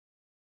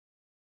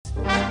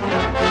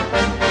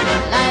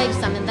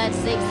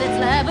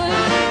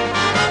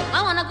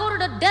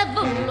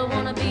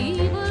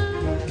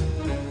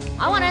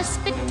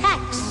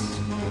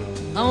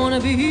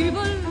be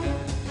evil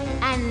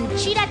and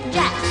cheat at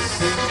jacks.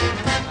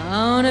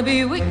 I wanna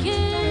be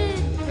wicked.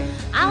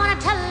 I wanna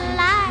tell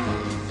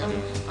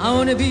lies. I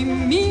wanna be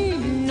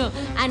mean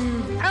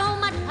and throw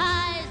my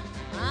ties.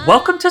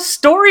 Welcome to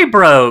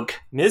Storybroke!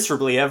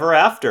 Miserably Ever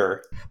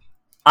After.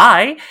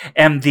 I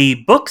am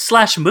the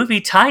book/movie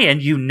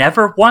tie-in you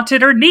never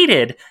wanted or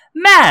needed,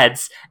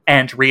 Mads,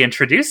 and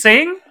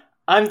reintroducing...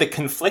 I'm the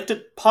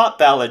conflicted pop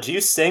ballad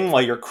you sing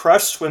while your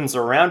crush swims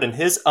around in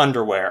his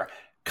underwear,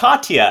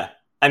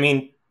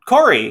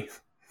 Corey.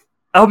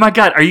 Oh my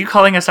god, are you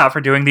calling us out for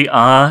doing the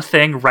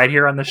thing right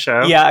here on the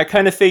show? Yeah, I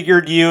kind of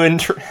figured you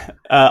and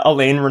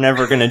Elaine were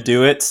never going to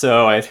do it,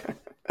 so I...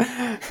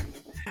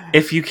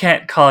 If you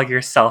can't call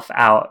yourself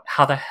out,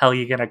 how the hell are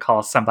you going to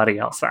call somebody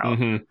else out?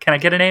 Mm-hmm. Can I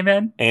get an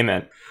amen?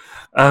 Amen.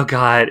 Oh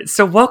god,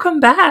 so welcome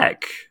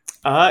back.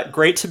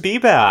 Great to be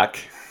back.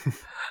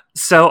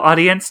 So,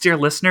 audience, dear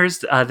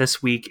listeners,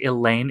 this week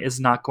Elaine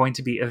is not going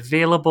to be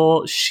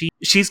available.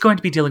 She's going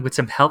to be dealing with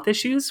some health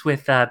issues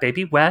with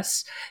baby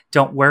Wes.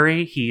 Don't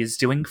worry, he's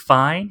doing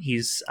fine.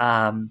 He's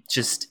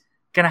just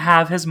going to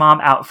have his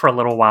mom out for a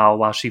little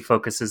while she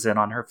focuses in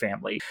on her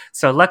family.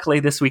 So, luckily,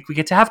 this week we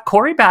get to have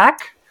Corey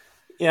back.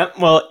 Yep,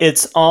 well,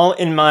 it's all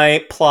in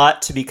my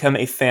plot to become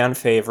a fan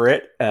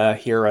favorite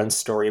here on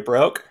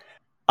Storybroke.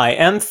 I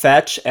am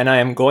Fetch, and I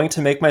am going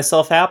to make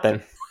myself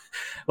happen.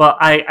 Well,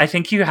 I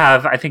think you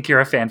have. I think you're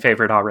a fan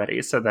favorite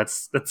already, so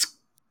that's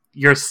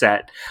you're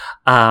set.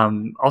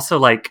 Also,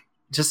 like,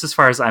 just as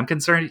far as I'm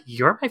concerned,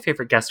 you're my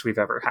favorite guest we've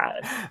ever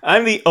had.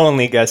 I'm the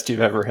only guest you've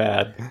ever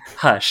had.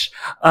 Hush.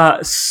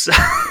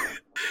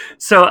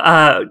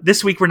 So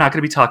this week we're not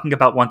going to be talking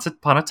about Once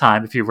Upon a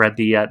Time. If you read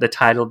the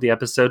title of the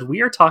episode,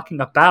 we are talking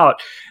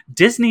about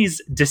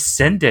Disney's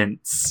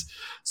Descendants,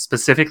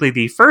 specifically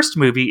the first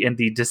movie in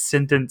the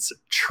Descendants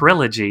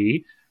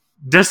trilogy,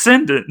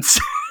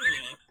 Descendants.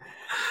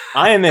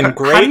 I am in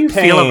great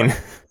pain.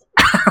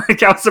 I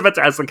was about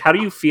to ask, how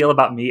do you feel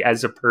about me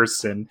as a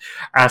person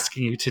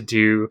asking you to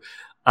do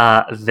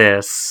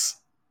this?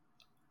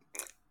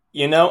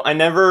 You know, I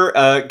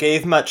never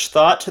gave much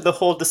thought to the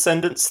whole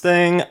Descendants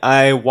thing.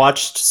 I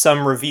watched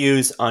some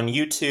reviews on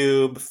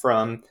YouTube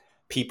from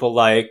people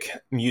like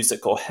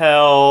Musical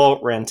Hell,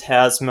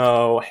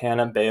 Rantasmo,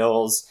 Hannah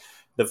Bales,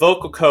 The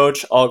Vocal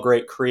Coach, all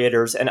great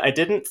creators, and I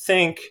didn't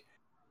think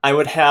I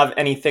would have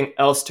anything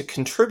else to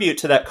contribute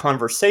to that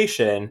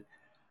conversation,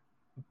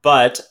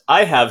 but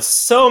I have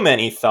so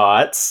many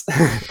thoughts.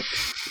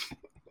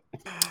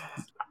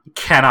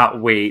 Cannot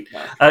wait.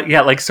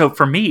 So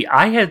for me,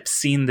 I had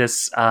seen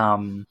this, I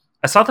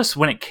saw this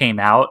when it came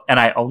out, and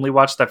I only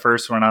watched the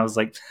first one. I was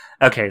like,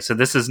 okay, so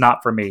this is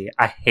not for me.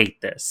 I hate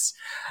this.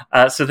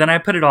 So then I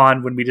put it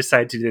on when we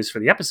decided to do this for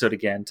the episode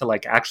again, to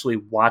like actually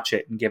watch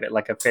it and give it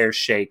like a fair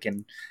shake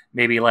and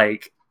maybe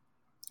like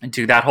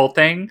do that whole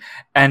thing,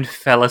 and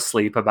fell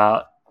asleep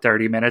about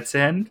 30 minutes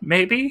in,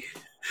 maybe.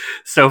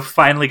 So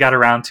finally got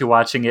around to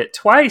watching it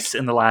twice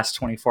in the last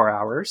 24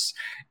 hours,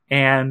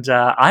 and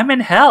I'm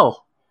in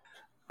hell.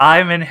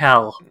 I'm in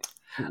hell.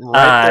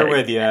 Right there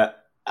with you.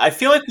 I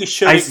feel like we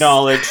should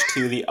acknowledge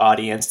to the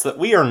audience that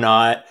we are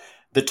not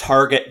the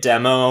target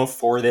demo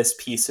for this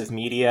piece of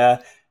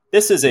media.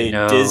 This is a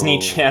Disney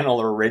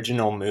Channel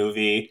original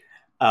movie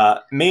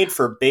made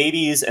for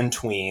babies and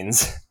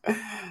tweens.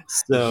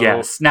 So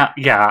yes. Now,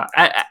 yeah,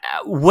 I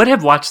would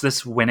have watched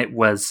this when it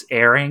was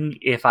airing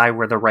if I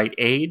were the right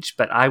age,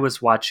 but I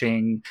was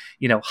watching,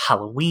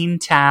 Halloween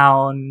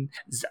Town,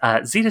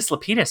 Zetus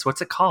Lapidus,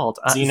 what's it called?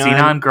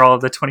 Xenon Girl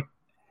of the 20...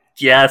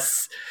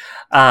 Yes.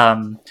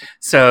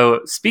 So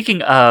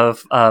speaking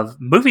of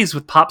movies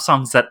with pop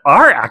songs that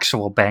are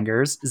actual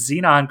bangers,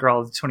 Xenon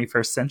Girl of the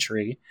 21st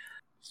Century.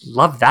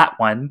 Love that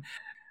one.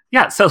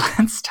 Yeah, so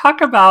let's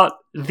talk about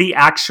the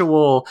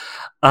actual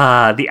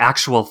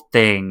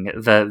thing,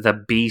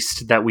 the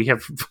beast that we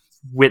have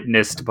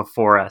witnessed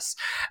before us.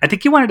 I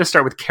think you wanted to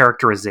start with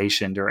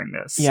characterization during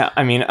this. Yeah,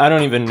 I mean, I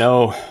don't even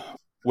know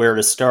where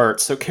to start.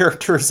 So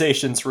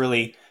characterization's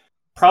really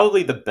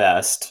probably the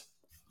best.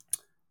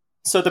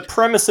 So the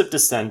premise of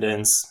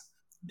Descendants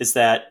is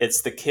that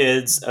it's the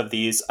kids of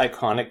these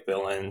iconic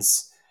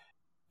villains.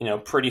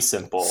 Pretty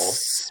simple.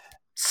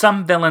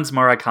 Some villains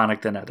more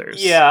iconic than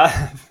others.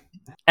 Yeah.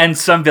 And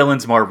some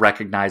villains more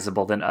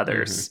recognizable than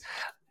others.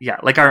 Mm-hmm. Yeah,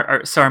 like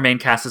our main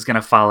cast is going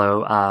to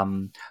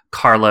follow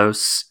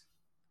Carlos,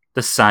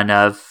 the son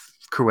of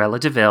Cruella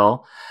de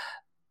Vil.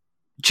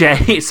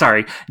 Jay,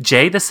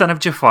 the son of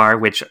Jafar,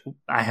 which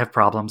I have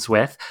problems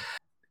with.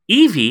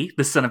 Evie,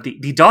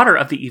 the daughter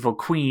of the evil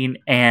queen,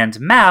 and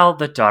Mal,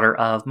 the daughter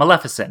of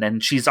Maleficent,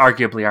 and she's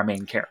arguably our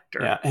main character.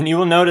 Yeah, and you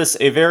will notice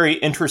a very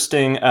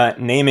interesting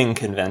naming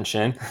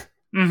convention.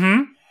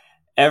 Mm-hmm.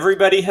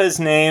 Everybody has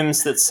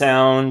names that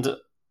sound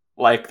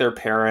like their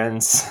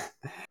parents.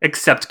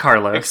 Except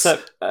Carlos.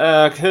 Except,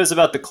 who's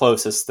about the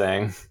closest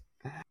thing?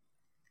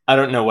 I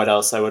don't know what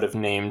else I would have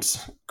named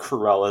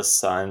Cruella's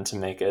son to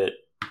make it...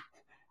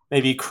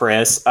 Maybe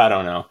Chris? I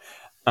don't know.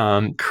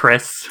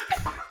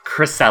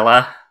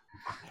 Chrisella.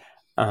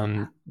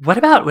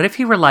 What if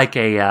he were like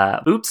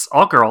a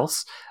all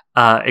girls,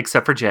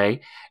 except for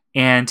Jay,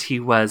 and he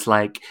was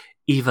like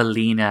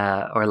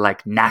Evelina or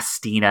like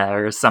Nastina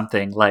or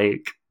something.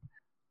 Like,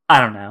 I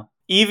don't know.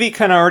 Evie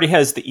kind of already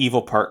has the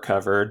evil part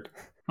covered.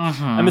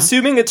 Mm-hmm. I'm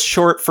assuming it's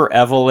short for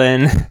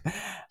Evelyn.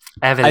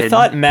 Evelyn. I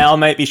thought Mal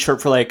might be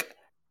short for like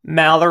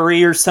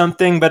Mallory or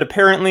something, but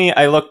apparently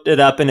I looked it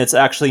up and it's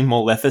actually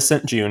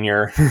Maleficent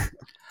Jr.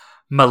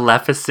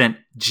 Maleficent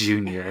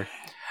Jr.,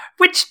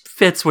 which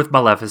fits with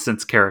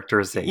Maleficent's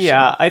characterization.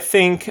 Yeah, I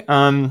think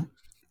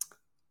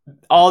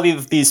all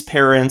of these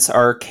parents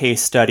are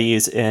case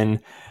studies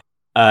in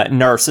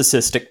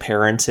narcissistic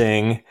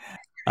parenting,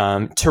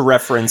 to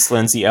reference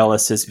Lindsay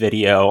Ellis's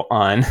video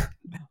on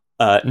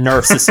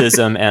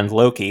narcissism and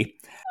Loki.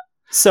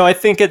 So I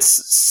think it's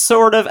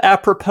sort of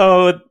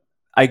apropos,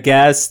 I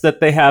guess,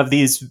 that they have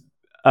these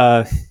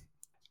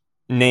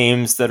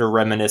names that are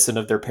reminiscent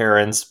of their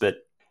parents, but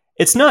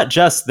it's not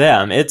just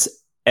them. It's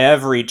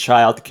every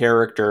child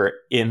character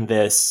in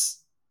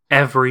this.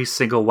 Every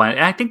single one. And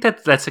I think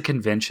that that's a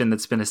convention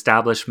that's been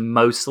established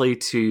mostly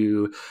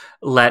to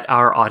let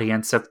our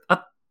audience of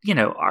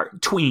our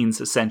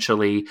tweens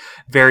essentially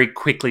very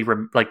quickly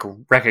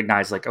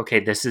recognize like, okay,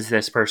 this is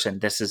this person,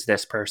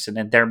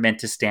 and they're meant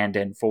to stand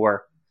in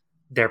for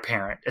their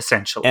parent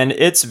essentially. And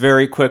it's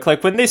very quick.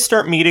 Like when they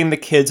start meeting the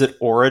kids at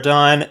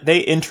Auradon, they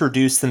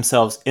introduce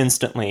themselves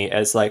instantly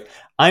as like,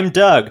 I'm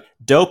Doug,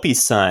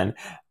 Dopey's son.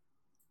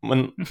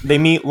 When they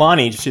meet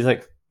Lonnie, she's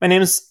like, my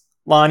name's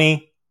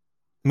Lonnie,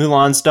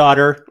 Mulan's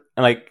daughter.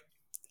 And like,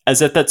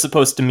 as if that's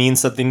supposed to mean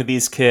something to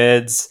these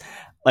kids.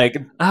 Like,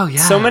 oh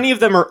yeah, so many of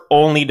them are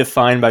only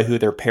defined by who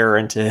their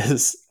parent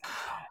is.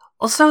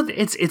 Also,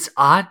 it's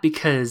odd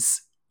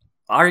because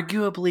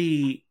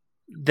arguably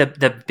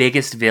the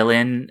biggest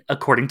villain,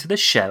 according to the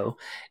show,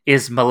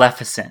 is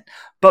Maleficent.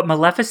 But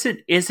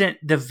Maleficent isn't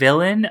the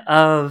villain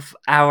of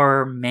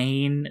our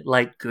main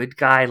like good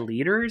guy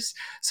leaders.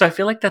 So I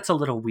feel like that's a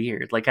little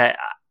weird. Like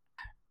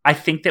I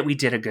think that we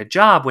did a good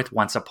job with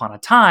Once Upon a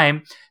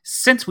Time,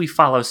 since we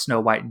follow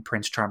Snow White and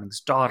Prince Charming's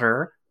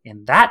daughter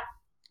in that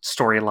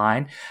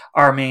storyline.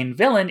 Our main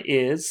villain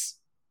is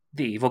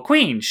the evil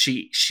queen.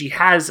 She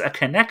has a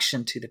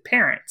connection to the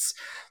parents.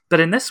 But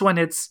in this one,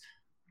 it's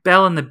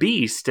Belle and the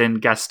Beast,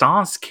 and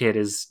Gaston's kid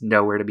is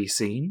nowhere to be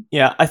seen.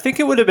 Yeah, I think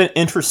it would have been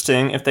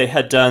interesting if they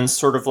had done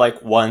sort of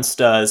like Once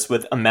does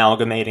with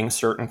amalgamating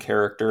certain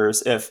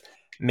characters. If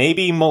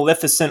maybe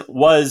Maleficent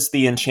was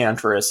the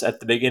enchantress at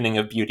the beginning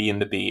of Beauty and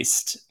the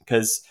Beast,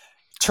 because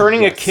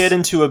turning a kid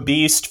into a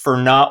beast for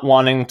not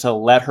wanting to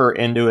let her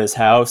into his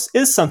house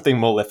is something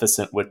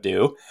Maleficent would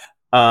do.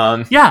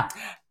 Yeah.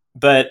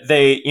 But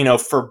they,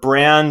 for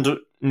brand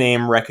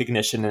name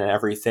recognition and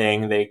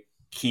everything, they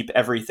keep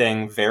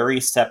everything very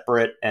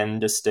separate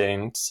and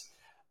distinct.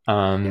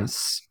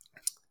 Yes.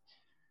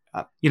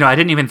 I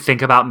didn't even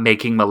think about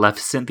making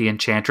Maleficent the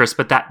Enchantress,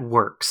 but that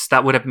works.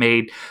 That would have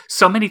made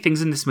so many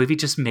things in this movie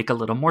just make a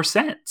little more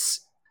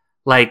sense.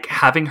 Like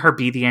having her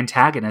be the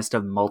antagonist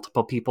of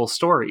multiple people's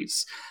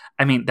stories.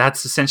 I mean,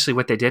 that's essentially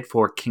what they did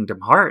for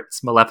Kingdom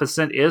Hearts.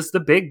 Maleficent is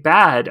the big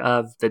bad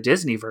of the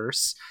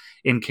Disneyverse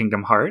in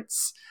Kingdom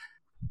Hearts.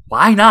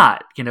 Why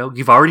not?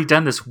 You've already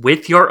done this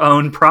with your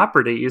own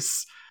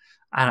properties.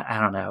 I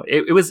don't know.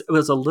 It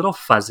was a little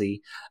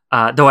fuzzy,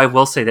 though I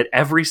will say that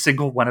every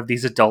single one of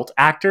these adult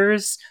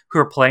actors who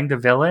are playing the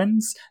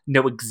villains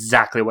know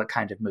exactly what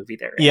kind of movie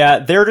they're in. Yeah,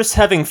 they're just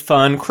having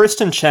fun.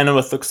 Kristen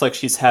Chenoweth looks like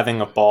she's having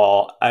a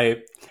ball.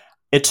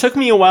 It took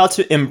me a while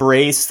to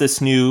embrace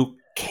this new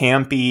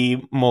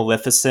campy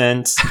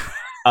Maleficent,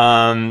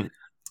 and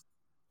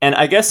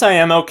I guess I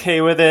am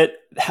okay with it.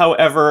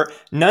 However,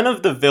 none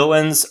of the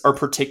villains are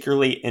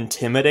particularly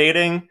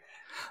intimidating.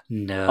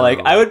 No. Like,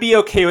 I would be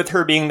okay with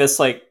her being this,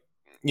 like,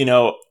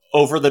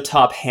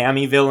 over-the-top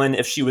hammy villain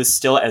if she was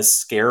still as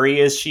scary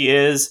as she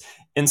is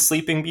in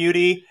Sleeping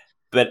Beauty,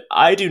 but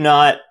I do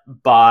not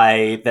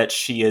buy that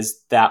she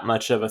is that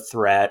much of a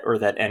threat or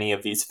that any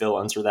of these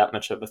villains are that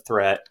much of a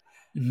threat.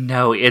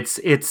 No,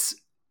 it's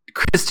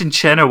Kristen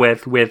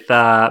Chenoweth with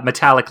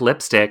metallic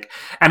lipstick.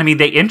 And I mean,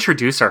 they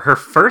introduce her. Her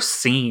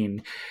first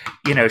scene,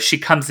 she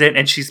comes in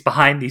and she's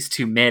behind these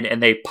two men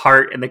and they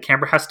part and the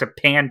camera has to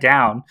pan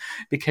down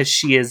because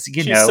she is,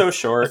 she's so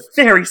short. A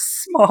very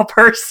small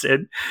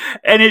person.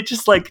 And it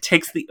just like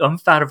takes the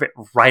oomph out of it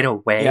right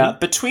away. Yeah,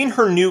 between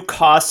her new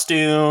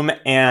costume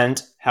and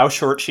how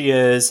short she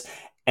is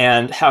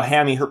and how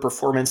hammy her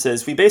performance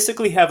is, we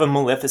basically have a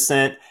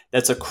Maleficent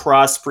that's a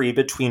crossbreed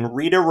between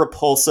Rita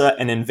Repulsa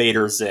and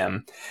Invader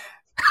Zim.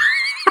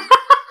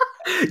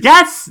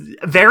 Yes,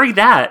 very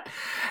that.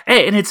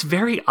 And it's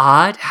very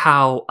odd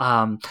how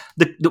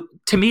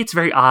to me it's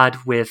very odd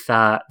with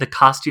the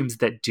costumes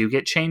that do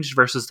get changed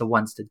versus the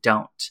ones that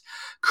don't.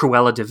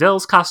 Cruella de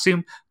Vil's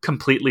costume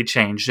completely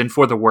changed and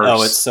for the worse.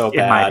 Oh, it's so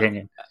bad. In my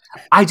opinion.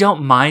 I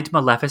don't mind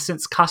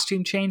Maleficent's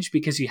costume change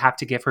because you have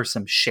to give her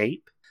some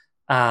shape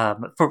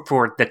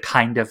for the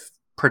kind of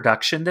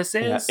production this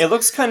is. Yeah, it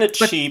looks kind of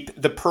cheap.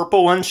 The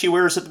purple one she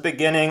wears at the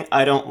beginning,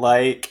 I don't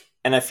like.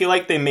 And I feel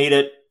like they made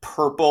it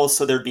purple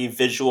so there'd be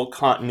visual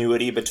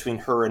continuity between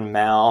her and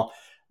Mal.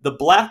 The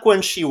black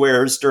one she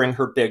wears during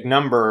her big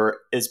number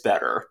is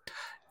better.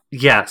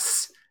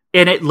 Yes.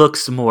 And it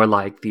looks more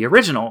like the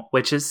original,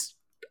 which is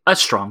a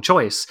strong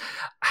choice.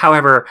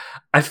 However,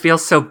 I feel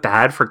so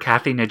bad for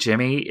Kathy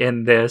Najimy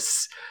in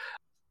this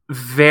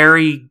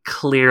very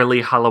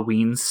clearly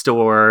Halloween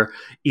store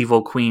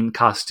evil queen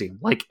costume.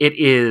 Like, it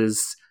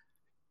is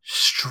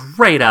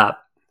straight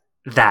up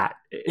that.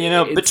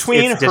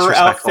 Between her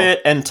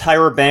outfit and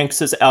Tyra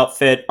Banks'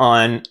 outfit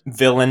on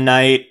Villain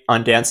Night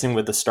on Dancing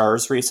with the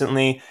Stars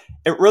recently,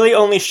 it really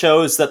only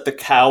shows that the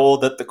cowl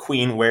that the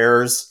queen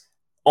wears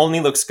only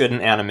looks good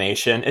in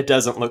animation. It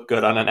doesn't look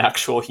good on an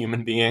actual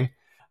human being.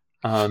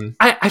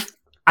 I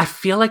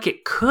feel like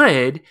it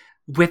could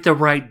with the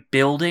right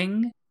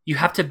building. You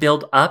have to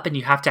build up, and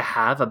you have to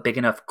have a big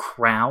enough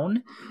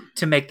crown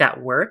to make that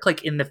work.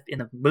 Like in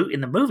the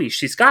movie,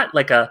 she's got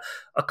like a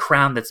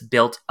crown that's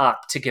built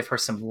up to give her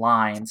some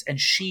lines, and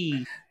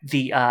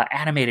the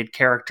animated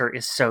character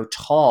is so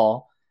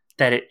tall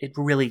that it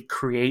really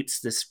creates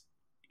this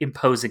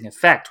imposing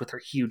effect with her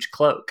huge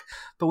cloak.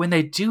 But when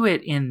they do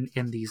it in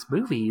these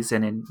movies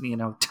and in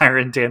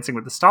Tyra and Dancing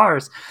with the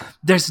Stars,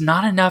 there's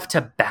not enough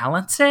to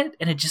balance it,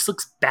 and it just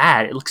looks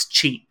bad. It looks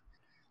cheap.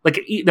 Like,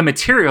 the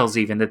materials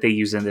even that they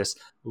use in this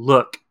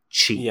look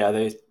cheap.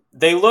 Yeah,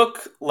 they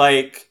look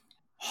like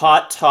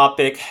Hot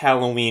Topic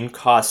Halloween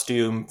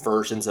costume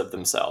versions of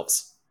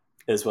themselves,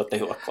 is what they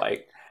look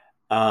like.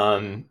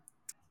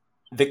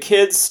 The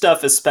kids'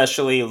 stuff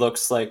especially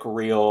looks like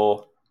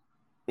real.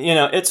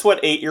 It's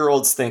what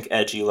 8-year-olds think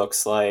edgy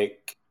looks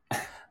like.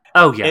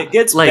 Oh, yeah. It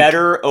gets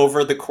better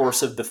over the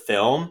course of the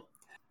film.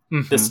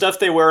 Mm-hmm. The stuff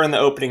they wear in the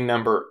opening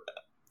number,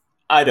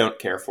 I don't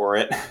care for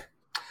it.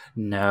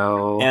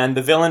 No. And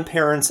the villain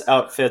parents'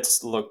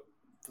 outfits look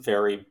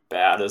very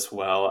bad as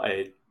well.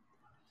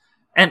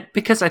 And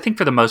because I think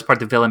for the most part,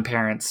 the villain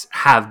parents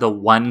have the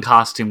one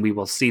costume we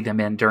will see them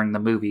in during the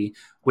movie,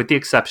 with the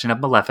exception of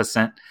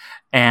Maleficent.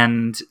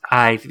 And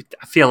I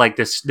feel like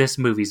this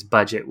movie's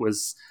budget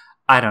was,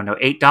 I don't know,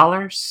 $8,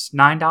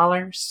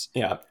 $9.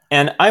 Yeah.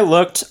 And I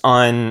looked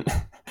on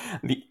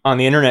the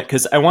internet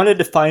because I wanted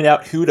to find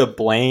out who to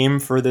blame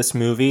for this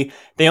movie.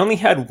 They only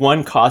had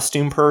one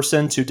costume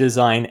person to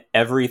design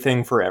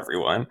everything for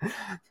everyone.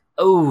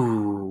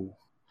 Oh.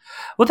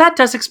 Well, that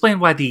does explain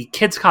why the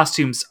kids'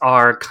 costumes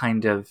are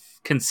kind of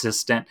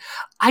consistent.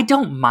 I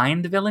don't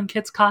mind the villain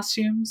kids'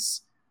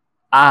 costumes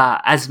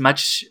as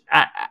much.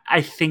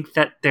 I think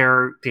that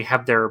they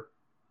have their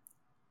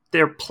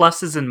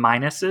pluses and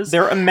minuses.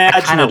 They're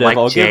imaginative.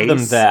 I'll give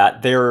them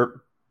that. They're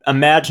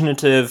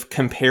imaginative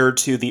compared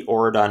to the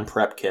Oridon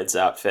Prep Kids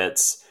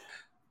outfits,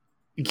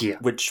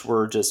 which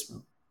were just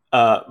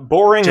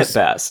boring at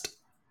best.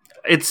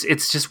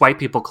 It's just white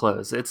people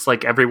clothes. It's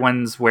like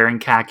everyone's wearing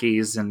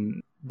khakis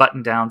and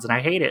button downs, and I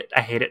hate it.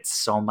 I hate it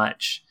so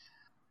much.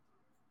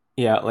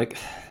 Yeah, like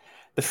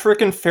the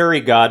frickin'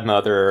 fairy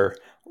godmother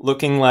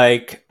looking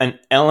like an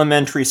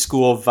elementary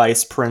school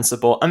vice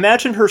principal.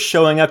 Imagine her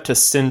showing up to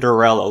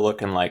Cinderella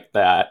looking like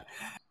that.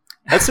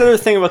 That's the other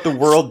thing about the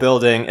world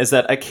building, is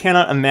that I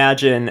cannot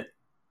imagine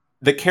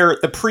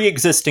the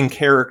pre-existing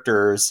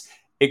characters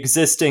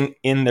existing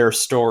in their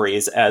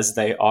stories as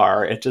they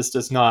are. It just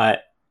does not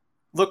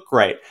look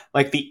great.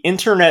 Like, the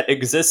internet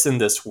exists in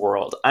this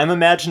world. I'm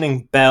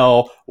imagining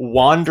Belle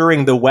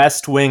wandering the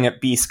West Wing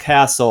at Beast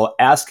Castle,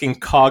 asking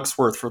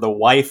Cogsworth for the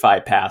Wi-Fi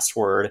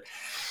password,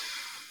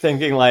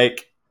 thinking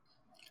like...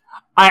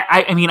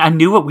 I mean, I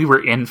knew what we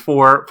were in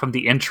for from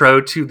the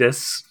intro to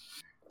this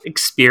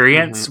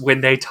experience,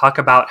 when they talk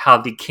about how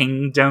the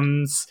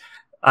kingdoms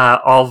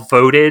all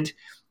voted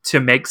to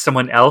make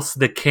someone else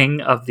the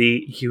king of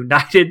the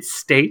United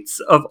States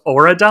of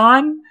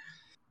Oridon.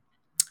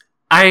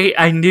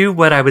 I knew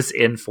what I was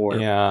in for.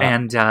 Yeah.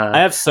 And I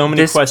have so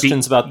many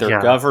questions about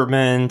their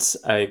government.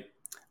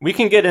 We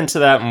can get into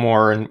that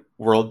more in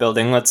world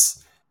building.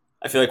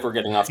 I feel like we're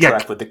getting off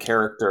track with the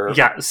character.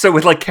 Yeah, so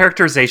with like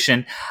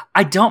characterization,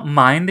 I don't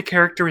mind the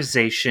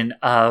characterization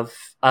of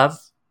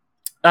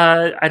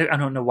I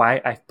don't know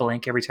why I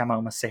blank every time I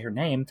almost say her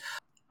name.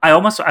 I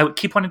would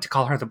keep wanting to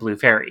call her the Blue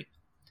Fairy.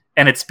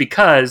 And it's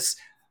because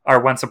our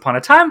Once Upon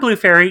a Time Blue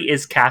Fairy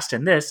is cast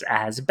in this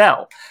as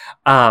Belle.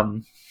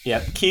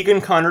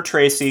 Keegan Connor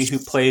Tracy, who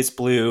plays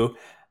Blue,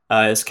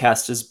 is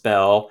cast as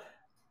Belle.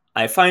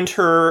 I find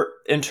her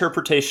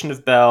interpretation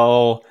of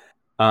Belle,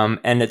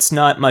 and it's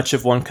not much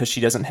of one because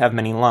she doesn't have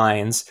many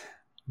lines,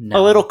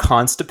 a little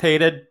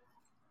constipated.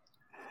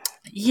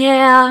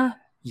 Yeah.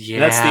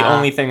 That's the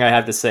only thing I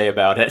have to say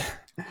about it.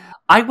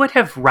 I would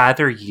have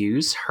rather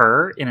used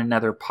her in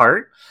another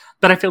part,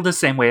 but I feel the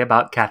same way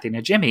about Kathy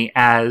Najimy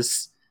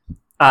as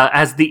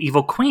the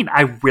evil queen.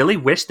 I really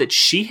wish that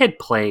she had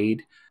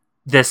played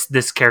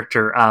this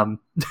character.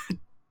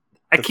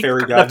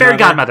 The fairy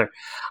godmother.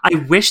 I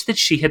wish that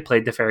she had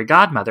played the fairy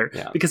godmother,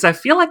 because I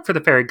feel like for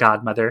the fairy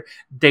godmother,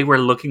 they were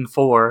looking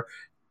for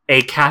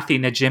a Kathy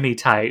Najimy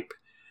type,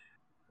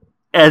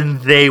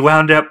 and they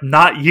wound up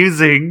not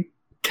using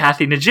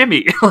Kathy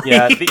Najimy.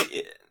 Yeah,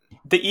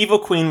 the evil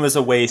queen was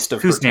a waste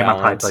of whose her name talent.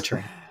 I'm probably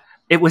butchering.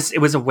 It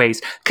was a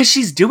waste because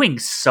she's doing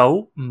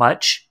so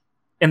much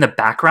in the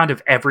background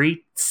of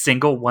every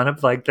single one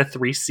of like the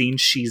 3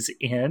 scenes she's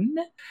in.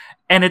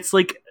 And it's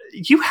like,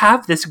 you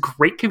have this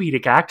great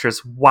comedic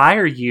actress. Why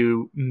are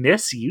you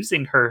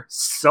misusing her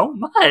so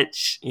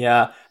much?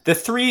 Yeah. The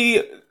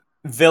 3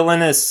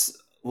 villainous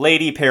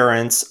lady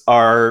parents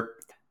are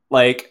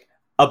like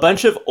a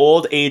bunch of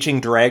old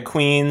aging drag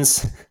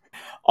queens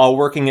all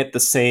working at the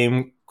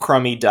same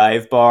crummy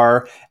dive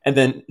bar. And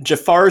then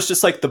Jafar is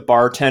just like the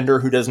bartender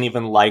who doesn't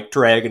even like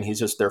drag and he's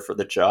just there for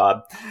the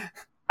job.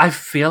 I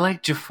feel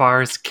like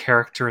Jafar's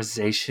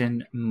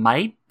characterization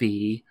might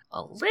be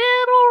a little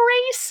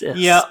racist.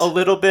 Yeah, a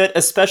little bit,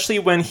 especially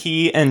when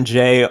he and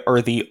Jay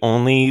are the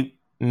only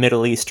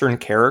Middle Eastern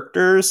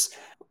characters.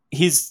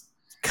 He's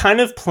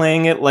kind of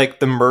playing it like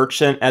the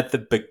merchant at the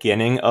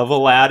beginning of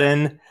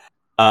Aladdin,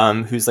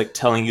 who's like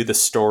telling you the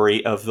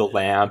story of the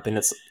lamp, and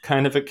it's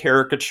kind of a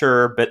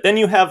caricature. But then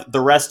you have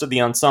the rest of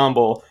the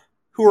ensemble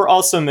who are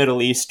also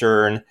Middle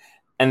Eastern,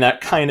 and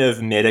that kind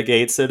of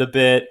mitigates it a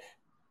bit.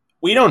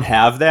 We don't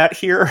have that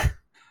here.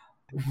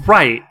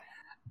 Right.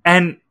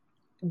 And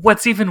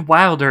what's even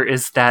wilder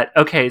is that,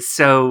 okay,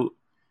 so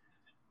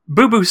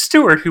Boo Boo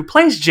Stewart, who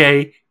plays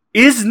Jay,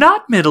 is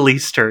not Middle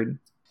Eastern.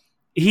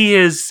 He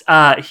is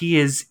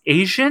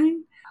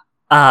Asian,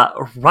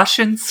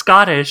 Russian,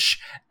 Scottish,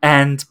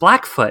 and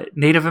Blackfoot,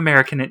 Native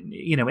American,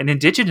 an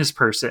indigenous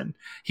person.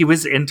 He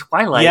was in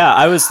Twilight. Yeah,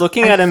 I was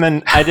looking at him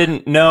and I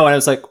didn't know, and I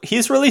was like,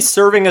 he's really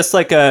serving us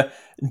like a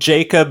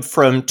Jacob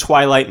from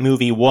Twilight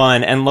movie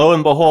 1, and lo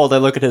and behold, I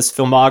look at his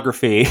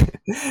filmography,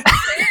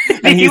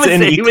 and he's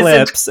in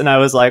Eclipse, and I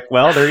was like,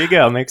 well, there you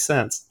go, makes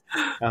sense.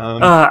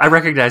 I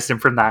recognized him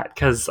from that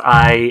because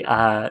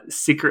I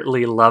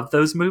secretly love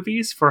those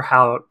movies for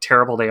how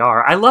terrible they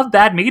are. I love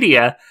bad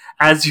media,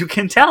 as you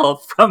can tell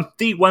from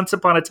the Once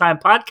Upon a Time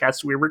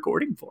podcast we're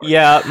recording for.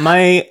 Yeah,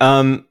 my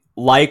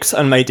likes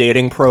on my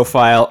dating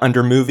profile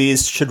under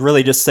movies should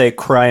really just say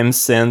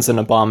crimes, sins, and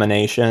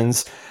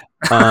abominations,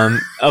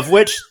 of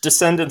which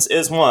Descendants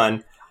is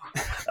one.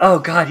 Oh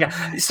god,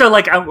 yeah. So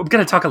like, I'm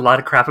going to talk a lot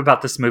of crap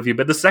about this movie,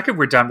 but the second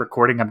we're done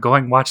recording, I'm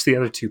going to watch the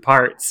other 2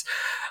 parts.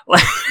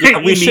 Like, yeah,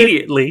 we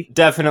immediately. Should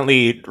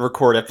definitely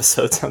record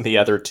episodes on the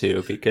other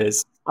 2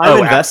 because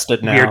I'm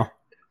invested now.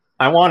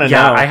 I want to know.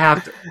 Yeah,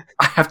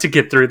 I have to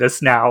get through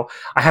this now.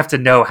 I have to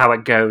know how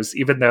it goes,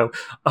 even though,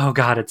 oh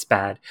god, it's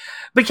bad.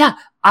 But yeah,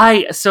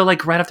 so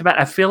like right off the bat,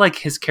 I feel like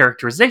his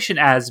characterization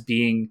as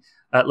being,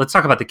 let's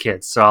talk about the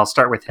kids. So I'll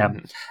start with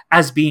him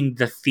as being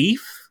the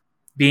thief,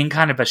 being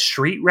kind of a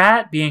street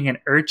rat, being an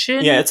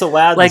urchin. Yeah, it's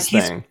Aladdin's like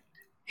thing.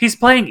 He's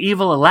playing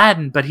evil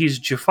Aladdin, but he's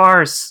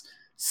Jafar's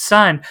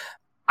son.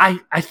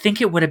 I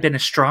think it would have been a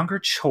stronger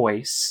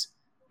choice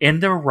in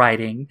the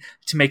writing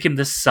to make him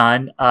the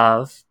son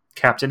of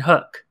Captain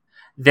Hook.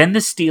 Then the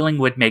stealing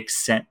would make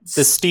sense.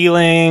 The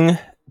stealing,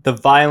 the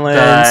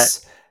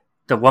violence,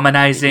 the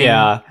womanizing,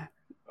 yeah,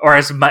 or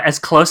as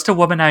close to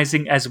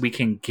womanizing as we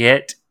can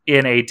get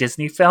in a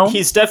Disney film.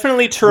 He's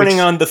definitely turning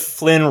on the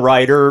Flynn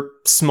Rider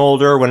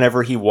smolder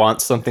whenever he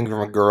wants something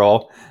from a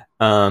girl.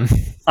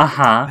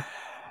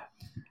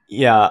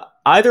 Yeah,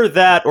 either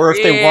that, or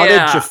if they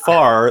wanted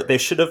Jafar, they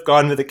should have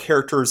gone with a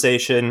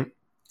characterization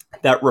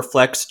that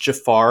reflects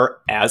Jafar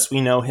as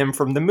we know him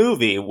from the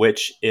movie,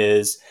 which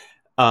is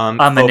a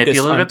focused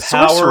manipulative on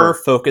power, sorcerer.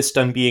 focused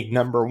on being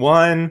number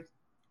one,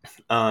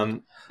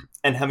 and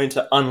having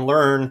to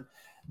unlearn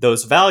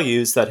those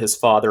values that his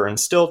father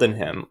instilled in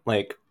him.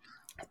 Like,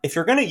 if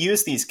you're going to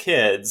use these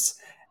kids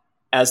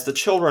as the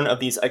children of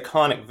these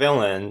iconic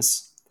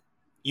villains,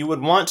 you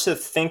would want to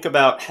think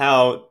about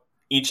how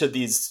each of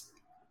these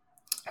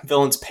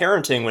villains'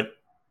 parenting would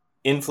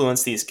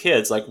influence these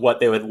kids, like what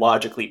they would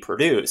logically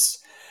produce.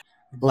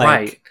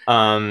 Like,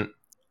 right.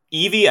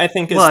 Evie, I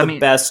think, is the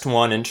best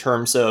one in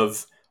terms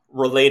of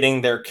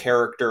relating their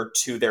character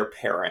to their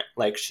parent.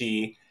 Like,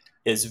 she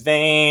is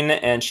vain,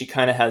 and she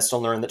kind of has to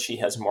learn that she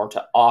has more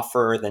to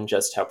offer than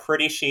just how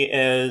pretty she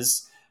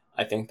is.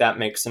 I think that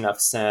makes enough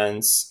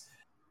sense.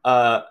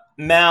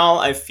 Mal,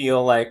 I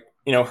feel like,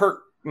 her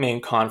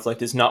main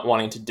conflict is not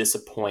wanting to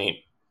disappoint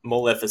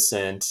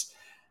Maleficent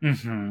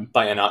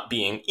by not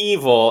being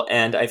evil,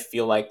 and I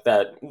feel like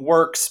that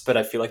works, but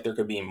I feel like there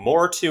could be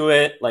more to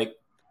it. Like,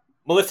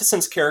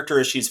 Maleficent's character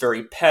is she's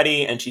very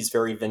petty and she's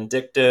very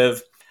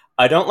vindictive.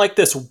 I don't like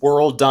this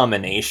world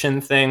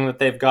domination thing that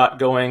they've got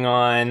going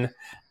on.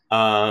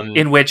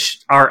 In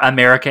which our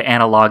America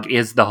analog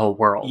is the whole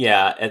world.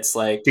 Yeah, it's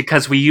like...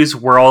 because we use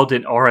world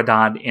and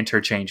Auradon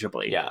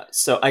interchangeably. Yeah,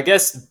 so I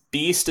guess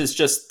Beast is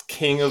just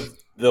king of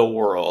the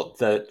world.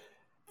 The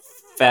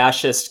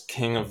fascist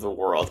king of the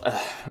world.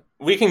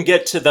 We can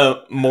get to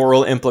the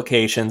moral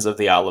implications of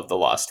the Isle of the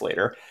Lost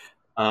later.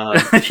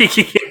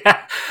 Yeah.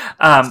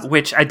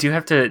 Which I do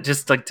have to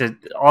just like to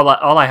all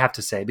I have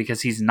to say,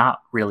 because he's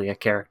not really a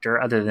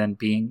character other than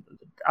being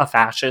a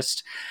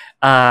fascist.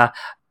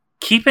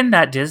 Keeping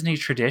that Disney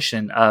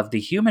tradition of the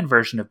human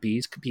version of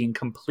Beast being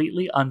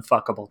completely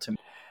unfuckable to me.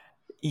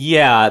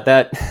 Yeah,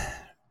 that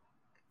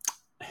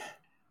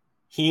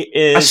he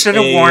is. I should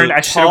have worn. I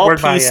should have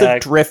worn my piece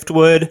of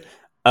driftwood,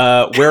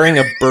 wearing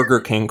a Burger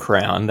King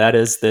crown. That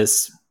is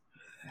this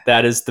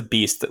that is the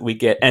beast that we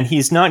get. And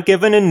he's not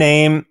given a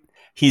name.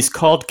 He's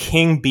called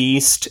King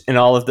Beast in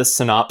all of the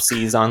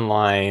synopses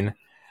online.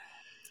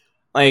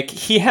 Like,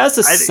 he has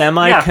a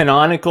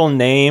semi-canonical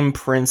name,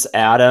 Prince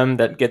Adam,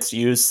 that gets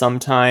used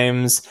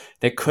sometimes.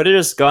 They could have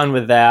just gone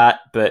with that,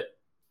 but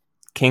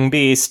King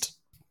Beast.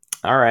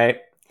 All right.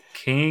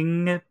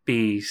 King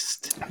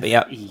Beast. But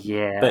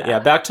yeah,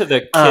 back to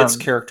the kid's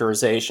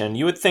characterization.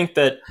 You would think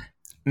that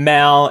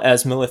Mal,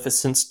 as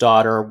Maleficent's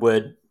daughter,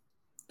 would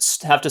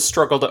have to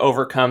struggle to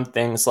overcome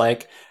things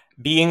like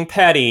being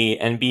petty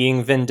and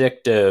being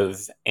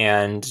vindictive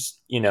and,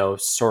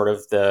 sort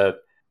of the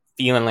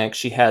feeling like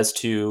she has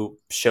to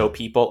show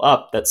people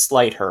up that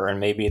slight her, and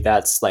maybe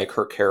that's like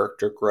her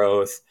character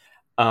growth.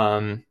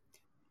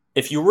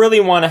 If you really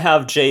want to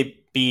have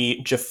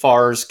J.B.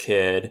 Jafar's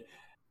kid,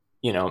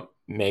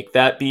 make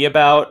that be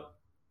about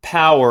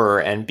power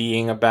and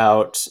being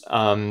about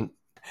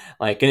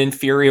like an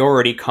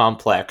inferiority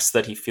complex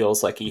that he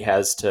feels like he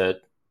has to,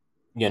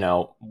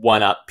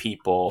 one up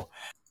people.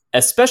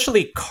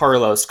 Especially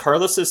Carlos.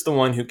 Carlos is the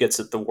one who gets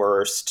it the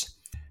worst.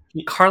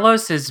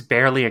 Carlos is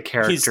barely a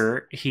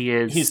character.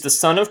 He's the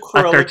son of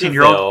Cruella de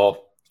Vil.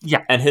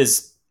 Yeah. And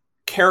his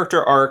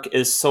character arc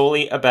is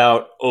solely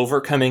about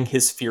overcoming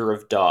his fear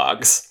of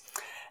dogs.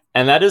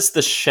 And that is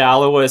the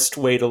shallowest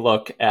way to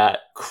look at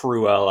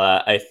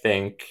Cruella, I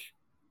think,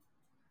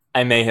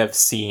 I may have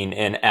seen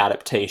in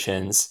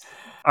adaptations.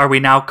 Are we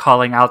now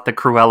calling out the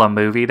Cruella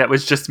movie that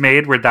was just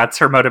made, where that's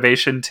her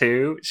motivation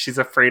too? She's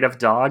afraid of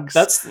dogs?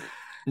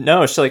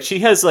 No, she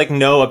has like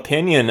no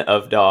opinion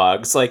of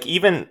dogs. Like,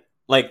 even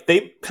like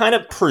they kind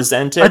of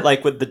present it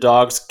like with the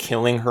dogs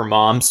killing her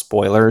mom,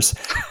 spoilers,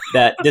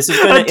 that this is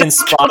going to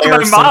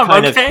inspire some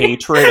kind of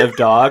hatred of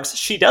dogs.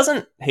 She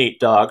doesn't hate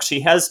dogs.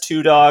 She has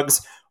 2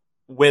 dogs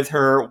with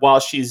her while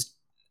she's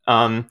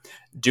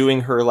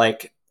doing her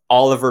like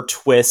Oliver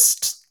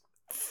Twist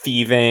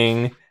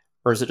thieving,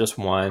 or is it just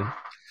 1?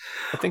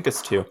 I think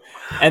it's 2.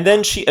 And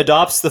then she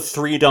adopts the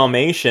 3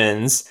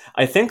 Dalmatians.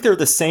 I think they're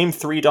the same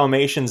 3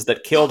 Dalmatians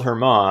that killed her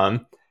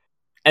mom.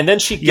 And then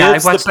she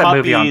gives the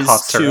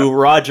puppies to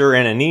Roger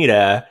and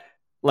Anita.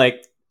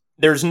 Like,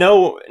 there's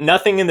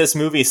nothing in this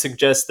movie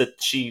suggests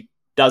that she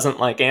doesn't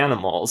like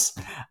animals.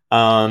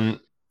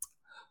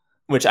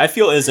 Which I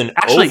feel is an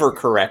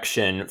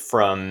overcorrection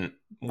from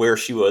where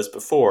she was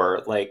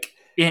before. Like,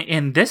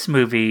 in this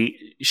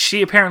movie,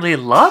 she apparently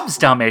loves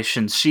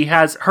Dalmatians. She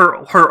has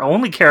her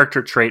only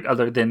character trait,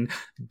 other than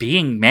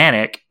being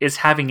manic, is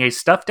having a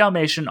stuffed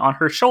Dalmatian on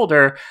her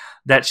shoulder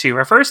that she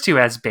refers to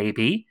as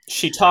baby.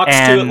 She talks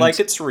to it like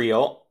it's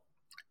real.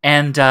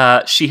 And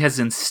she has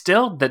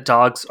instilled that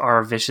dogs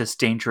are vicious,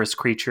 dangerous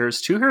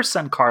creatures to her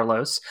son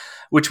Carlos,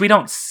 which we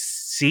don't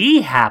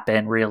see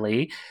happen,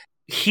 really.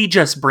 He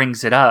just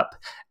brings it up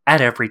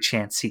at every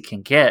chance he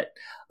can get.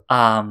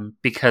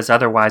 Because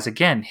otherwise,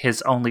 again,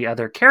 his only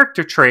other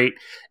character trait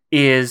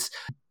is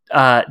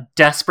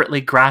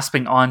desperately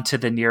grasping onto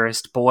the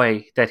nearest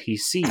boy that he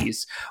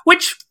sees.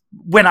 Which,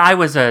 when I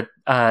was a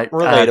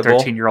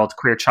 13-year-old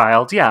queer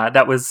child,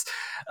 that was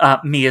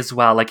me as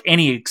well. Like,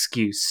 any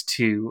excuse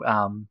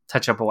to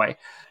touch a boy.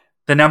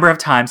 The number of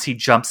times he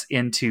jumps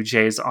into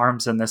Jay's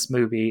arms in this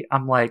movie,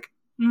 I'm like,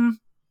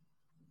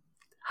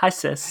 hi,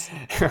 sis.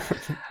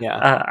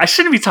 Yeah. I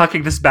shouldn't be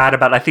talking this bad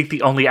about, I think,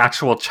 the only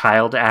actual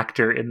child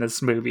actor in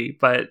this movie,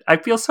 but I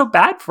feel so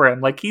bad for him.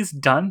 Like, he's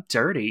done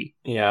dirty.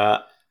 Yeah.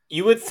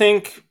 You would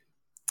think,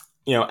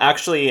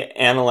 actually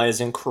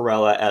analyzing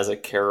Cruella as a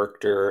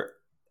character,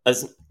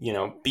 as,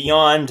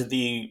 beyond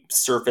the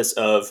surface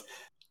of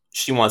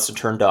she wants to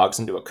turn dogs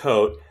into a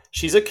coat,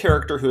 she's a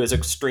character who is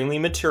extremely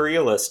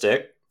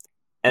materialistic,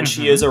 and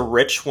she is a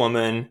rich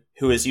woman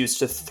who is used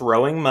to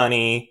throwing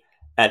money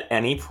at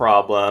any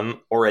problem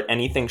or at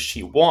anything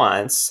she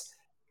wants,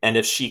 and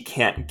if she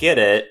can't get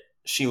it,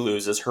 she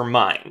loses her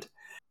mind.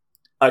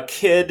 A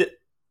kid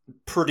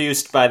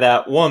produced by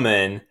that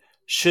woman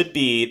should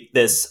be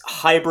this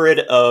hybrid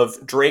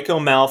of Draco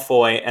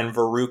Malfoy and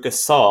Veruca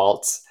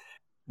Salt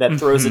that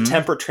throws a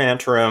temper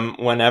tantrum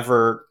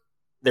whenever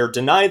they're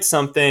denied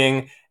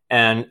something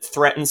and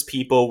threatens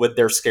people with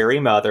their scary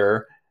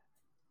mother,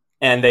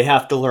 and they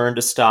have to learn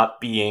to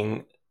stop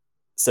being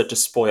such a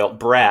spoiled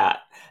brat.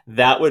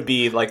 That would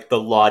be like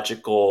the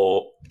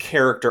logical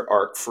character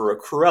arc for a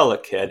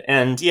Cruella kid.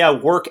 And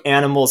work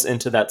animals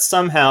into that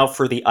somehow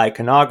for the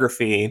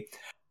iconography.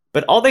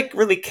 But all they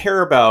really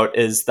care about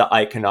is the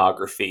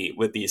iconography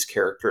with these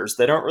characters.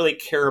 They don't really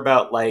care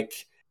about like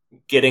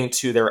getting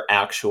to their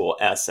actual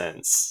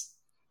essence.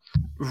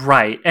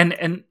 Right.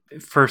 And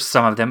for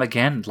some of them,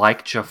 again,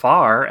 like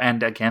Jafar,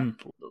 and again,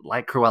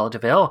 like Cruella de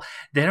Vil,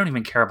 they don't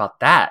even care about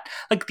that.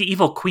 Like, the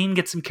evil queen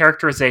gets some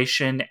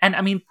characterization, and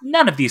I mean,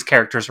 none of these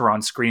characters are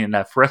on screen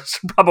enough for us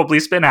to probably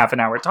spend half an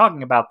hour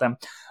talking about them.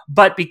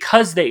 But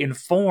because they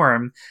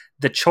inform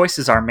the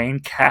choices our main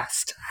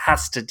cast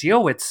has to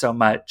deal with so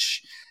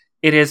much,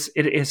 it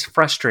is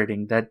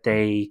frustrating that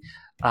they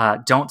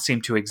don't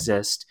seem to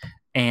exist.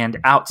 And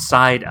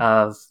outside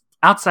of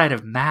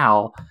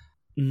Mal,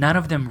 none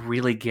of them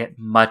really get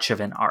much of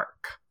an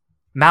arc.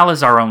 Mal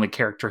is our only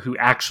character who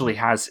actually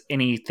has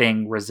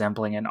anything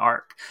resembling an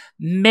arc.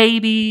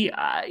 Maybe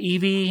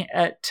Evie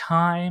at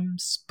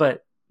times,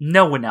 but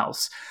no one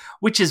else,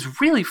 which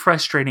is really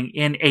frustrating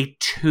in a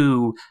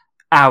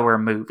 2-hour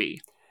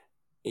movie.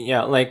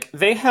 Yeah, like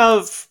they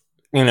have,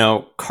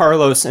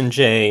 Carlos and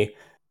Jay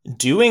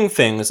doing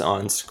things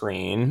on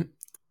screen.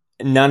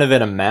 None of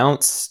it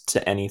amounts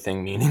to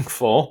anything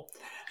meaningful.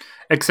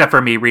 Except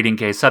for me reading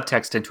gay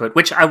subtext into it,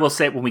 which I will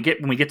say when we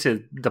get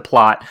to the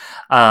plot,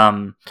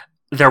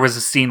 there was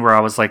a scene where I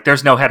was like,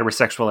 there's no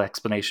heterosexual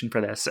explanation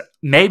for this.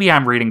 Maybe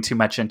I'm reading too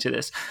much into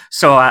this.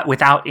 So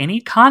without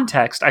any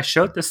context, I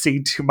showed the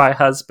scene to my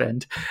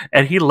husband,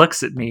 and he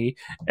looks at me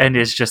and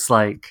is just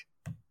like,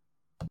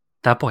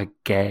 that boy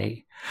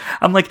gay.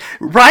 I'm like,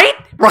 right?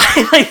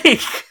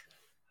 Like,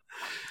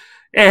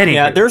 anyway.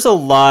 Yeah, there's a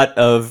lot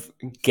of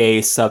gay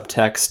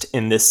subtext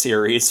in this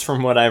series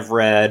from what I've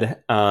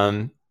read.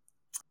 Mal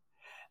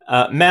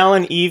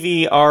and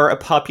Evie are a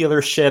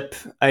popular ship,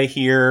 I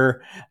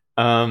hear.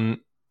 I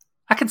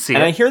can see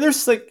and it. I hear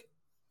there's like,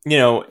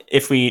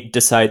 if we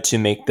decide to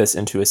make this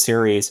into a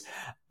series,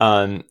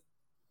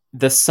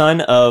 the son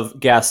of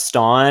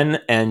Gaston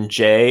and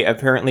Jay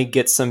apparently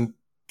gets some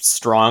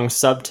strong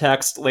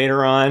subtext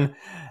later on,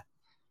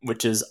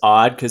 which is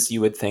odd because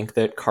you would think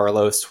that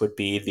Carlos would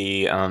be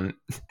the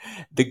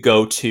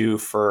go-to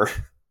for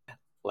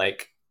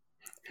like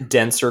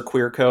denser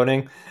queer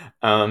coding.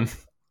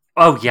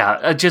 Oh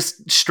yeah,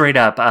 just straight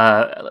up.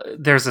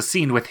 There's a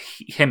scene with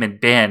him and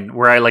Ben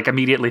where I like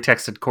immediately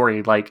texted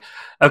Corey like,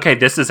 okay,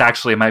 this is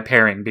actually my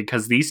pairing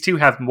because these two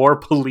have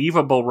more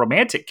believable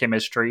romantic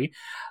chemistry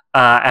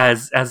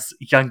as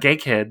young gay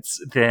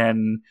kids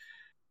than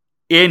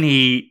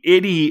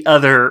any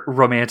other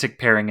romantic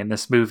pairing in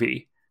this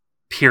movie.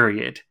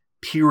 Period.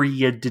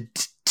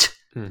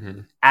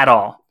 At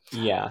all.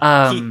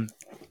 Yeah.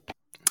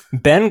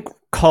 Ben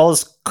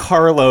calls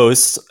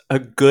Carlos a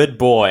good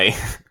boy.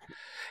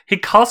 He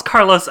calls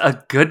Carlos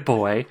a good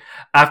boy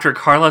after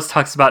Carlos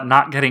talks about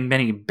not getting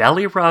many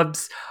belly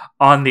rubs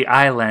on the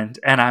island.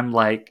 And I'm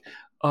like,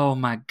 oh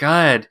my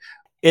God.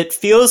 It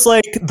feels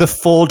like the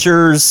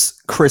Folgers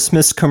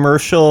Christmas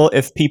commercial,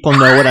 if people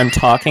know what I'm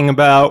talking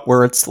about,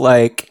 where it's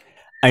like,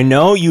 I'm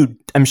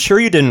sure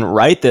you didn't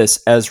write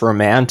this as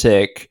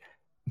romantic,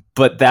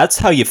 but that's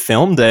how you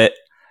filmed it.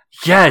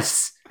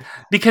 Yes.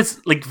 Because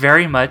like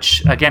very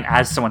much, again,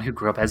 as someone who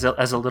grew up as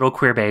a little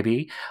queer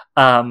baby,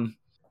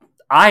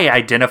 I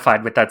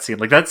identified with that scene.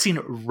 Like that scene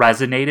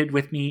resonated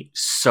with me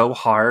so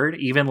hard,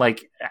 even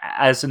like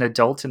as an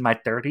adult in my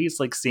 30s,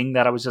 like seeing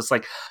that I was just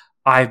like,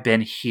 I've been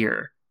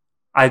here.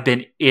 I've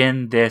been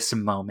in this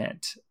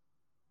moment.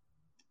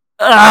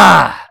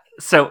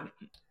 So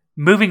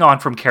moving on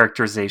from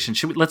characterization,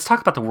 let's talk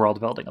about the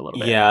world building a little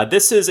bit. Yeah,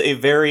 this is a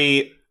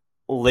very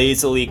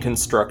lazily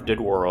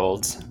constructed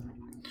world.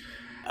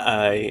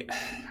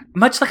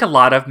 Much like a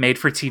lot of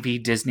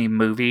made-for-TV Disney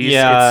movies,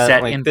 yeah, it's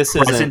set like in this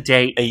present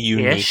day. A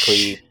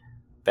uniquely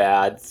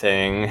bad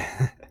thing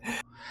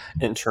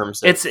in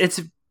terms of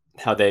it's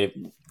how they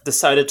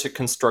decided to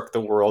construct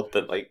the world.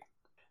 But like,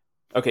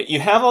 okay, you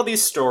have all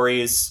these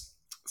stories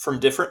from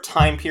different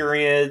time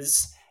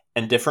periods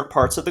and different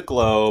parts of the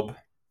globe,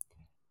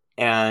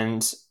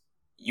 and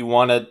you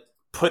want to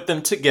put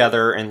them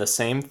together in the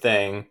same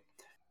thing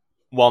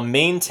while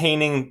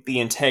maintaining the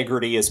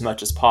integrity as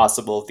much as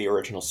possible of the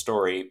original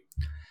story.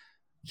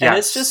 Yes. And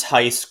it's just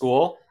high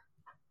school.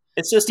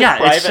 It's just a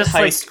private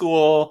high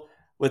school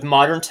with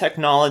modern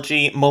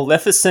technology.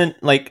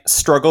 Maleficent like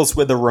struggles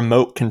with a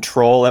remote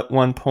control at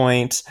one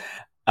point.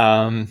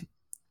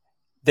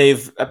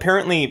 They've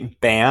apparently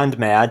banned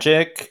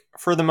magic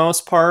for the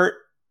most part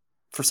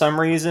for some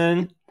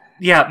reason.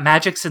 Yeah,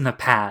 magic's in the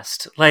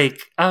past.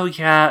 Like, oh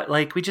yeah,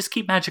 like we just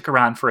keep magic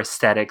around for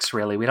aesthetics,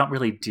 really. We don't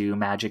really do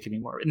magic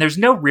anymore. And there's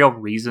no real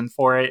reason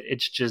for it.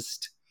 It's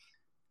just,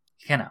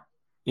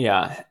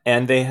 Yeah,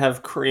 and they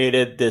have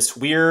created this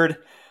weird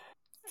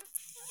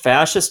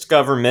fascist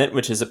government,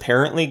 which is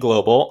apparently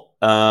global,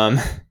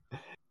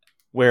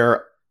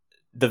 where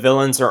the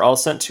villains are all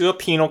sent to a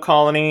penal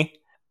colony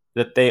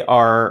that they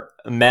are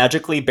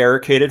magically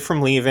barricaded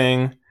from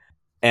leaving,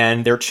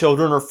 and their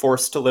children are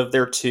forced to live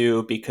there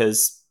too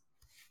because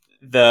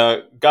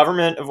the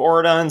government of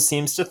Auradon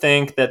seems to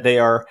think that they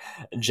are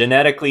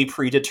genetically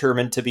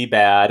predetermined to be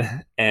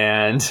bad,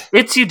 and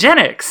it's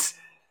eugenics.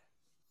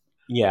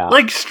 Yeah.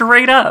 Like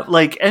straight up.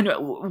 Like, and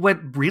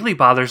what really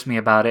bothers me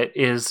about it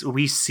is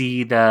we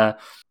see the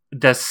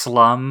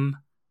slum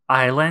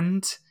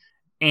island,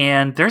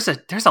 and there's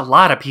a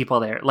lot of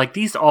people there. Like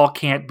these all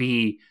can't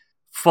be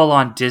full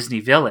on Disney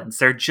villains.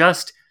 They're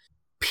just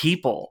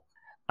people.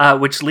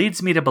 Which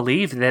leads me to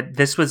believe that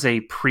this was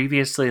a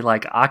previously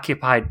like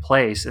occupied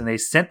place, and they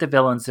sent the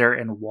villains there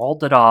and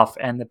walled it off,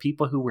 and the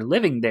people who were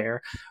living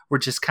there were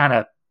just kind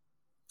of.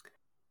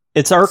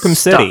 It's Arkham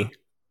City.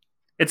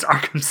 It's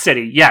Arkham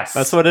City. Yes,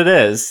 that's what it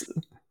is.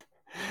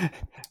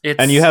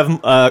 And you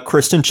have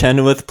Kristen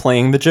Chenoweth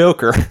playing the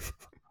Joker.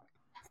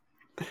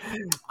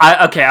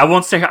 I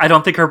won't say. I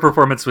don't think her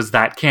performance was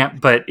that camp,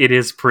 but it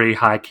is pretty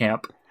high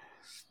camp.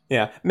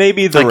 Yeah,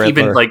 maybe the like Riddler.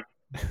 Even like.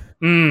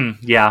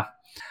 Yeah.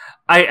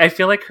 I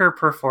feel like her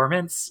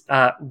performance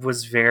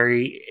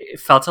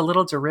felt a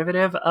little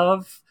derivative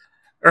of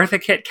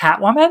Eartha Kitt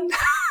Catwoman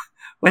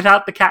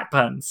without the cat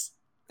puns.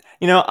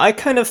 You know, I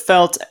kind of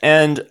felt,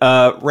 and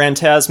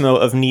Rantasmo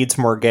of Needs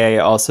More Gay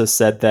also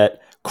said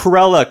that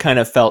Cruella kind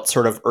of felt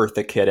sort of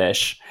Eartha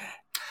Kitt-ish.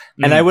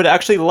 And I would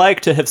actually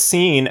like to have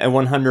seen a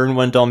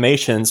 101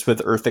 Dalmatians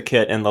with Eartha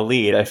Kitt in the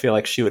lead. I feel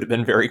like she would have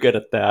been very good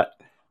at that.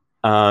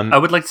 I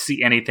would like to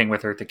see anything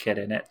with Eartha Kitt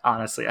in it.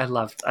 Honestly, I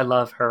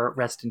love her.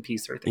 Rest in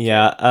peace, Eartha Kitt.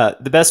 Yeah,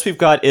 the best we've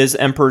got is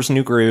Emperor's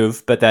New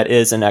Groove, but that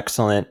is an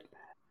excellent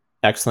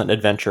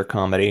adventure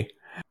comedy.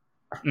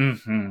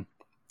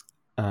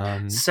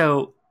 Mm-hmm.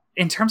 So,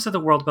 in terms of the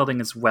world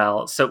building as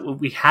well, so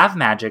we have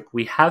magic,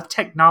 we have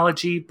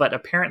technology, but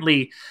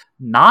apparently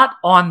not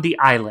on the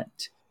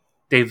island.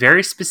 They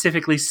very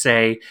specifically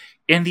say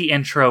in the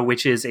intro,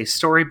 which is a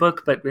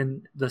storybook, but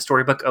when the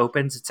storybook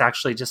opens, it's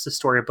actually just a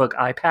storybook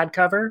iPad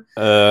cover.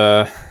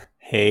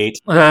 Hate.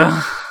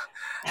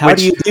 How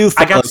do you do,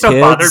 I got so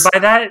kids? bothered by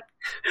that.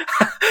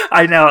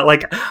 I know,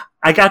 like,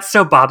 I got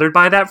so bothered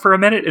by that for a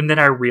minute, and then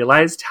I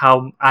realized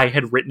how I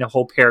had written a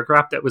whole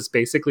paragraph that was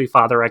basically,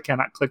 Father, I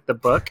cannot click the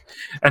book,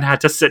 and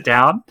had to sit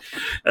down.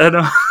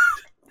 And,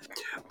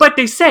 but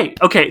they say,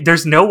 okay,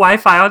 there's no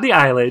Wi-Fi on the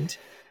island.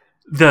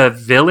 The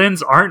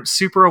villains aren't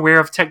super aware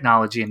of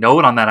technology, and no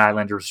one on that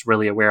island is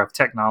really aware of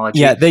technology.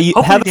 Yeah, they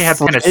have a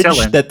fridge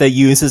penicillin that they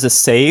use as a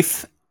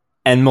safe,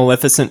 and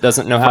Maleficent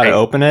doesn't know how to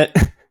open it.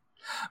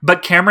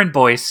 But Cameron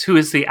Boyce, who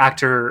is the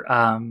actor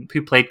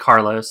who played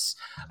Carlos,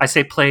 I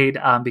say played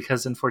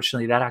because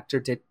unfortunately that actor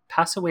did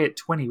pass away at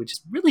 20, which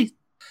is really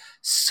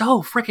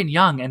so freaking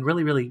young and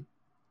really, really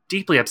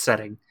deeply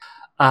upsetting.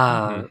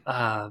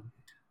 But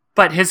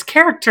his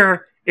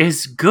character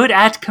is good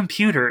at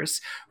computers,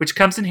 which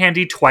comes in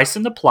handy twice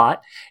in the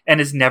plot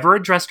and is never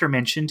addressed or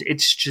mentioned.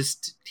 It's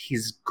just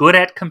he's good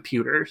at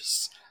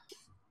computers.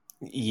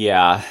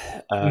 Yeah.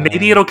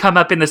 Maybe it'll come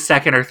up in the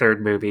second or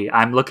third movie.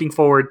 I'm looking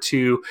forward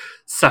to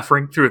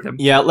suffering through them.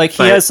 Yeah, like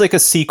he has like a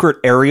secret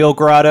aerial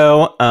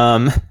grotto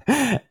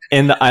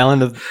in the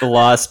Island of the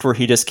Lost where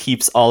he just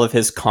keeps all of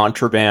his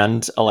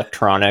contraband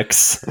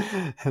electronics.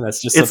 And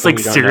that's just it's like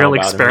we don't Serial know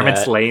about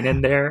Experiments Lane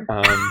in there.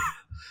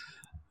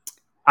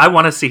 I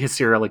want to see his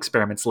Serial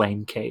Experiments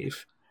Lane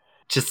cave.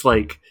 Just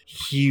like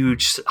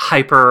huge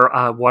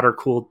hyper water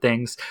cooled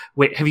things.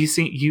 Wait, have you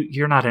seen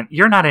you're not an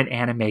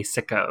anime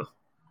sicko.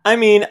 I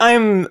mean,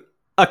 I'm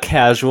a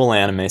casual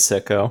anime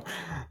sicko.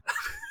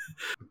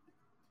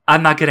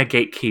 I'm not going to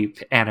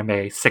gatekeep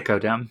anime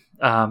sickodom.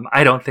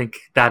 I don't think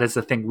that is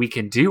a thing we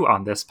can do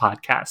on this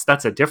podcast.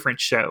 That's a different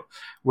show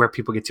where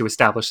people get to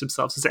establish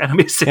themselves as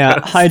anime sickos. Yeah,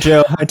 hi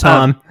Joe, hi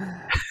Tom.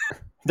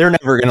 They're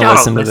never going to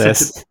listen to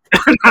this.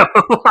 No.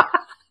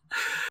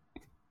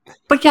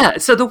 But yeah,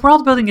 so the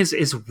world building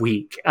is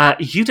weak.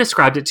 You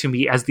described it to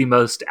me as the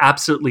most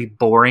absolutely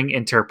boring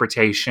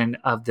interpretation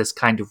of this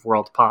kind of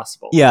world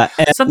possible. Yeah,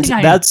 and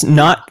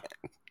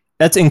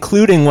that's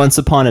including Once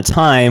Upon a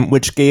Time,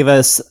 which gave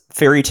us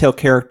fairy tale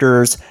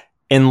characters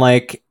in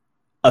like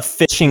a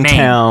fishing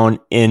town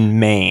in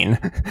Maine.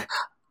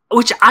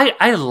 Which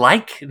I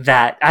like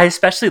that. I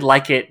especially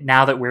like it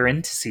now that we're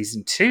into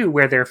season 2,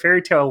 where there are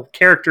fairy tale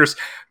characters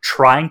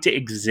trying to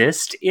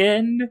exist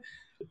in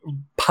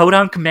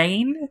Podunk,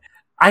 Maine.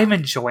 I'm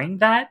enjoying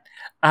that.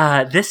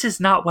 This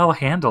is not well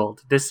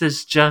handled. This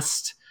is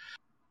just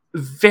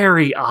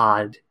very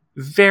odd,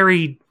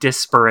 very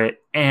disparate,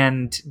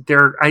 and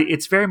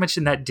it's very much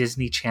in that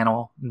Disney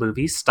Channel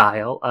movie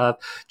style of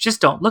just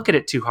don't look at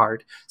it too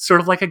hard.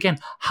 Sort of like, again,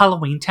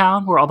 Halloween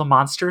Town, where all the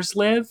monsters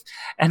live,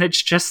 and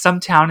it's just some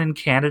town in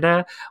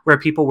Canada where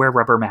people wear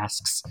rubber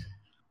masks.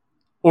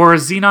 Or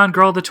Xenon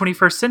Girl of the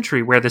 21st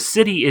Century, where the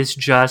city is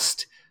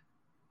just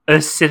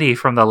a city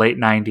from the late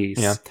 90s.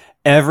 Yeah.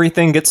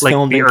 Everything gets like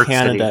filmed in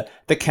Canada. City.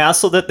 The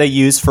castle that they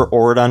use for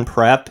Oridon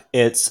Prep,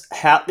 it's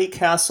Hatley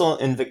Castle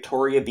in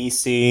Victoria,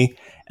 BC,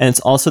 and it's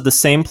also the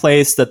same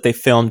place that they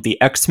filmed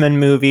the X-Men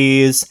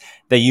movies.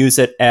 They use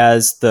it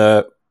as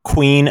the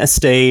Queen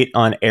estate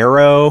on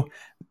Arrow.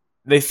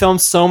 They filmed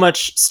so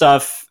much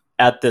stuff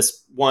at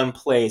this one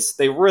place.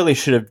 They really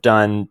should have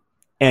done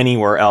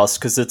anywhere else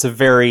because it's a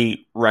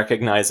very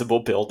recognizable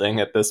building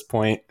at this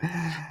point.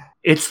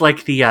 It's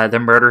like the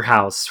murder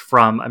house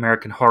from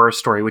American Horror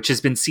Story, which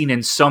has been seen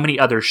in so many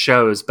other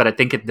shows, but I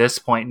think at this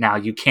point now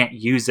you can't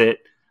use it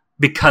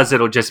because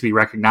it'll just be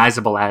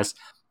recognizable as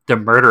the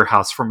murder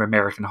house from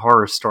American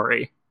Horror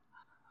Story.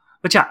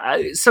 But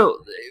yeah, so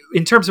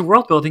in terms of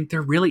world building,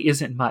 there really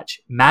isn't much.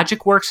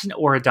 Magic works in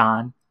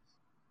Oridon,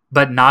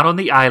 but not on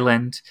the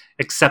island,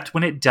 except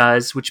when it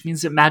does, which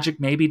means that magic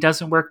maybe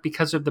doesn't work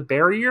because of the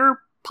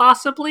barrier,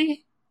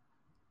 possibly?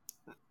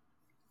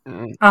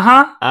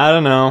 I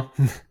don't know.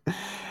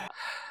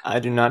 I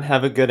do not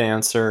have a good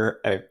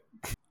answer.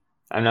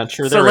 I'm not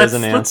sure there is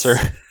an answer.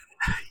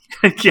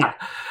 Yeah.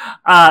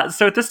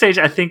 So at this stage,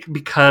 I think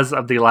because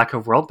of the lack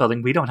of world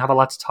building, we don't have a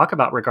lot to talk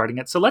about regarding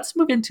it. So let's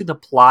move into the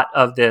plot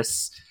of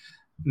this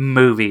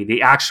movie,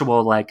 the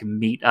actual like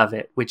meat of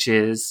it, which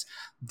is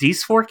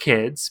these 4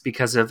 kids,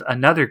 because of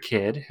another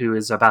kid who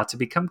is about to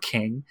become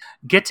king,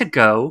 get to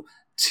go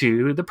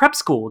to the prep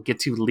school, get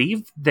to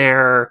leave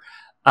their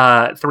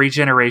 3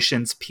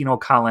 generations penal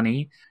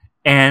colony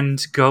and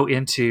go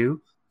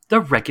into the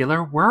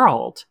regular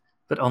world.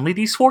 But only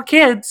these 4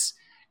 kids,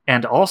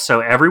 and also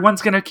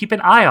everyone's going to keep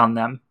an eye on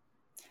them.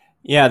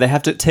 Yeah, they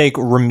have to take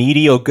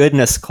remedial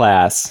goodness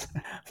class,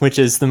 which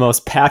is the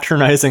most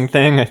patronizing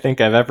thing I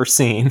think I've ever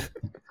seen.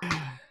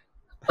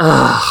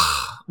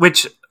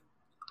 Which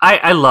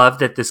I love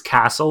that this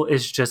castle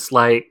is just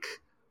like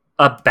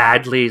a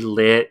badly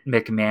lit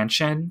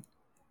McMansion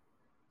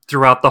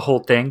throughout the whole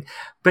thing.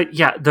 But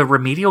yeah, the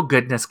remedial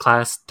goodness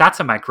class, that's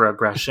a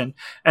microaggression.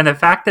 And the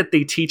fact that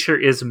the teacher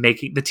who's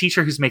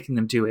making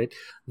them do it,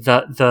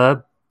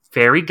 the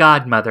fairy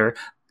godmother,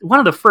 one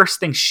of the first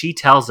things she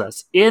tells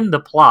us in the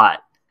plot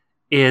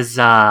is,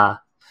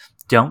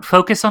 don't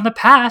focus on the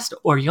past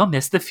or you'll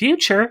miss the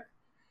future.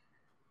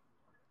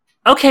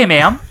 Okay,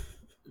 ma'am.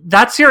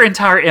 That's your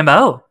entire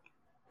MO,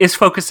 is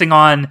focusing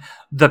on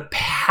the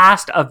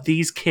past of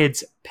these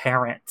kids'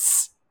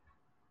 parents.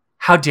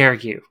 How dare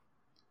you?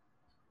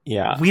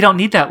 Yeah. We don't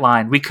need that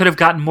line. We could have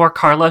gotten more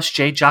Carlos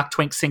J. Jock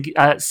Twink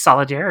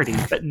solidarity,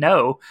 but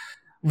no.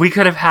 We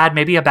could have had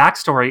maybe a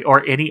backstory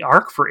or any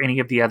arc for any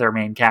of the other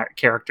main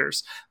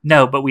characters.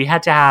 No, but we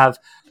had to have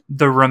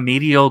the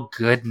remedial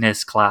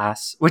goodness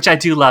class, which I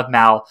do love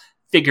Mal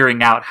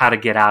figuring out how to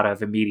get out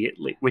of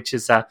immediately, which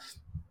is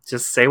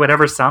just say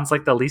whatever sounds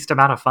like the least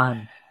amount of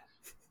fun.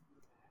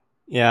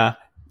 Yeah,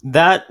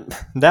 that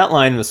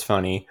line was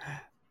funny.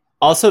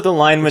 Also, the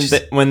line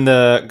when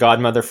the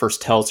godmother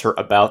first tells her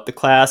about the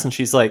class, and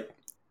she's like,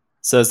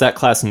 "So is that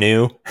class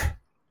new?"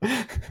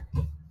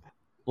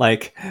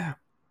 Like,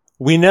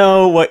 we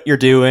know what you're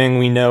doing.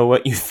 We know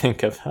what you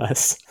think of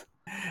us.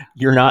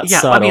 You're not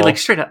subtle. I mean, like,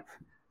 straight up,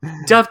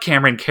 Dove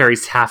Cameron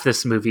carries half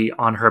this movie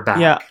on her back.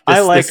 Yeah,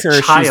 I like her.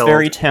 She's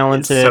very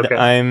talented. So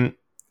I'm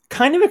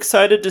kind of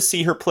excited to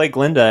see her play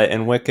Glinda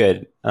in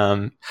Wicked.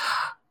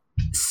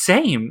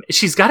 Same.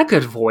 She's got a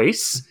good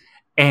voice,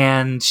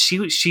 and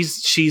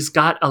she's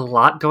got a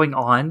lot going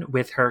on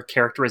with her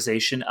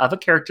characterization of a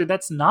character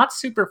that's not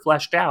super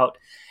fleshed out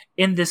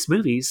in this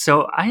movie.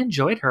 So I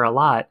enjoyed her a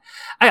lot.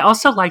 I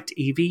also liked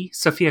Evie,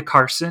 Sophia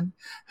Carson,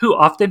 who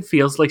often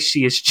feels like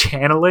she is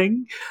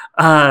channeling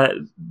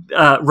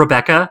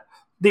Rebecca,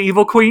 the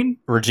evil queen.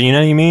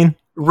 Regina, you mean?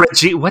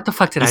 What the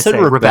fuck did I say?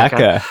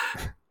 Rebecca.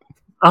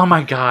 Oh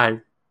my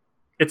god.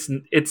 It's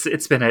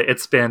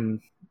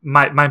been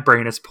my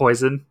brain is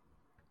poisoned.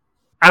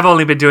 I've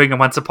only been doing a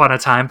Once Upon a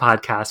Time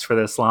podcast for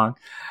this long.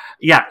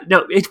 Yeah,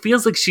 no, it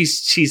feels like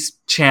she's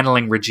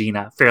channeling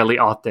Regina fairly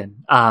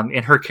often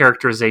in her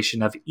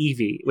characterization of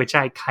Evie, which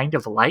I kind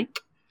of like,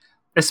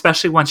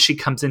 especially once she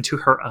comes into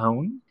her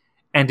own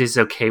and is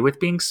okay with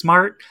being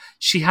smart.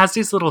 She has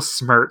these little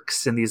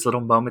smirks and these little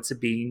moments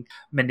of being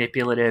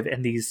manipulative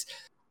and these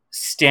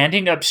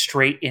standing up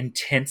straight,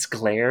 intense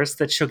glares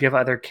that she'll give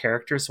other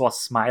characters while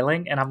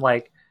smiling. And I'm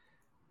like,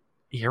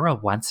 you're a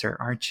oncer,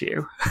 aren't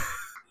you?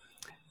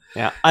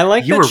 Yeah, I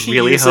like that she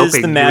really uses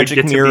the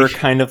magic mirror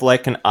kind of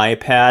like an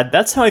iPad.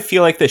 That's how I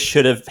feel like they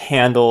should have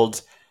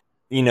handled,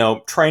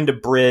 trying to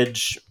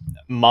bridge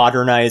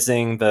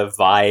modernizing the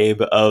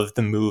vibe of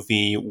the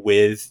movie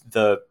with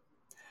the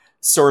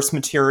source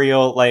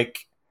material,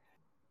 like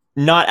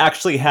not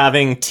actually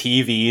having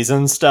TVs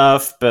and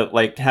stuff, but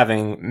like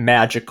having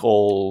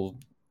magical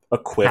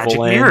equivalents.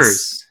 Magic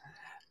mirrors.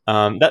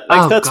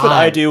 That's what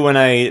I do when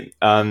I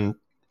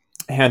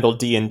handle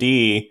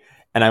D&D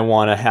and I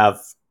want to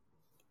have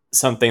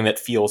something that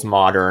feels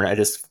modern. I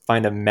just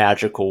find a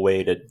magical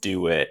way to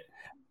do it.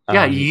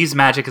 Yeah, you use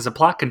magic as a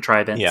plot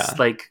contrivance. Yeah.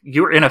 Like,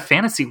 you're in a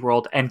fantasy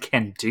world and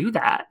can do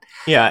that.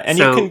 Yeah, and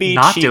so you can be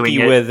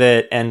cheeky with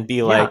it and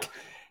be like,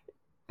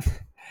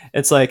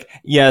 it's like,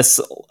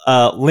 yes,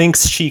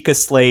 Link's Sheikah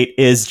Slate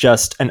is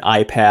just an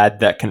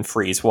iPad that can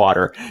freeze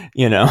water,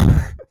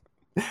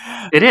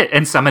 It is,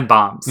 and summon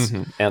bombs.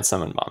 Mm-hmm. And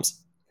summon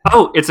bombs.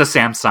 Oh, it's a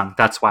Samsung,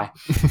 that's why.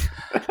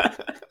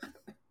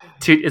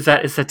 Is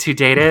that too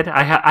dated?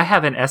 I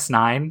have an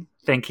S9.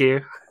 Thank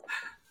you.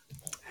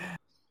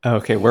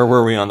 Okay, where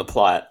were we on the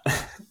plot?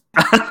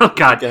 Oh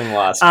God, getting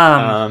lost.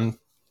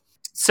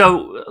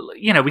 So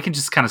we can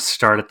just kind of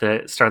start at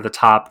the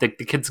top. The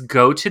kids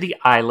go to the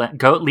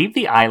island. Leave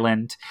the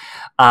island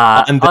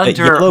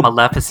under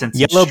Maleficent's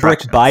Yellow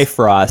Brick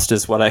Bifrost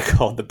is what I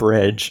call the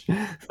bridge.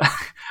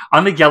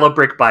 On the Yellow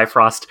Brick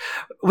Bifrost,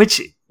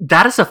 which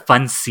that is a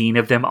fun scene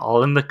of them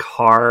all in the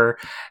car.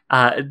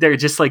 They're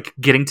just like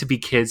getting to be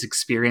kids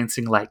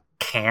experiencing like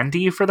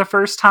candy for the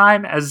first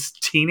time as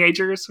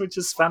teenagers, which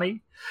is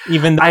funny.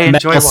 Even though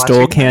Mel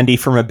stole candy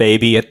from a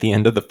baby at the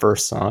end of the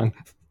first song.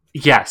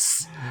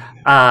 Yes.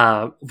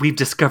 We've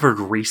discovered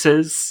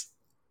Reese's,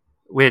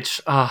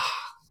 which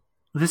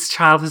this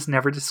child has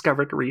never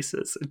discovered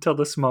Reese's until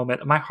this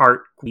moment. My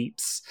heart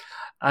weeps.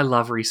 I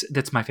love Reese's.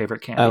 That's my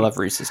favorite candy. I love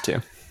Reese's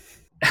too.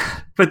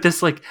 But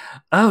this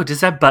does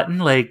that button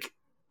like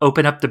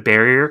open up the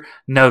barrier?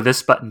 No,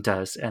 this button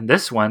does. And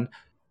this one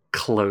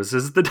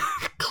closes the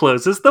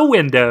closes the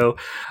window,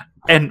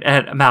 and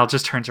Mal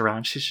just turns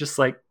around. She's just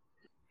like,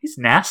 he's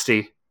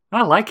nasty.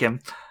 I like him.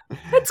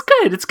 It's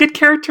good. It's good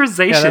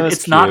characterization.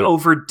 It's cute. Not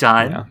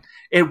overdone. Yeah.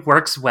 It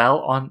works well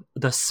on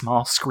the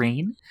small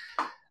screen.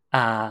 It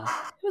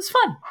was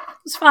fun.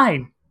 It was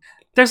fine.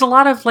 There's a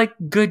lot of like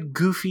good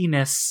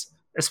goofiness,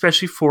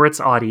 especially for its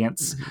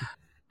audience. Mm-hmm.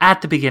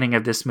 At the beginning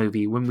of this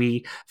movie, when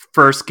we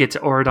first get to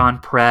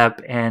Auradon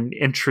Prep and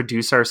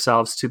introduce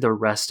ourselves to the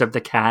rest of the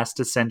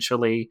cast,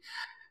 essentially.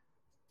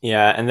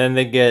 Yeah, and then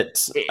they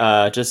get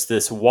just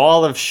this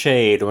wall of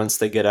shade once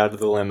they get out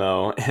of the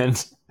limo.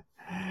 And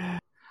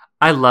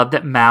I love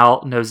that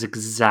Mal knows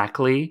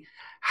exactly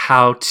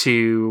how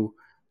to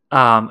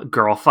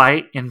girl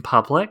fight in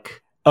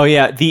public. Oh,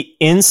 yeah, the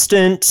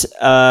instant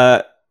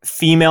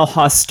female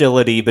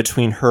hostility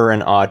between her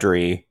and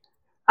Audrey.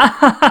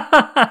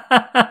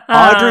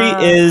 Audrey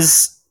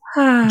is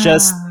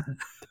just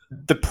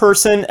the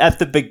person at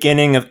the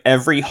beginning of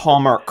every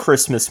Hallmark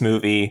Christmas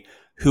movie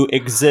who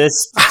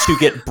exists to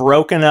get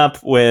broken up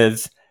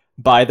with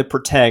by the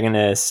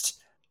protagonist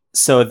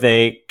so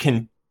they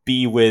can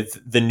be with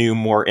the new,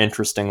 more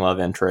interesting love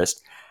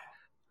interest.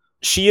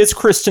 She is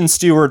Kristen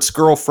Stewart's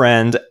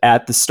girlfriend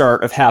at the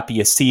start of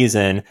Happiest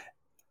Season,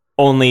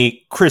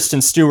 only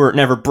Kristen Stewart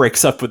never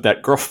breaks up with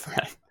that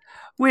girlfriend.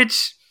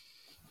 Which...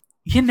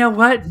 You know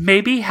what?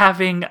 Maybe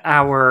having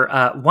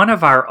our one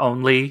of our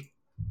only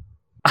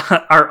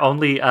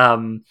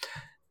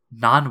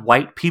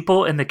non-white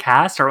people in the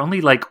cast, our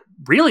only like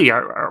really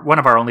one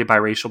of our only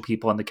biracial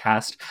people in the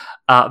cast,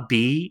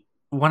 be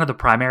one of the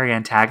primary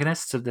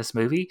antagonists of this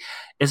movie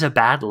is a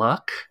bad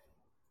look.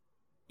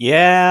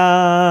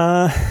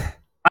 Yeah.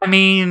 I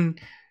mean,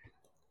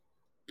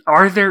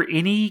 are there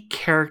any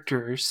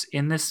characters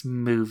in this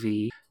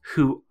movie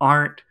who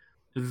aren't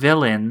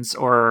villains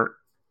or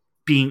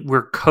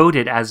were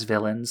coded as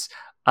villains?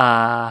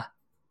 Sorry,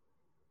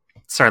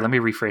 let me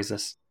rephrase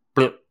this.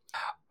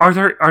 Are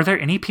there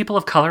any people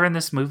of color in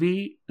this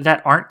movie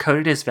that aren't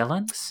coded as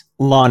villains?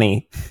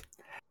 Lonnie.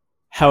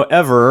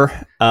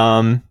 However,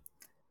 now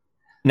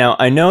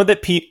I know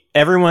that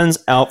everyone's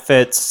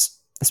outfits,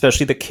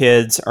 especially the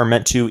kids, are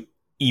meant to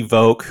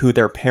evoke who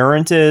their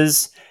parent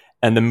is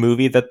and the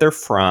movie that they're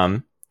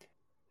from.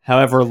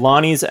 However,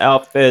 Lonnie's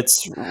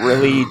outfits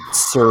really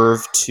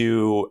serve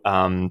to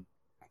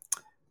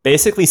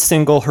basically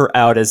single her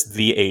out as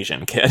the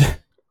Asian kid.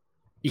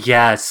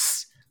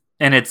 Yes.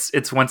 And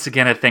it's once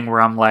again a thing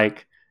where I'm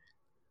like,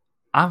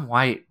 I'm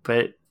white,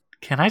 but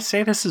can I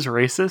say this is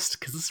racist?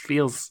 Because this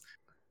feels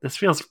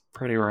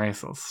pretty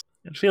racist.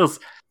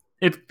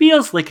 It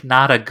feels like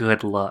not a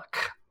good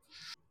look.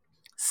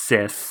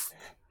 Sis.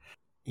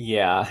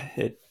 Yeah.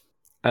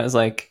 I was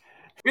like,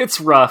 it's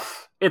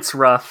rough. It's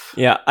rough.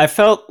 Yeah, I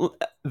felt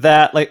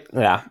that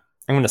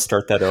I'm going to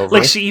start that over.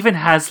 Like she even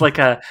has like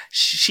a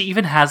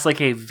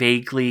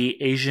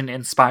vaguely Asian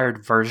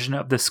inspired version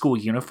of the school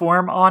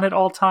uniform on at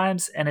all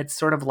times. And it's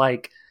sort of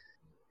like,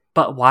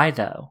 but why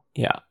though?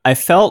 Yeah. I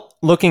felt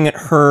looking at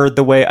her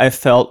the way I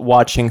felt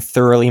watching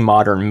Thoroughly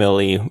Modern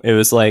Millie. It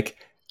was like,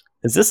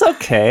 is this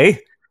okay?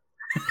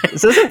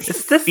 This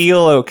doesn't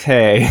feel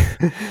okay.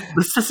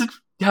 This doesn't,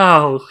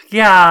 oh,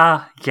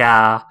 yeah.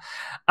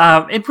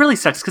 It really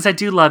sucks because I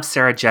do love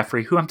Sarah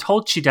Jeffrey, who I'm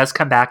told she does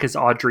come back as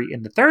Audrey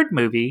in the third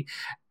movie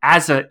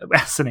as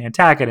an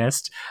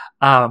antagonist.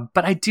 But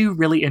I do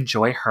really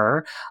enjoy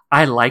her.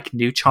 I like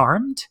New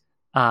Charmed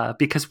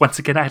because once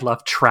again, I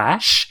love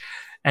trash,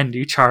 and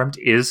New Charmed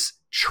is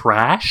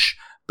trash,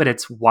 but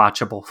it's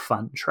watchable,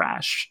 fun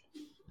trash.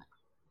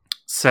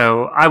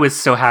 So I was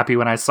so happy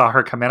when I saw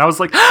her come in. I was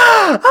like,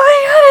 oh my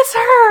God, it's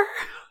her!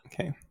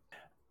 Okay.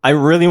 I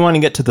really want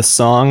to get to the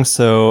song,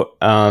 so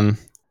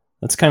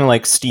let's kind of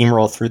like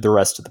steamroll through the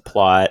rest of the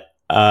plot.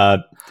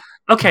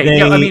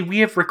 Okay, I mean, we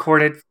have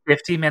recorded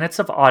 50 minutes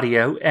of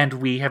audio, and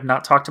we have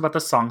not talked about the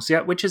songs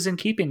yet, which is in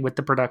keeping with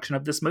the production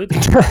of this movie.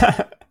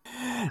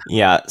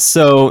 Yeah,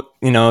 so,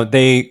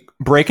 they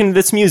break into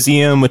this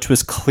museum, which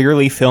was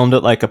clearly filmed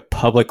at like a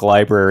public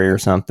library or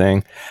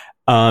something,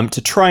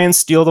 to try and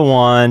steal the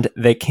wand.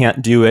 They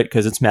can't do it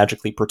because it's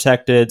magically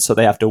protected, so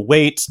they have to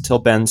wait till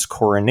Ben's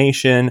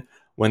coronation,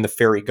 when the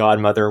fairy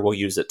godmother will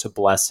use it to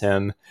bless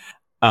him.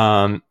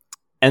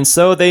 And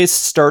so they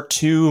start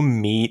to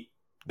meet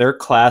their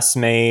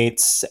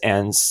classmates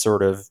and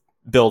sort of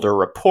build a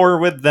rapport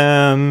with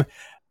them.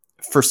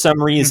 For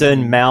some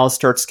reason, Mal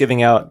starts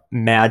giving out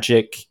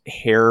magic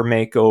hair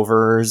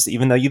makeovers,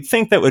 even though you'd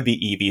think that would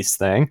be Evie's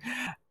thing.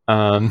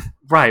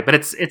 Right, but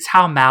it's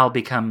how Mal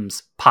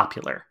becomes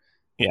popular.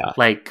 Yeah.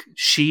 Like,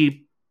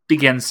 she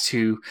begins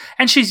to...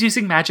 And she's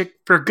using magic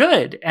for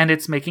good, and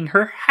it's making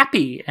her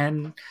happy,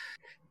 and...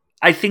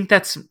 I think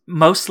that's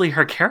mostly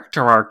her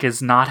character arc,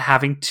 is not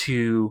having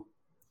to...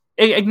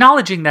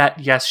 Acknowledging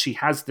that, yes, she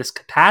has this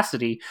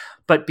capacity,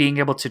 but being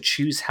able to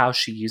choose how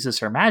she uses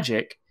her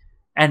magic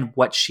and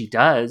what she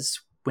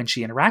does when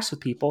she interacts with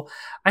people.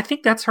 I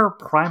think that's her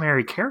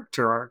primary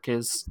character arc,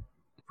 is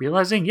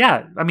realizing,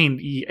 yeah, I mean,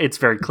 it's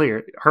very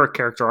clear. Her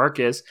character arc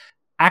is,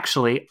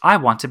 actually, I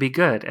want to be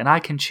good, and I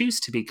can choose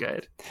to be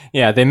good.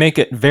 Yeah, they make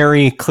it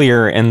very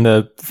clear in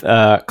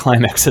the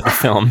climax of the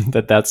film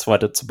that that's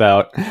what it's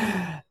about.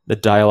 The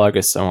dialogue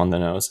is so on the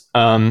nose.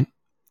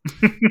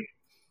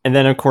 And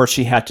then, of course,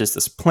 she hatches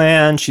this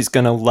plan. She's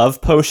going to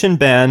love potion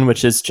Ben,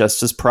 which is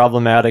just as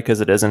problematic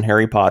as it is in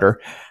Harry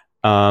Potter.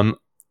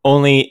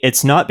 Only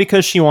it's not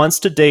because she wants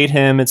to date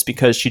him. It's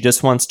because she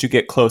just wants to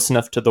get close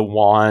enough to the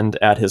wand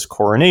at his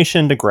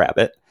coronation to grab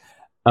it.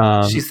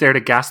 She's there to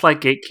gaslight,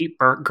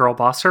 gatekeep, girl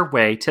boss her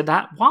way to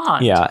that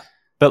wand. Yeah.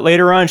 But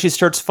later on, she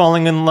starts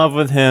falling in love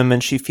with him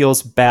and she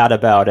feels bad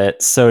about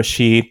it. So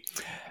she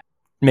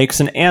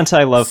makes an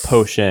anti-love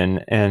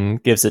potion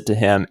and gives it to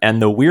him.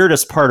 And the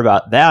weirdest part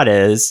about that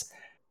is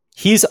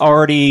he's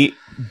already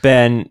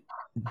been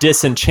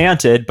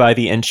disenchanted by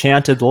the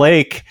enchanted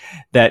lake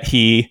that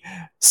he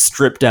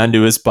stripped down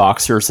to his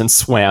boxers and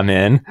swam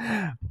in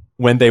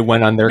when they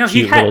went on their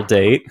little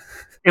date.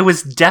 It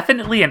was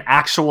definitely an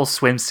actual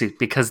swimsuit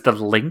because the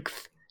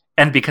length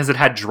and because it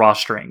had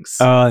drawstrings.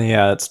 Oh,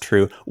 yeah, that's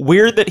true.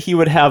 Weird that he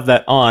would have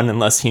that on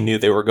unless he knew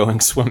they were going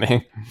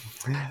swimming.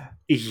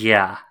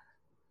 Yeah.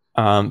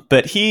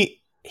 But he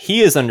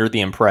is under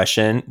the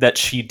impression that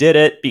she did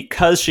it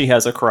because she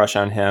has a crush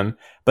on him,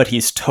 but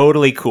he's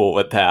totally cool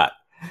with that.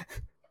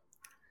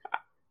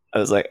 I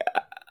was like,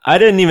 I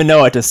didn't even know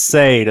what to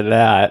say to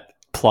that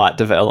plot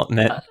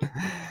development.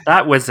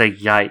 That was a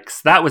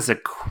yikes. That was a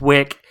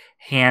quick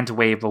hand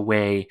wave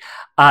away.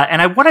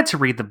 And I wanted to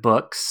read the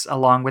books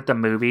along with the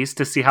movies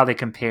to see how they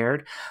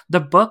compared.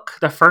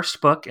 The first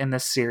book in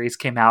this series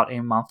came out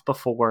a month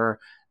before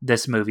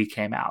this movie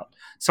came out.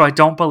 So I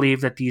don't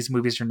believe that these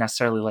movies are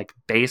necessarily like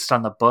based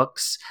on the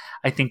books.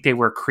 I think they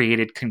were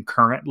created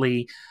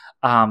concurrently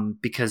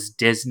because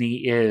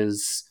Disney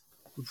is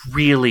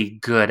really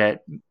good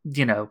at,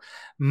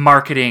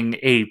 marketing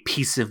a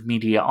piece of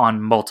media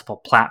on multiple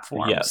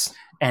platforms. Yes.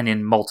 And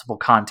in multiple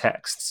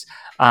contexts.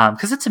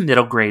 Because it's a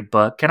middle grade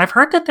book. And I've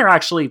heard that they're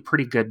actually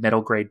pretty good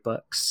middle grade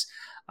books.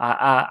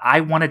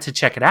 I wanted to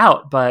check it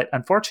out, but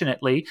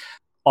unfortunately,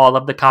 all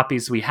of the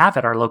copies we have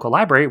at our local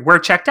library were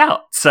checked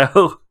out.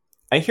 So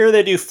I hear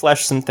they do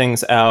flesh some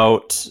things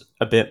out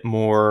a bit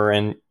more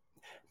and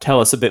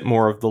tell us a bit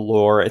more of the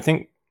lore. I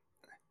think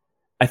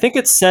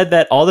it's said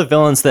that all the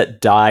villains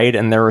that died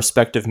in their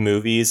respective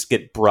movies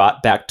get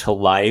brought back to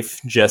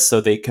life just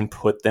so they can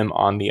put them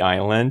on the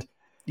island.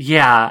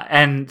 Yeah,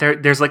 and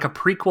there's like a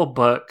prequel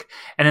book,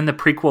 and in the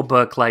prequel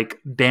book, like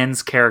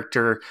Ben's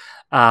character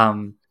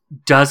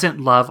doesn't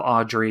love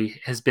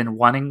Audrey, has been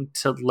wanting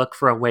to look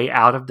for a way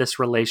out of this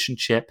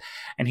relationship,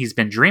 and he's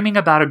been dreaming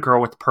about a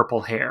girl with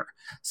purple hair.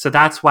 So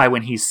that's why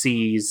when he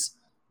sees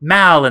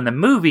Mal in the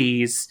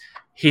movies,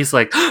 he's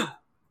like,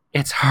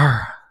 it's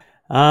her.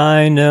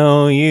 I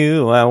know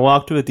you. I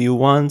walked with you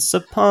once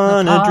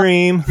upon a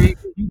dream.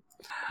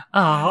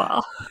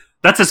 Oh,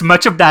 that's as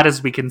much of that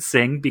as we can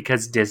sing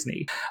because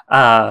Disney.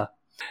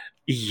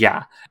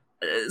 Yeah.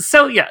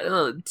 So,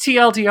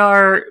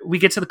 TLDR, we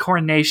get to the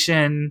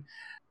coronation.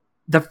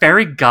 The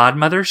fairy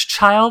godmother's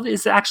child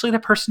is actually the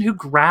person who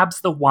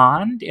grabs the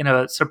wand in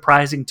a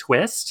surprising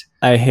twist.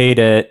 I hate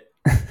it.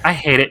 I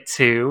hate it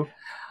too.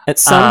 And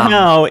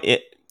somehow,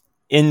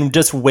 in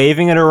just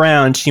waving it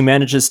around, she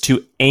manages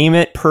to aim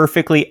it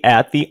perfectly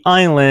at the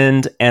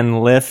island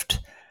and lift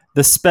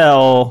the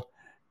spell,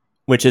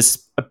 which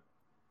is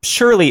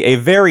surely a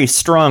very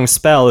strong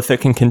spell if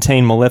it can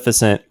contain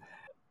Maleficent.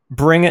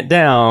 Bring it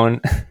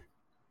down.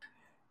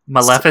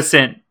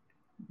 Maleficent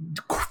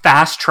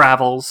fast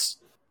travels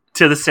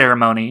to the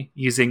ceremony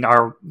using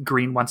our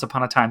green Once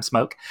Upon a Time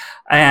smoke.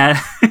 And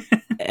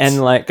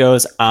and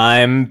goes,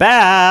 I'm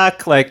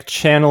back, like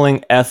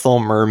channeling Ethel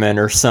Merman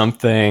or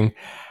something.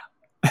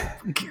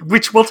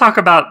 Which we'll talk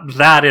about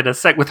that in a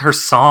sec with her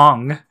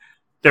song.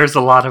 There's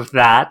a lot of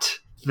that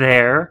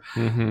there.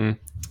 Mm-hmm.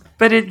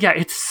 But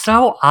it's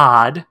so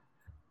odd.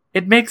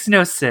 It makes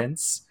no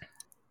sense.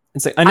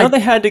 It's like, I know they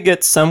had to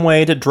get some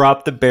way to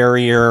drop the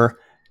barrier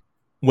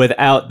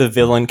without the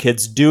villain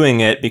kids doing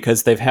it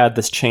because they've had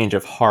this change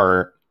of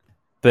heart.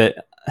 But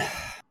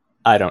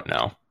I don't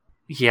know.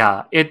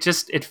 Yeah,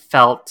 it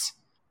felt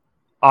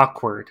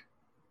awkward.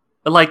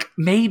 Like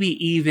maybe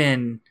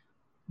even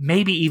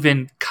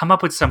come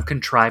up with some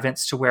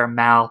contrivance to where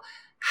Mal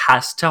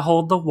has to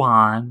hold the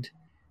wand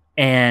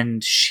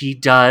and she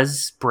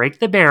does break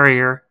the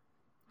barrier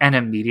and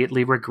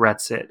immediately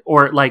regrets it.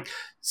 Or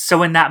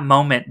so in that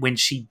moment when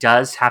she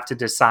does have to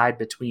decide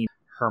between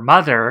her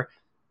mother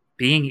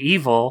being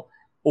evil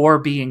or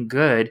being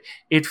good,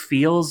 it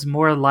feels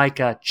more like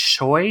a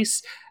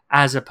choice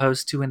as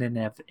opposed to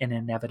an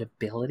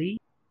inevitability.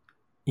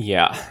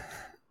 Yeah.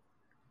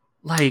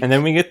 And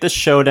then we get the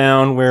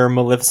showdown where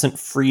Maleficent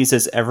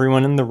freezes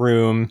everyone in the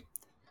room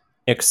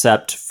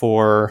except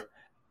for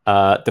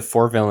the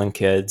 4 villain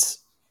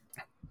kids.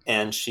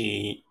 And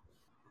she,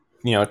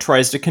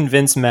 tries to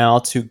convince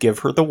Mal to give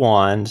her the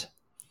wand.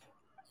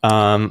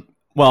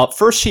 Well,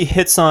 first she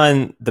hits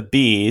on the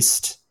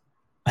Beast.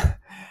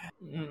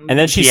 And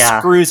then she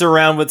screws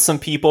around with some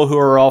people who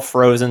are all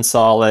frozen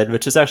solid,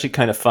 which is actually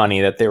kind of funny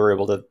that they were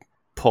able to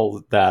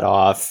pull that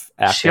off.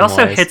 She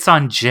also acting-wise. hits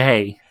on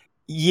Jay.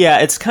 Yeah,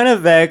 it's kind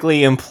of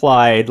vaguely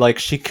implied. Like,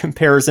 she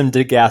compares him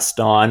to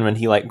Gaston when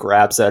he, like,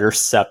 grabs at her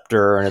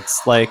scepter, and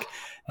it's like,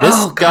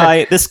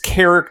 this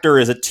character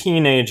is a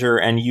teenager,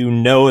 and you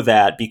know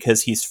that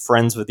because he's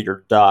friends with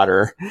your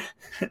daughter.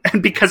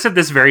 And because of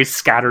this very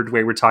scattered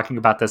way we're talking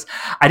about this,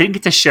 I didn't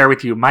get to share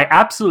with you my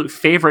absolute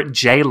favorite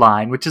Jay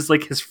line, which is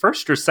like his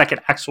first or second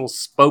actual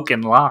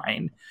spoken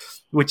line,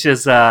 which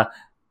is, I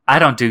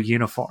don't do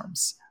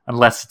uniforms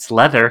unless it's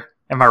leather.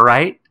 Am I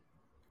right?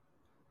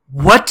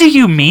 What do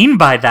you mean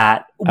by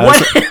that?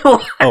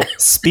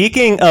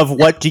 Speaking of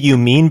what do you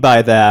mean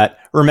by that,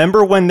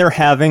 remember when they're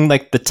having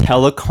like the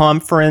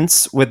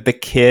teleconference with the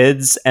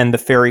kids and the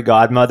fairy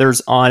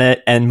godmother's on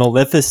it, and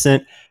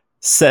Maleficent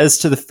says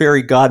to the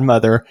fairy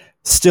godmother,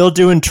 "Still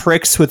doing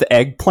tricks with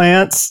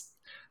eggplants?"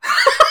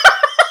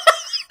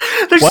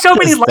 There's What so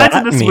many does lines that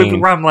in this movie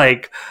mean? where I'm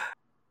like,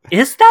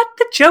 is that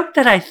the joke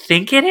that I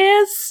think it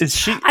is?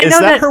 Is I know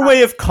that her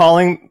way of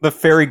calling the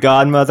fairy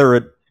godmother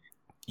a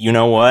you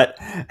know what?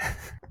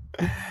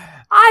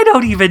 I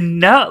don't even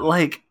know.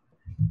 Like,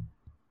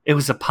 it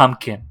was a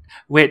pumpkin,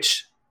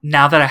 which,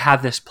 now that I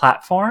have this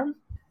platform,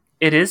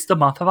 it is the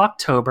month of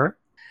October,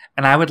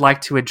 and I would like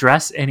to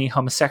address any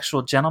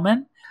homosexual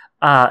gentlemen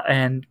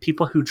and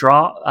people who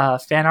draw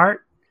fan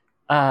art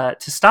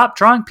to stop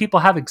drawing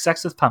people having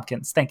sex with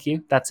pumpkins. Thank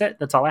you. That's it.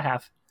 That's all I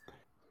have.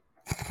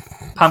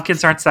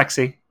 Pumpkins aren't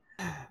sexy.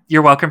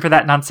 You're welcome for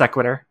that non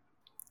sequitur.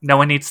 No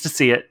one needs to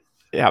see it.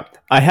 Yeah,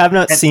 I have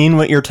not seen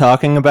what you're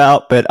talking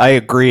about, but I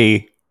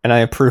agree, and I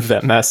approve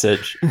that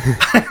message.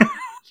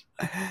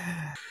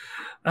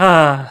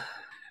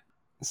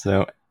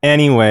 So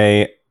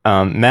anyway,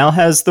 Mal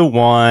has the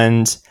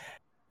wand,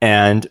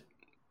 and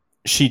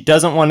she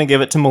doesn't want to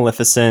give it to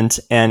Maleficent,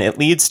 and it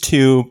leads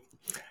to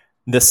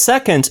the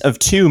second of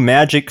two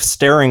magic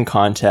staring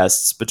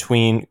contests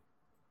between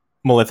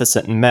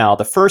Maleficent and Mal.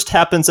 The first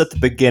happens at the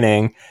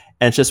beginning,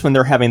 and it's just when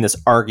they're having this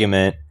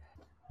argument,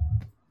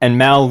 and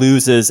Mal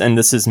loses, and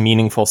this is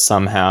meaningful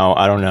somehow.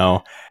 I don't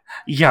know.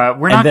 Yeah,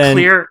 we're not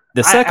clear.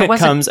 The second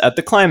comes at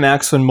the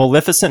climax when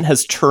Maleficent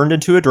has turned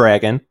into a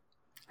dragon.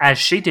 As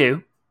she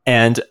do.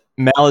 And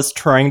Mal is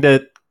trying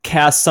to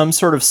cast some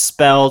sort of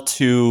spell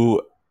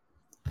to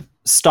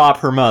stop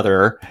her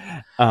mother.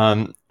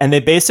 And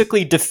they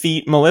basically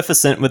defeat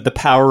Maleficent with the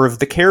power of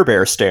the Care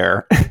Bear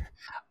stare.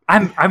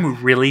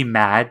 I'm really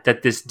mad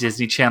that this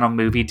Disney Channel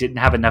movie didn't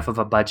have enough of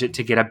a budget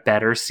to get a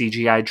better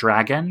CGI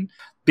dragon,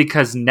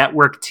 because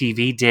network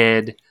TV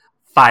did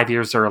 5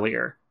 years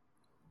earlier.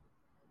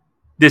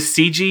 The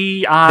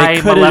CGI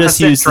they could have just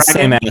used dragon, the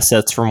same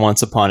assets from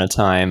Once Upon a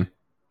Time.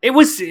 She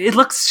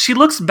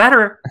looks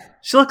better.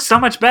 She looks so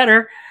much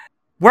better.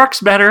 Works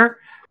better.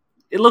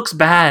 It looks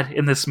bad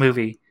in this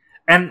movie.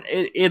 And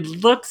it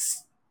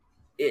looks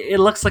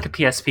like a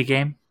PSP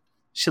game.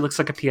 She looks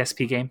like a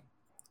PSP game.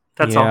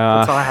 That's all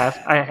I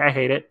have. I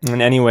hate it.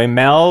 And anyway,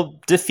 Mal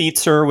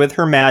defeats her with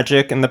her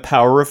magic and the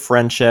power of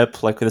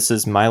friendship. Like, this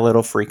is My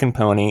Little Freaking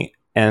Pony.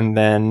 And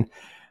then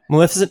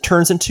Maleficent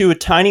turns into a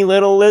tiny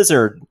little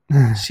lizard.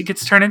 She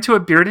gets turned into a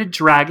bearded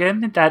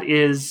dragon that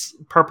is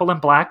purple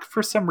and black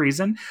for some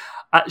reason.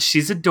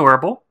 She's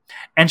adorable.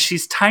 And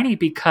she's tiny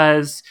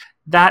because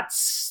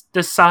that's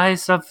the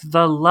size of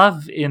the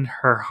love in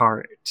her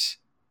heart.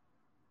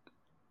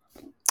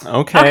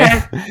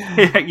 Okay.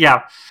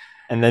 Yeah.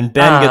 And then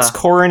Ben gets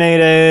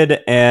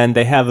coronated, and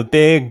they have a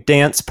big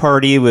dance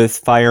party with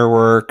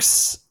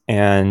fireworks,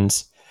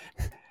 and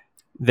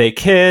they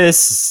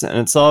kiss, and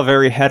it's all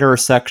very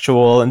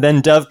heterosexual. And then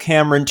Dove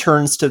Cameron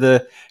turns to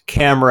the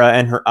camera,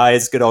 and her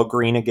eyes get all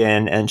green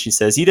again, and she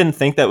says, "You didn't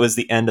think that was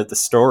the end of the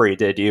story,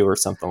 did you?" Or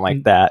something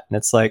like that. And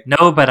it's like,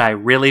 no, but I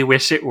really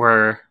wish it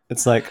were.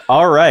 It's like,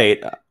 all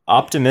right,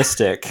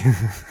 optimistic.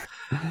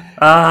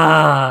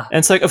 And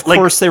it's like, of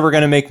course they were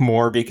going to make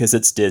more because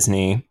it's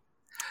Disney.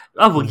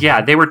 Oh well,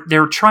 yeah, they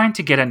were trying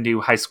to get a new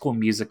High School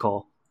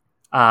Musical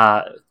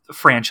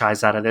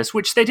franchise out of this,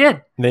 which they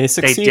did. They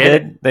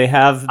succeeded. They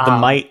have the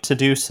might to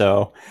do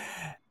so.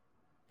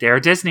 They're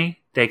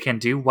Disney. They can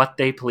do what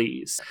they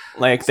please.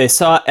 Like, they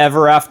saw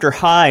Ever After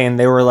High, and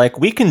they were like,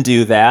 we can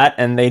do that,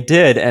 and they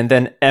did. And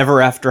then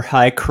Ever After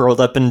High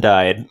curled up and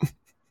died.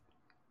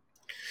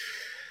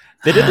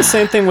 They did the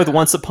same thing with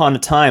Once Upon a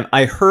Time.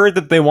 I heard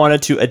that they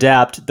wanted to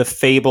adapt the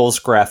Fables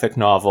graphic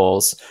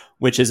novels,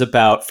 which is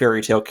about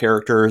fairy tale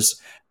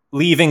characters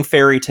leaving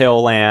fairy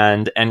tale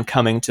land and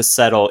coming to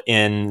settle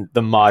in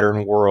the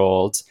modern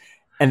world.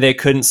 And they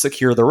couldn't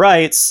secure the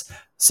rights,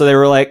 so they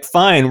were like,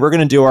 fine, we're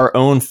going to do our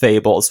own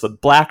Fables with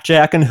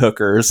blackjack and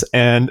hookers.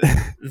 And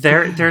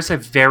there's a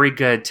very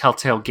good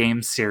Telltale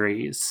game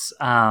series.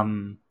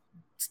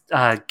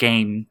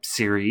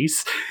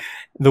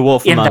 The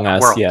Wolf Among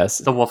Us, world. yes.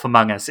 The Wolf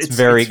Among Us. It's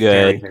very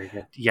good. Very, very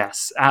good.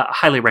 Yes.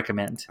 Highly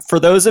recommend. For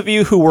those of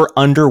you who were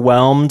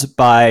underwhelmed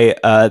by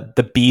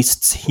the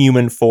Beast's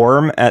human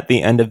form at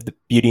the end of the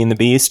Beauty and the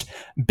Beast,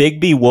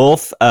 Bigby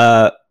Wolf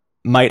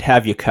might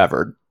have you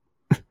covered.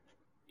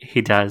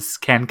 He does.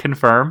 Can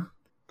confirm.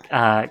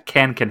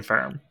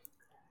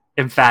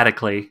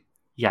 Emphatically,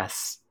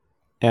 yes.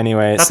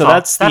 Anyway, That's so all.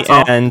 that's That's the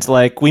all. end.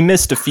 Like, we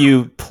missed a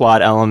few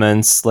plot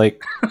elements,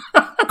 like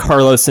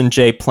Carlos and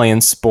Jay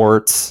playing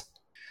sports.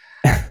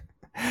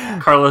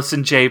 Carlos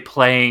and Jay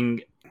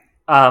playing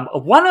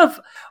one of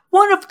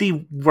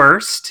the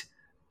worst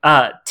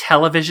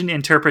television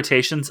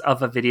interpretations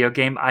of a video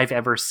game I've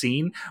ever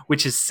seen,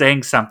 which is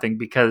saying something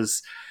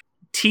because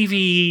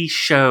TV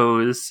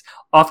shows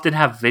often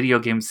have video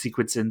game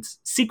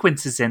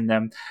sequences in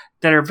them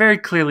that are very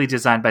clearly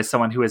designed by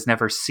someone who has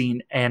never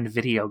seen an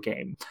video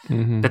game.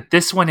 Mm-hmm. But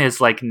this one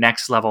is like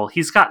next level.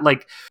 He's got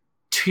like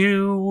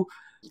 2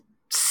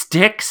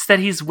 sticks that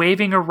he's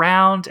waving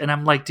around, and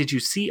I'm like, did you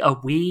see a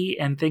Wii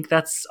and think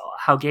that's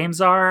how games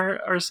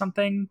are or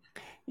something?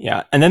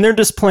 Yeah, and then they're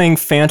just playing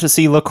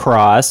fantasy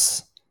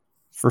lacrosse.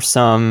 For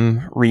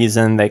some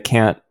reason, they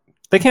can't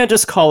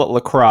just call it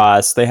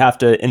lacrosse. They have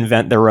to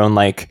invent their own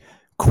like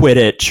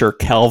Quidditch or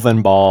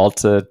Kelvin ball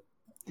to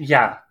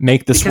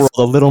make this world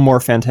a little more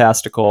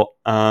fantastical.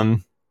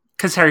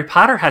 Because Harry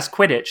Potter has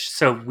Quidditch,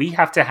 so we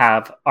have to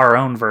have our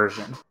own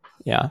version.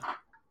 Yeah,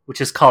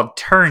 which is called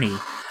Tourney.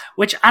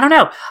 Which I don't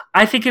know.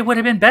 I think it would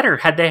have been better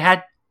had they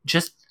had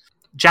just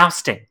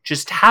jousting.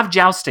 Just have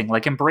jousting.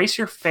 Like embrace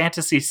your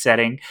fantasy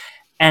setting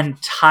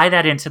and tie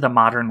that into the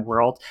modern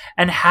world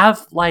and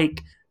have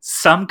like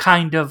some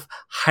kind of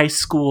high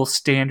school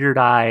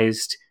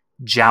standardized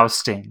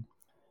jousting.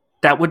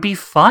 That would be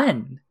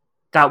fun.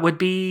 That would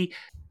be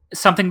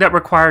something that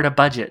required a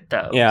budget,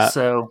 though. Yeah.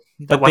 So,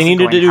 but they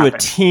needed to do a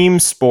team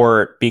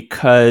sport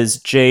because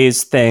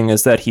Jay's thing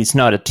is that he's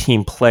not a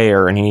team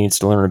player and he needs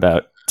to learn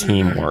about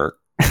teamwork,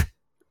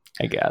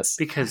 I guess.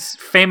 Because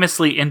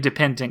famously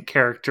independent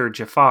character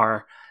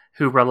Jafar,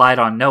 who relied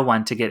on no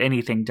one to get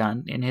anything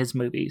done in his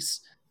movies.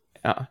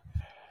 Yeah.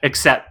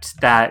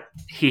 Except that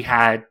he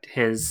had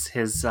his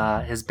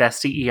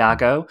bestie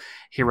Iago.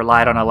 He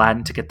relied on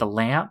Aladdin to get the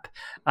lamp.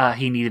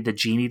 He needed the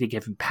genie to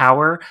give him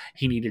power.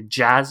 He needed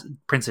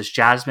Princess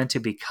Jasmine to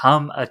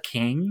become a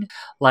king.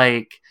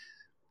 Like,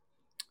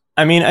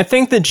 I mean, I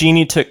think the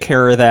genie took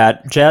care of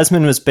that.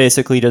 Jasmine was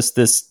basically just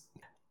this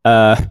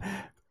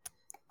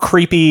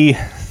creepy.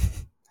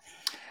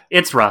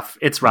 It's rough.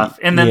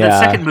 And then the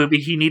second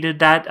movie, he needed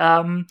that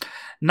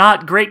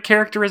not great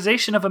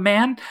characterization of a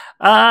man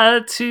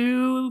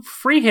to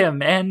free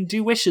him and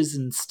do wishes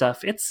and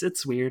stuff.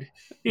 It's weird.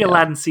 The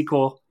Aladdin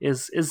sequel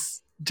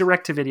is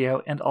direct to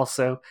video and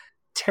also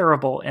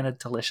terrible in a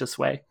delicious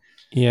way.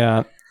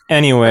 Yeah.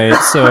 Anyway,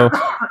 so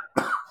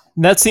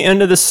that's the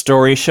end of the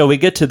story. Shall we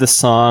get to the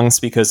songs?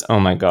 Because oh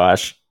my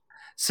gosh.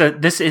 So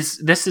this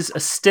is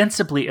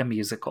ostensibly a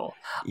musical.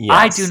 Yes.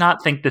 I do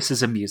not think this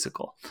is a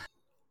musical.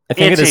 I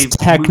think it is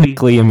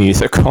technically a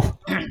musical.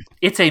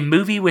 It's a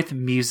movie with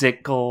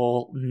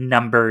musical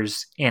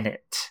numbers in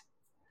it.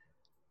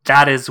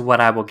 That is what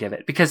I will give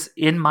it. Because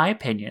in my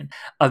opinion,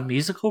 a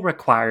musical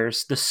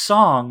requires the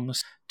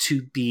songs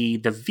to be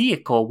the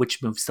vehicle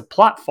which moves the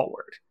plot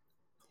forward.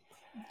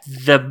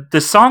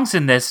 The songs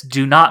in this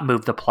do not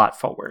move the plot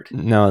forward.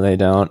 No, they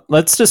don't.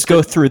 Let's just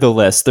go through the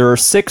list.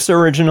 There's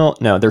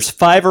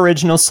 5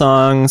 original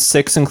songs,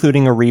 6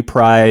 including a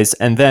reprise,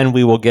 and then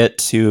we will get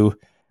to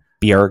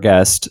Be Our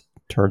Guest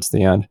towards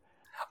the end.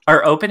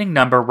 Our opening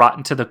number,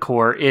 Rotten to the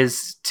Core,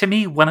 is, to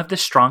me, one of the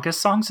strongest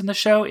songs in the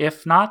show,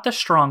 if not the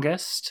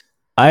strongest.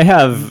 I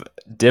have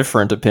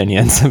different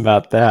opinions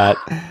about that.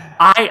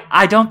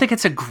 I don't think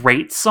it's a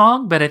great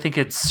song, but I think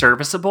it's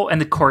serviceable,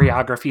 and the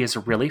choreography is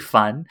really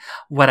fun.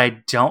 What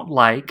I don't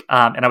like,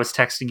 and I was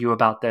texting you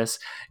about this,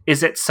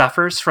 is it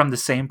suffers from the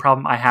same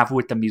problem I have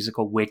with the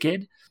musical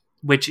Wicked,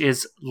 which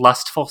is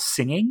lustful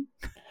singing.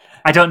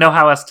 I don't know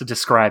how else to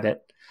describe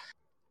it.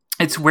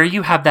 It's where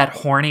you have that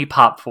horny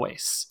pop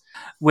voice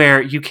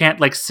where you can't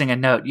like sing a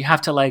note. You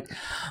have to like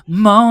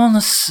moan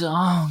the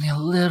song a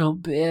little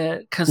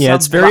bit. Yeah,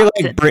 it's very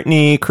like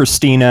Britney,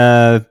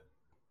 Christina.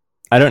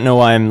 I don't know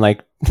why I'm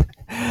like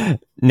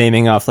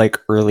naming off like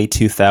early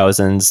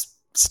 2000s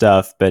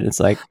stuff, but it's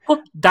like,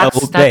 well,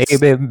 that's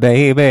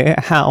baby,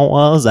 how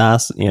was I?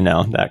 You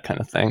know, that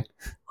kind of thing.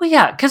 Well,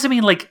 yeah, because I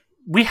mean, like,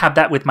 we have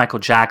that with Michael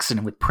Jackson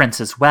and with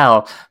Prince as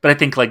well, but I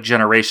think like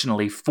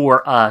generationally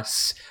for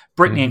us,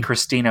 Britney and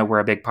Christina were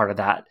a big part of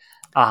that.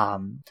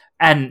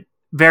 And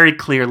very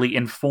clearly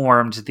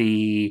informed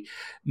the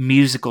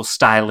musical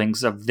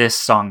stylings of this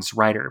song's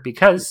writer,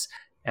 because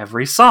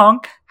every song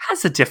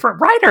has a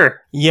different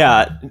writer.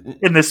 Yeah.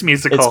 In this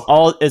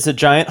musical. It's a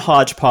giant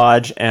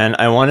hodgepodge, and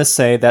I want to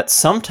say that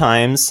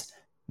sometimes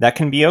that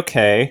can be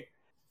okay.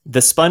 The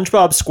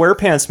SpongeBob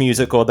SquarePants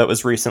musical that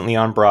was recently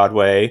on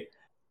Broadway,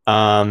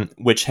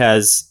 which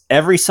has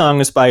every song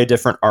is by a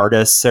different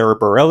artist. Sarah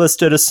Bareilles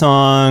did a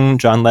song,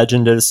 John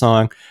Legend did a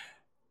song.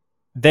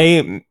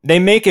 They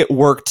make it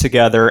work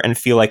together and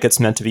feel like it's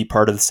meant to be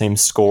part of the same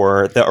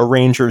score. The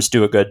arrangers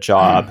do a good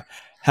job.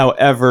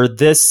 However,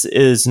 this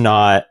is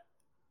not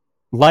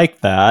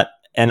like that.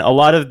 And a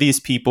lot of these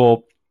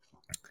people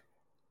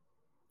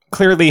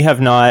clearly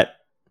have not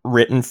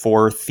written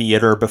for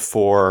theater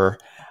before.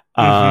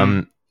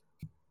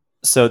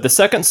 So the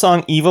second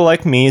song, Evil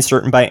Like Me, is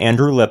written by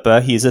Andrew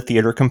Lippa. He's a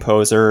theater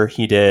composer.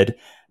 He did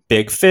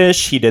Big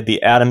Fish. He did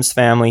the Addams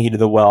Family. He did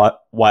the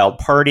Wild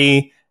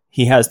Party.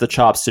 He has the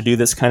chops to do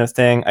this kind of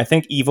thing. I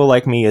think Evil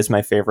Like Me is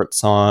my favorite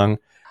song.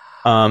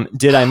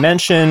 Did I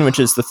Mention, which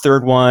is the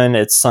third one,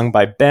 it's sung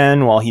by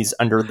Ben while he's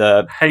under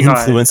the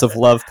influence of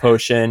Love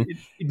Potion.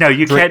 No,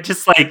 you can't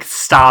just like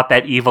stop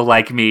at Evil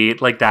Like Me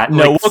like that.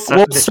 No, like,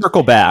 we'll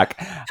circle back.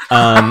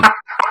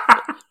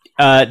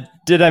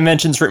 Did I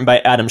Mention is written by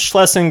Adam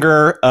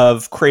Schlesinger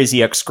of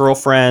Crazy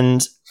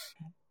Ex-Girlfriend.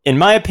 In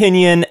my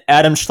opinion,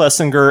 Adam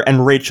Schlesinger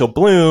and Rachel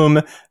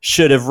Bloom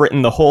should have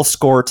written the whole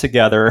score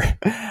together.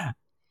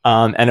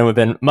 And it would have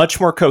been much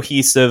more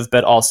cohesive,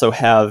 but also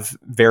have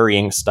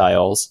varying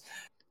styles.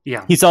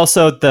 Yeah. He's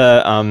also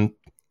the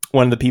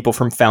one of the people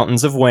from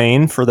Fountains of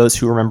Wayne, for those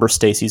who remember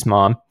Stacy's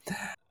mom.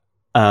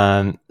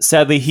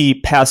 Sadly,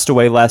 he passed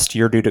away last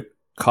year due to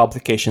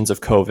complications of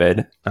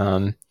COVID.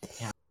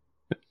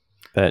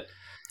 But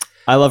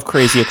I love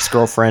Crazy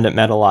Ex-Girlfriend. It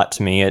meant a lot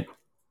to me. It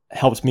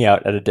helped me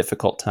out at a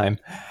difficult time.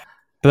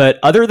 But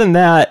other than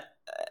that,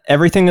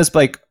 everything is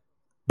like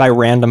by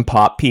random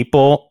pop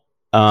people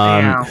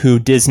who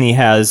Disney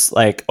has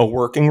like a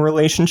working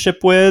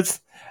relationship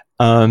with.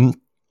 But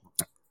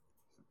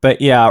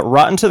yeah,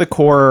 Rotten to the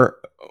Core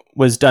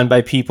was done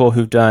by people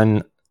who've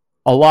done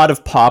a lot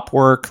of pop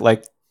work,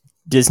 like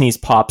Disney's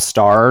pop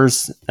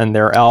stars and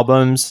their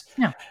albums.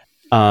 Yeah.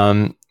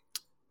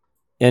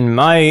 In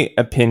my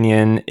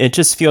opinion, it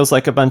just feels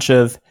like a bunch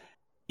of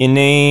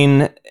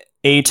inane,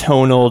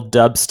 atonal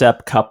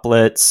dubstep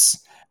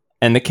couplets,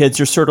 and the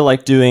kids are sort of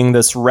like doing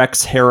this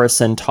Rex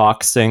Harrison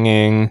talk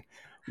singing,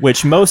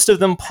 which most of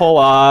them pull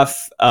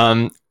off.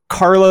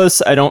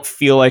 Carlos, I don't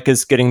feel like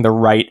is getting the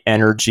right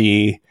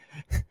energy.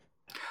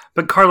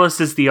 But Carlos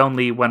is the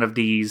only one of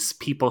these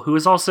people who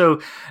is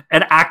also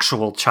an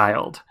actual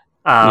child.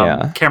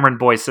 Cameron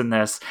Boyce in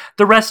this.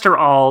 The rest are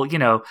all,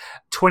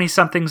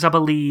 20-somethings, I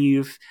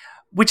believe,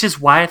 which is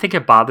why I think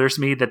it bothers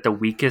me that the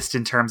weakest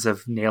in terms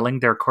of nailing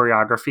their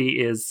choreography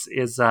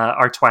is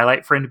our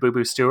Twilight friend, Boo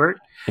Boo Stewart.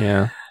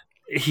 Yeah.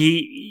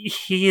 He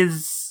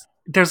is...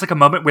 There's like a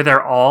moment where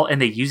they're all,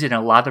 and they use it in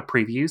a lot of the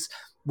previews,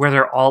 where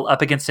they're all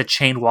up against a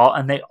chain wall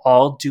and they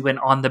all do an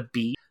on the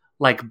beat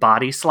like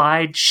body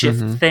slide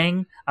shift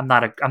thing. I'm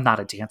not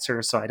a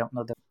dancer, so I don't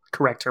know the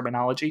correct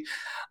terminology.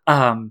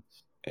 And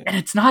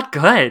it's not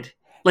good.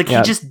 Like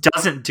he just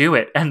doesn't do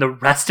it, and the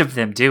rest of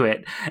them do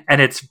it,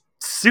 and it's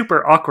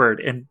super awkward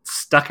and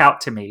stuck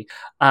out to me.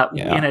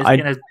 In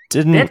a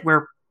bit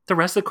where the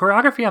rest of the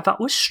choreography I thought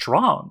was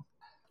strong.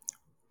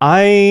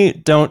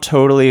 I don't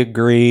totally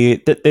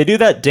agree. That they do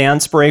that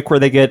dance break where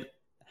they get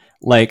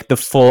like the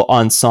full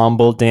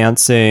ensemble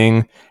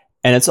dancing,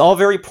 and it's all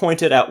very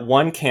pointed at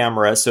one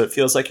camera, so it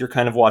feels like you're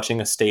kind of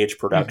watching a stage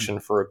production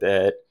for a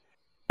bit.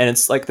 And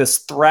it's like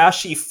this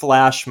thrashy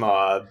flash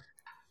mob.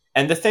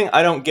 And the thing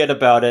I don't get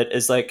about it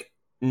is like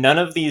none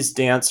of these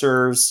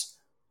dancers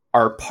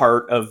are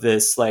part of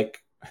this like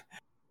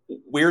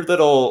weird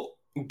little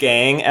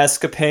gang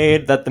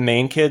escapade that the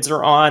main kids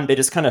are on. They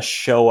just kind of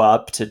show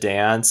up to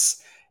dance.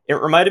 It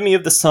reminded me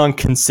of the song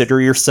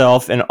Consider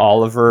Yourself in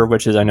Oliver,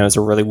 which is, I know is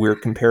a really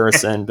weird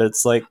comparison, but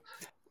it's like,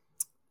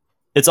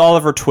 it's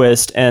Oliver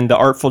Twist and the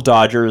Artful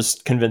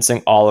Dodgers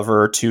convincing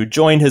Oliver to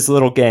join his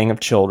little gang of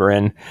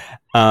children.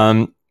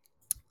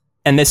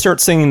 And they start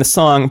singing the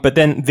song, but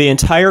then the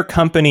entire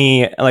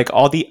company, like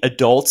all the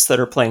adults that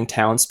are playing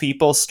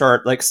townspeople,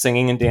 start like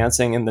singing and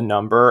dancing in the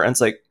number. And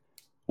it's like,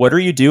 what are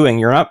you doing?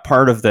 You're not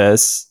part of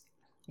this.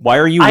 Why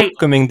are you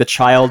welcoming the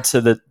child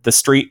to the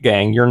street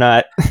gang? You're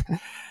not...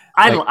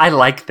 I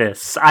like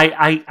this.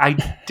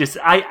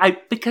 I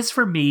because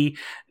for me,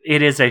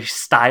 it is a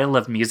style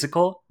of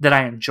musical that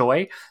I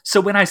enjoy.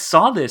 So when I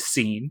saw this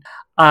scene,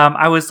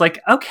 I was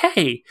like,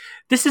 okay,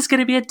 this is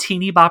going to be a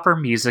teeny bopper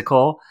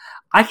musical.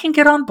 I can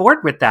get on board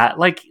with that.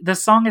 Like, the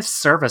song is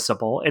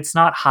serviceable. It's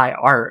not high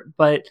art,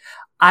 but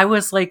I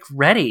was like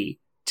ready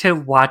to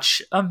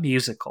watch a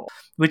musical,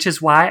 which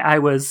is why I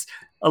was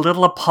a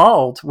little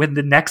appalled when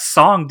the next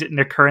song didn't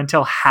occur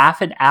until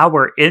half an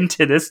hour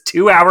into this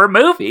 2-hour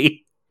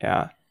movie.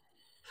 Yeah.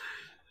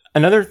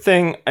 Another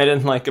thing I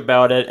didn't like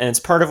about it, and it's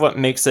part of what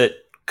makes it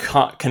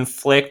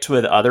conflict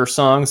with other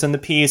songs in the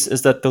piece,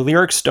 is that the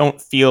lyrics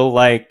don't feel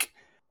like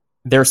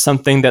there's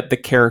something that the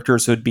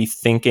characters would be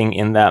thinking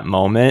in that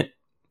moment.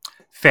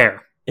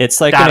 Fair.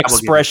 It's like an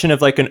expression of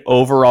like an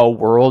overall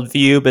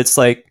worldview, but it's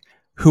like,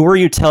 who are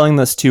you telling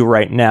this to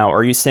right now?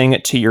 Are you saying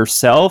it to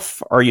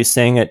yourself? Are you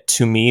saying it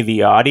to me,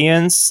 the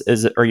audience?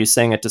 Are you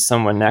saying it to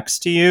someone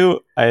next to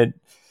you?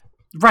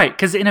 Right,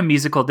 because in a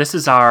musical, this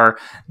is our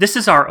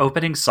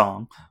opening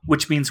song,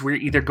 which means we're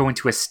either going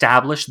to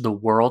establish the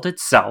world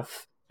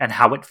itself and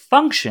how it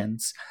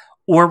functions,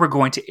 or we're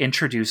going to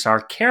introduce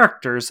our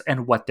characters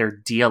and what their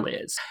deal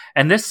is.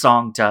 And this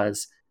song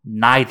does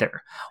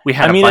neither. We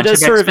had a bunch of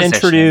exposition. It does sort of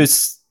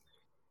introduce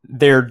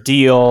their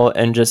deal,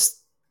 and just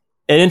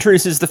it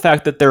introduces the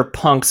fact that they're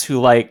punks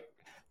who like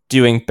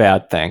doing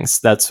bad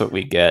things. That's what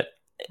we get.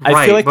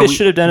 I feel like they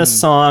should have done a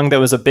song that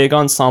was a big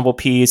ensemble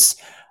piece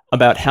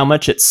about how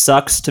much it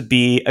sucks to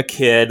be a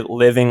kid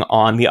living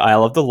on the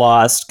Isle of the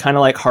Lost, kind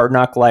of like Hard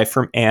Knock Life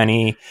from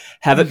Annie,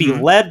 have it be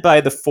led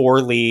by the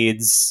four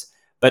leads,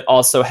 but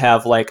also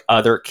have like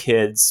other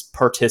kids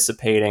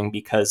participating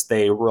because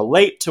they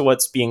relate to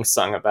what's being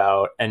sung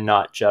about and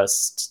not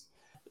just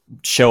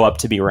show up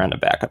to be random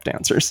backup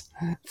dancers.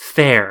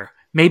 Fair.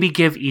 Maybe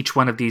give each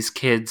one of these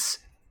kids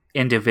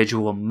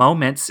individual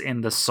moments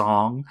in the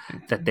song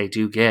that they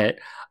do get.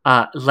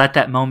 Let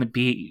that moment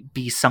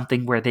be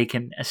something where they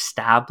can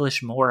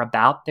establish more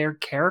about their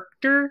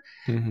character.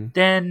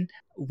 Then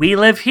we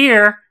live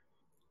here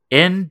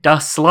in the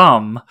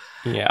slum.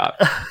 Yeah.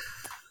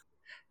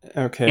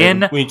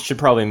 Okay. We should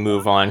probably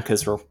move on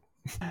because we're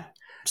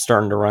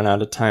starting to run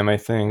out of time, I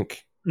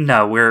think.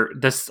 No,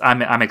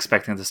 I'm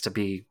expecting this to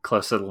be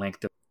close to the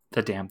length of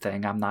the damn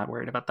thing. I'm not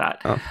worried about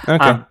that. Oh,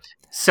 okay.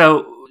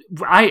 So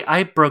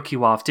I broke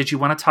you off. Did you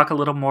want to talk a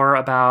little more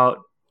about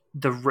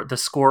the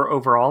score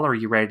overall, or are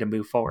you ready to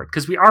move forward?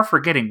 Because we are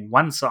forgetting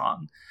one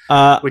song,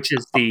 which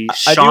is the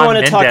Shawn I do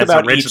want to talk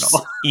about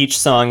original. each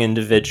song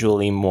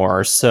individually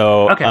more.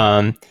 So,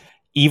 okay.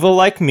 Evil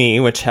Like Me,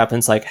 which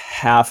happens like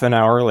half an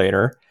hour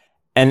later.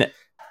 And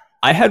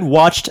I had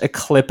watched a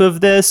clip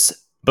of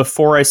this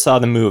before I saw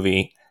the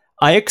movie.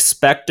 I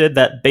expected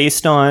that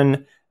based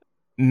on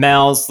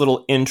Mal's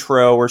little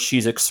intro where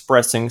she's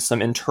expressing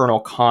some internal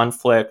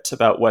conflict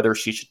about whether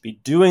she should be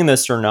doing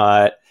this or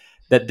not,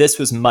 that this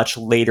was much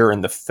later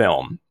in the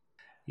film.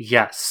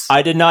 Yes.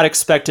 I did not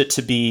expect it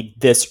to be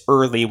this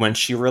early when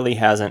she really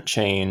hasn't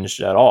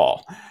changed at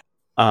all.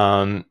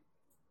 And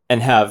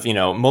have,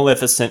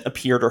 Maleficent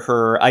appear to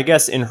her, I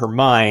guess, in her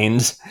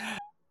mind,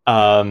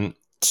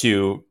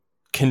 to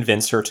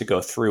convince her to go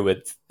through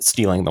with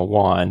stealing the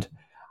wand.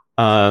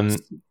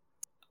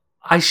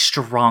 I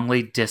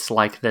strongly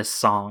dislike this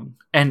song.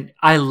 And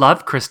I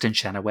love Kristen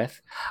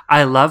Chenoweth.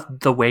 I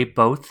love the way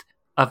both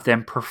of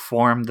them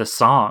perform the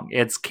song.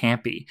 It's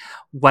campy.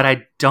 What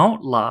I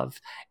don't love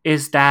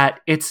is that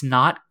it's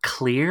not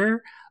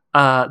clear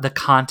the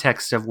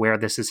context of where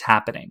this is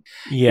happening.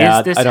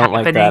 Yeah, I don't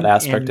like that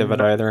aspect of it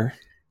either.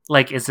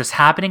 Like, is this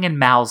happening in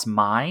Mal's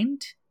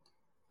mind?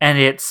 And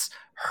it's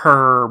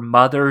her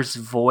mother's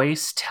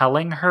voice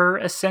telling her,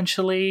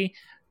 essentially,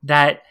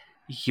 that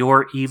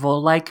you're evil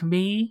like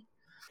me?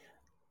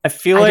 I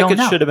feel like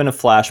it should have been a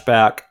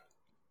flashback.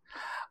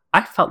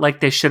 I felt like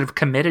they should have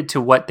committed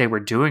to what they were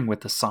doing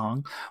with the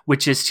song,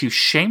 which is to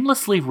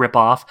shamelessly rip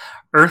off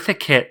Eartha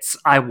Kitt's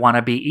I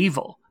Wanna Be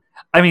Evil.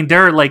 I mean,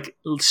 there are like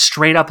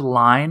straight up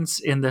lines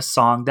in this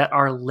song that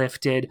are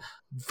lifted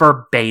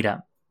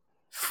verbatim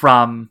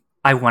from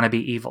I Wanna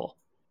Be Evil.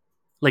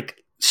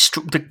 Like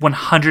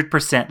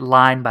 100%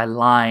 line by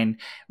line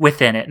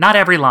within it. Not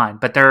every line,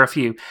 but there are a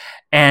few.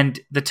 And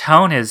the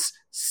tone is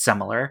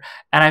similar.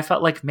 And I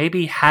felt like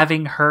maybe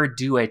having her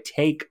do a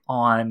take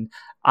on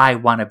I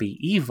Wanna Be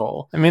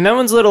Evil. I mean, that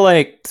one's a little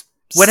like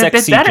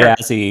sexy,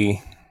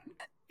 jazzy.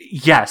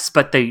 Yes,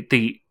 but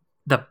the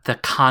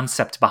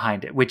concept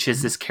behind it, which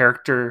is this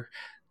character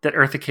that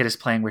Eartha Kitt is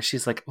playing where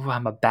she's like, oh,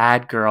 I'm a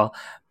bad girl.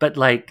 But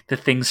like the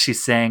things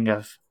she's saying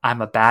of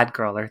I'm a bad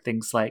girl are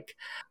things like,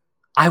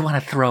 I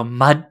want to throw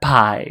mud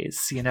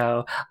pies,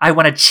 I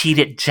want to cheat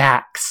at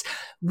Jack's.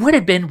 Would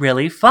have been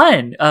really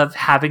fun of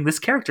having this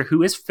character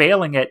who is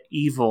failing at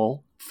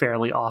evil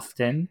fairly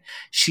often.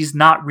 She's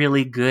not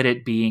really good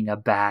at being a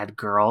bad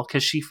girl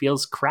because she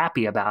feels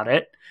crappy about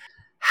it.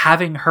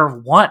 Having her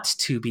want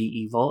to be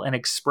evil and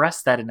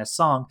express that in a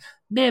song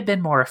may have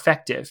been more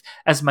effective,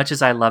 as much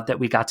as I love that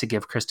we got to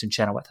give Kristen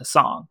Chenoweth a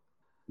song.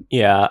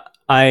 Yeah,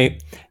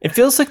 it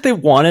feels like they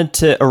wanted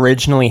to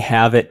originally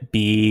have it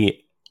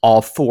be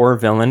all four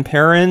villain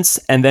parents,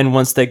 and then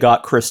once they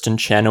got Kristen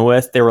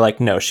Chenoweth, they were like,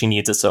 no, she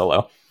needs a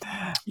solo.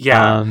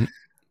 Yeah.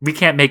 We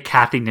can't make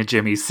Kathy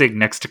Najimy sing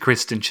next to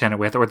Kristen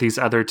Chenoweth or these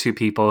other two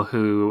people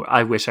who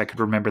I wish I could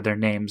remember their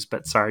names,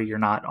 but sorry, you're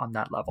not on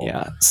that level.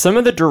 Yeah. Some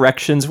of the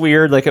direction's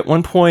weird. Like at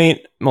one point,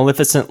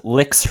 Maleficent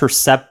licks her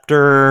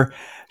scepter.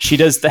 She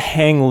does the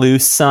hang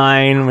loose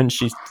sign when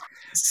she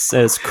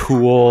says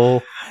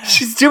cool.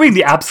 She's doing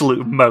the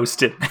absolute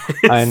most in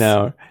this. I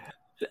know.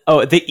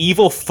 Oh, the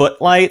evil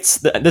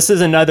footlights. This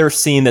is another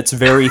scene that's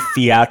very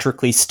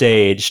theatrically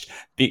staged.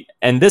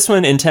 And this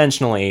one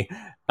intentionally,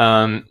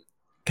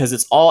 because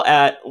it's all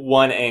at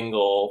one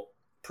angle,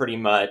 pretty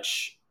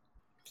much.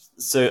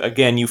 So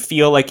again, you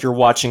feel like you're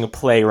watching a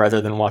play rather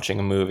than watching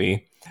a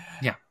movie.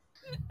 Yeah.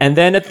 And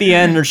then at the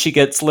end, where she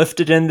gets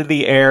lifted into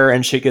the air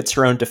and she gets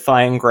her own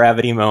defying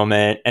gravity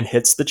moment and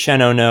hits the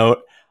cello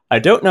note. I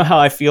don't know how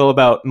I feel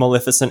about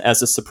Maleficent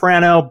as a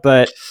soprano,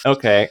 but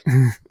okay.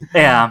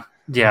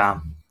 Yeah.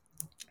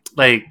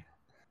 Like,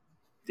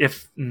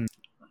 if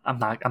I'm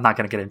not going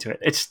to get into it.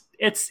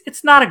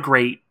 It's not a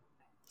great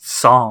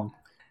song.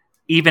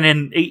 Even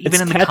in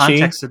the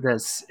context of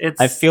this,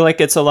 I feel like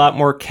it's a lot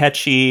more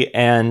catchy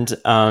and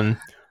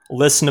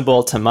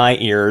listenable to my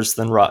ears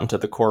than Rotten to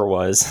the Core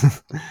was.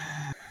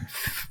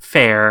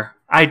 Fair.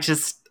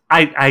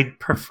 I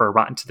prefer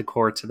Rotten to the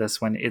Core to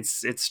this one.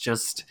 It's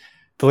just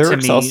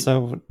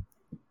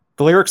the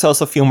The lyrics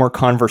also feel more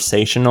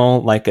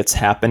conversational, like it's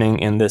happening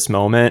in this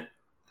moment.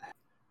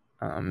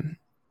 Yeah.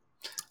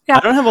 I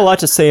don't have a lot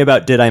to say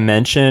about Did I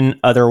Mention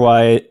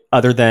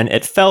other than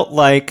it felt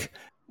like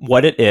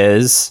what it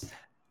is,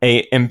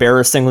 a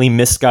embarrassingly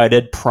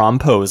misguided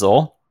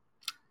promposal.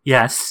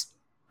 Yes.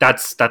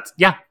 That's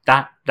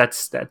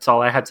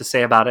all I had to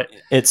say about it.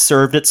 It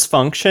served its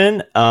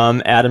function.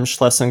 Adam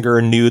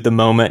Schlesinger knew the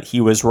moment he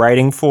was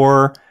writing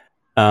for.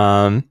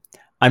 I'm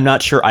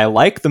not sure I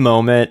like the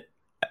moment,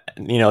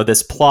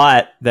 this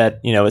plot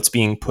that, it's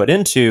being put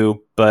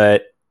into,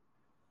 but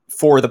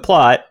for the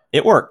plot,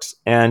 it worked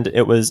and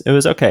it was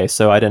okay.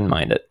 So I didn't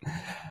mind it.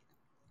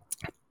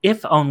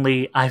 If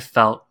Only I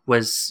Felt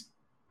was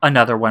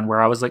another one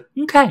where I was like,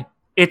 okay,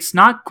 it's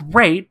not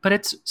great, but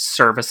it's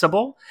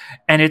serviceable.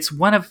 And it's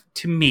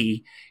to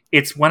me,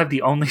 it's one of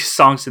the only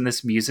songs in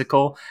this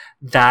musical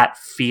that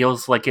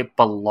feels like it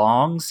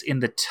belongs in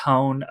the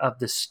tone of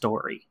the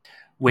story,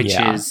 which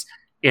is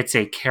it's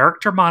a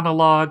character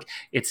monologue.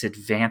 It's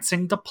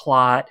advancing the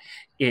plot.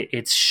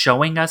 It's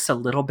showing us a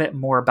little bit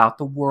more about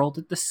the world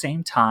at the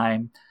same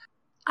time.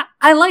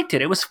 I liked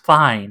it. It was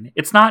fine.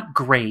 It's not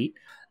great.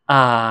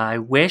 I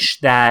wish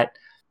that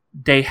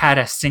they had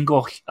a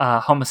single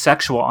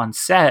homosexual on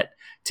set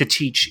to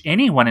teach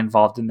anyone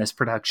involved in this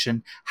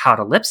production how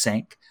to lip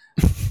sync.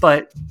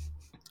 But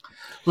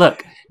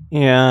look,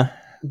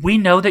 we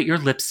know that you're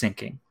lip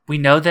syncing. We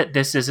know that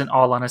this isn't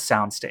all on a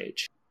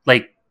soundstage.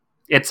 Like,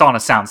 it's on a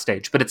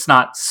soundstage, but it's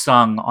not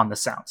sung on the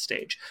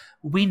soundstage.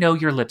 We know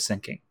you're lip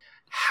syncing.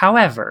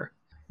 However,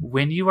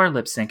 when you are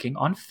lip syncing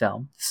on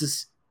film, this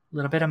is a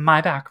little bit of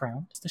my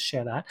background, just to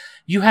share that,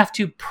 you have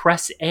to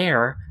press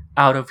air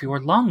out of your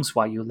lungs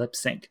while you lip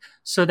sync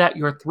so that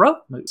your throat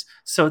moves,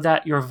 so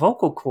that your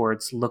vocal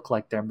cords look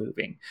like they're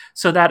moving,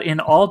 so that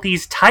in all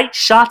these tight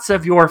shots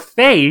of your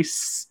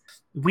face,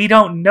 we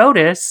don't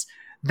notice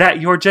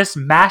that you're just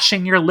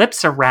mashing your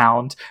lips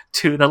around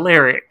to the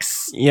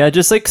lyrics. Yeah,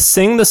 just like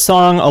sing the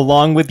song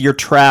along with your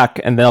track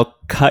and they'll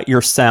cut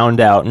your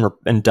sound out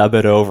and dub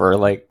it over.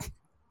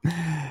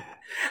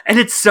 And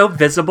it's so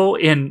visible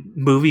in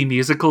movie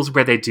musicals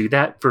where they do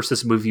that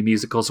versus movie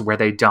musicals where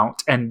they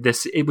don't. And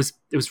it was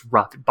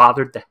rough. It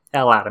bothered the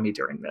hell out of me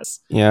during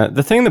this. Yeah,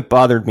 the thing that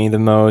bothered me the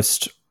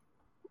most,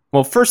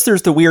 well, first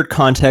there's the weird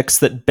context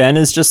that Ben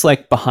is just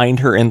like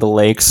behind her in the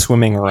lake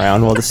swimming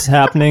around while this is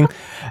happening.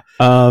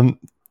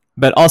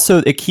 But also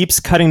it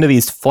keeps cutting to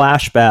these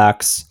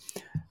flashbacks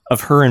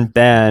of her and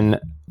Ben.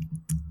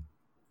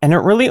 And it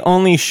really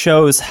only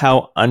shows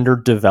how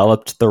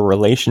underdeveloped the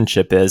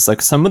relationship is.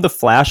 Like, some of the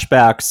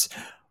flashbacks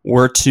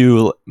were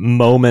to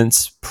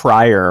moments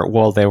prior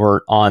while they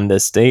were on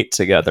this date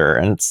together.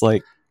 And it's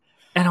like...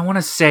 And I want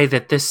to say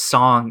that this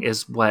song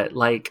is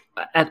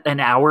an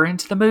hour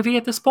into the movie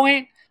at this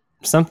point?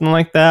 Something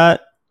like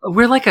that.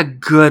 We're like a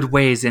good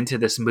ways into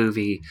this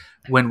movie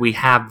when we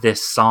have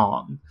this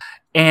song.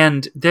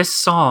 And this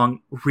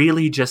song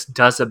really just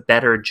does a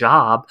better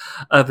job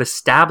of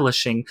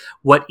establishing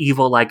what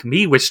Evil Like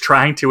Me was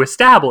trying to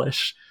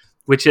establish,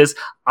 which is,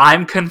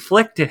 I'm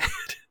conflicted.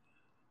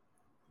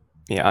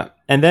 Yeah.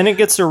 And then it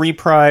gets a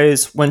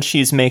reprise when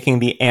she's making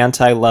the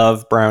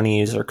anti-love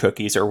brownies or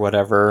cookies or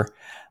whatever.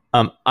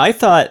 I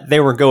thought they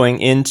were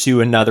going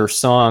into another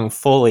song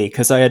fully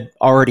because I had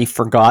already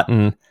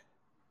forgotten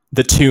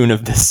the tune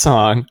of this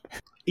song.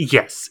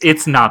 Yes,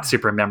 it's not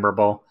super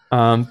memorable.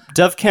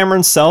 Dove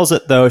Cameron sells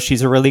it, though.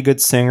 She's a really good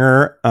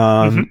singer.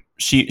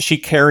 She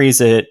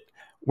carries it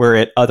where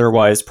it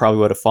otherwise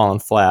probably would have fallen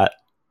flat.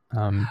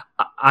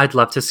 I'd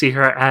love to see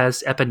her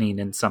as Eponine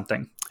in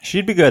something.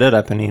 She'd be good at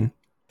Eponine.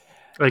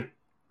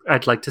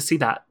 I'd like to see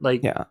that.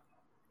 Yeah.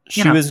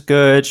 She was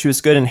good. She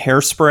was good in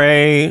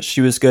Hairspray.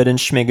 She was good in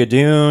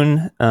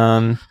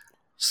Schmigadoon.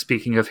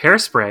 Speaking of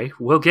Hairspray,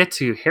 we'll get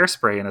to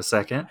Hairspray in a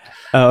second.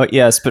 Oh,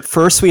 yes. But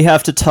first we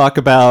have to talk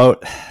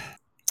about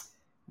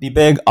the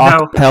big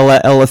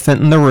acapella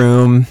elephant in the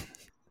room.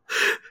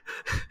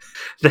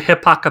 The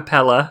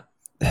hip-acapella.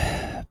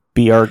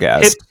 Be our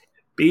guest.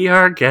 Be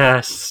our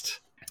guest.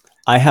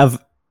 I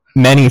have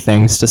many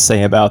things to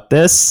say about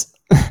this.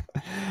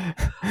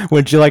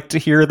 Would you like to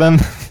hear them?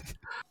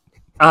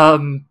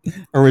 Or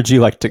would you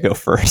like to go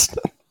first?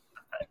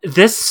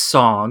 This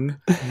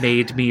song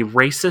made me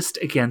racist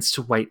against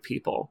white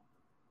people.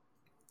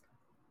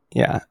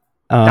 Yeah.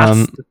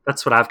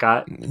 That's what I've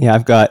got. Yeah,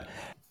 I've got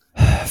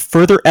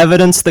further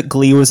evidence that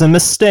Glee was a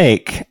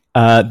mistake.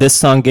 This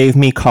song gave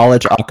me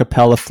college a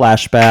cappella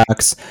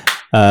flashbacks.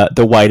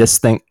 The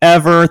whitest thing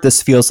ever.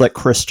 This feels like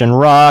Christian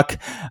rock.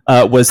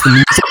 Was the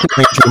music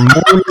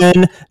arranger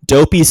Mormon?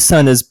 Dopey's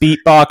son is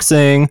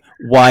beatboxing.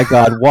 Why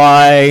God,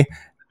 why?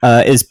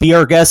 Is Be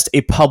Our Guest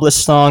a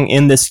published song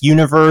in this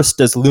universe?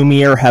 Does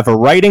Lumiere have a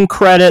writing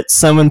credit?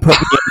 Someone put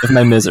me out of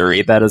my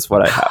misery. That is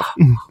what I have.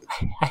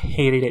 I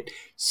hated it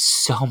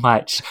so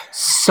much.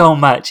 So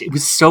much. It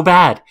was so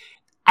bad.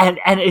 And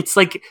it's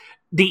like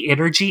the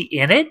energy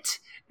in it.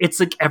 It's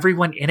like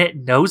everyone in it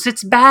knows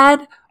it's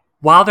bad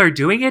while they're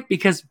doing it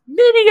because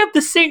many of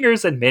the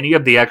singers and many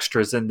of the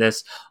extras in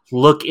this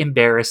look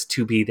embarrassed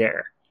to be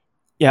there.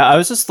 Yeah, I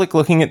was just like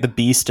looking at the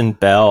Beast and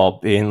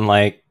Belle, being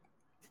like,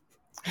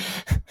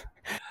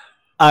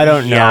 I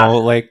don't Yeah. know,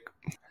 like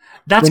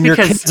That's when your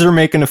because kids are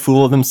making a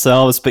fool of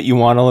themselves, but you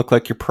want to look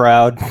like you're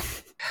proud.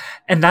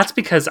 And that's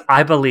because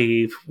I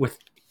believe, with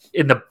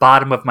in the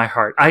bottom of my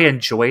heart, I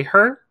enjoy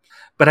her,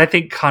 but I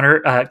think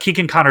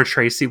Keegan Connor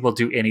Tracy will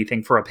do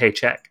anything for a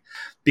paycheck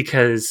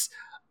because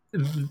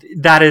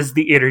that is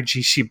the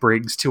energy she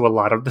brings to a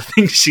lot of the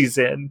things she's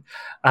in.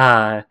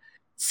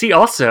 See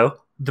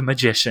also The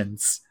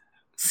Magicians.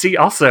 See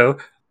also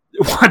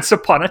Once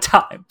Upon a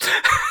Time.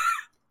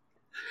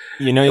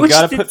 You know, you Which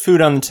got to did- put food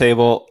on the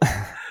table.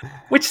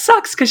 Which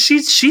sucks because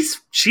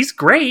she's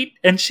great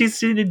and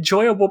she's an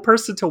enjoyable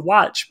person to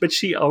watch, but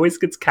she always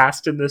gets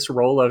cast in this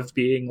role of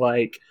being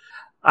like,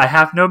 I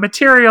have no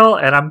material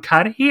and I'm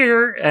kind of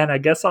here and I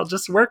guess I'll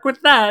just work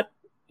with that.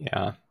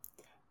 Yeah.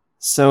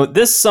 So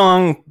this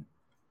song,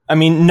 I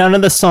mean, none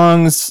of the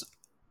songs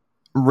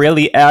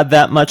really add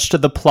that much to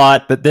the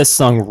plot, but this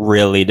song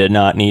really did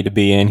not need to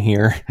be in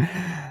here.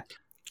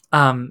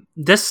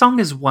 This song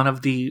is one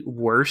of the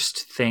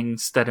worst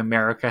things that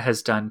America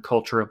has done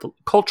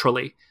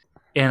culturally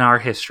in our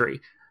history.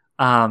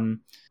 I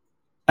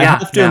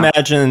have to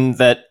imagine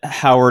that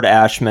Howard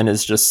Ashman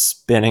is just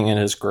spinning in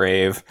his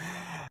grave.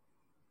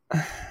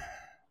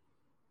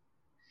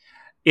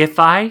 If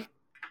I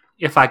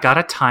got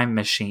a time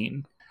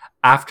machine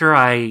after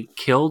I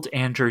killed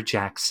Andrew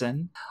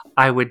Jackson,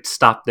 I would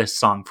stop this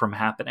song from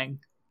happening.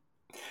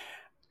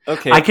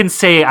 Okay. I can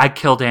say I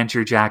killed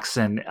Andrew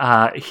Jackson.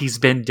 He's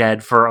been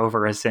dead for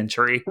over a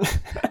century.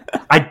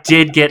 I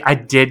did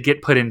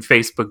get put in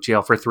Facebook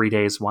jail for 3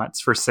 days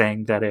once for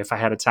saying that if I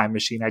had a time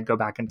machine, I'd go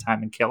back in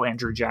time and kill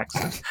Andrew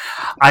Jackson.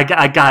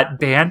 I got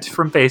banned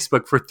from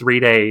Facebook for 3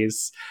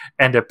 days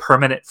and a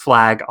permanent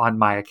flag on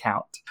my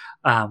account.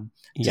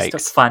 Just a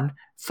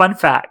fun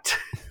fact.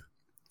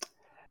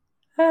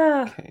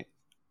 Okay.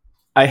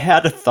 I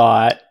had a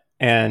thought,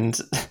 and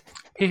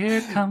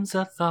here comes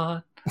a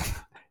thought.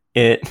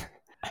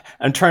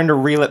 I'm trying to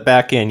reel it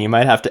back in. You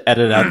might have to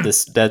edit out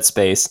this dead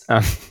space.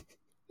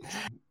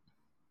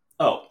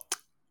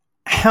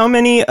 How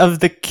many of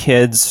the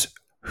kids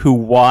who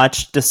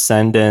watched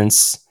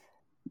Descendants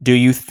do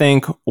you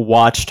think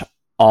watched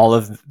all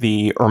of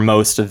the or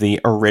most of the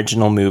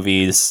original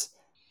movies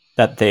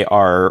that they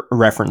are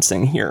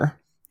referencing here?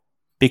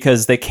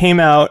 Because they came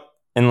out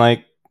in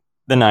like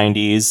the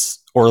 90s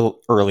or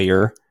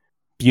earlier.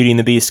 Beauty and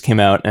the Beast came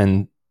out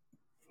in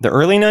the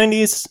early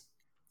 90s.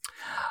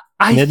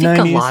 I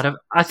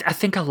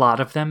think a lot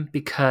of them,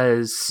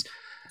 because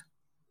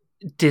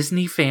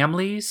Disney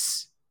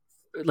families,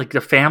 like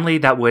the family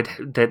that would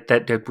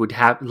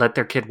have let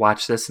their kid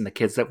watch this, and the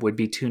kids that would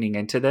be tuning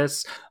into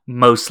this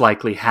most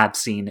likely have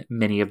seen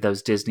many of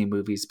those Disney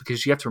movies,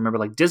 because you have to remember,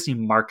 like, Disney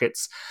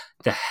markets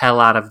the hell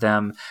out of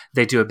them.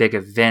 They do a big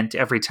event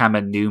every time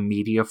a new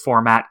media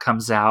format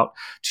comes out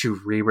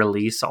to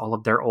re-release all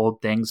of their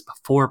old things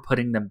before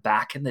putting them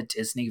back in the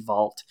Disney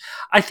vault.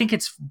 I think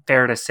it's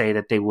fair to say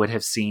that they would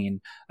have seen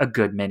a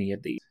good many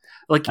of these.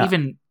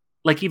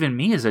 Even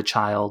me as a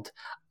child,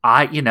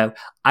 I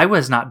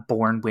was not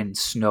born when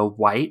Snow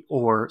White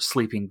or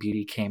Sleeping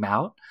Beauty came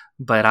out,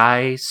 but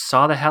I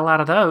saw the hell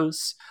out of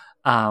those.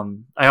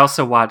 I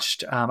also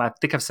watched, I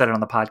think I've said it on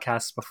the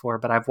podcast before,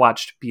 but I've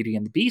watched Beauty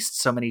and the Beast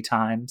so many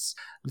times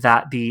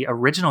that the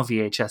original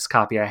VHS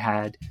copy I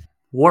had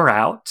wore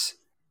out,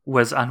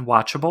 was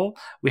unwatchable.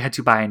 We had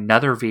to buy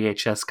another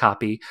VHS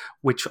copy,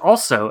 which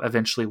also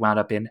eventually wound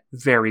up in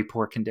very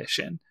poor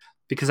condition,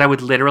 because I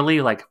would literally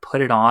like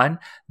put it on,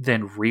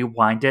 then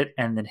rewind it,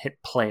 and then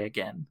hit play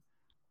again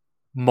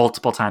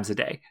multiple times a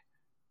day.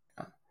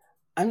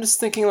 I'm just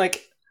thinking,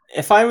 like,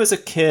 if I was a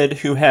kid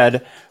who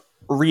had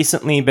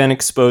recently been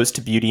exposed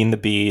to Beauty and the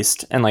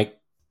Beast, and like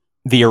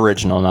the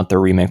original, not the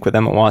remake with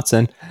Emma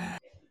Watson,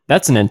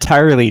 that's an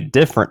entirely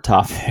different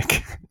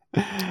topic.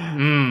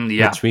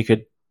 Yeah. Which we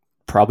could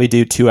probably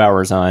do 2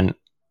 hours on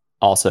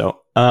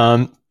also.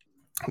 And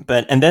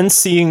then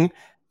seeing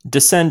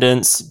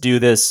Descendants do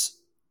this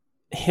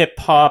hip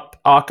hop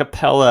a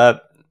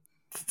cappella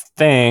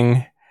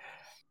thing.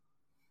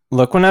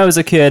 Look, when I was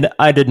a kid,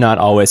 I did not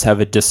always have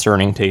a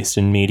discerning taste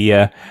in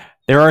media.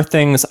 There are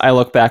things I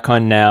look back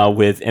on now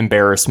with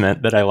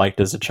embarrassment that I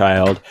liked as a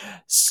child.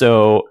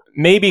 So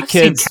maybe I've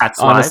kids, seen Cats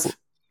honestly,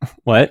 live.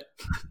 What?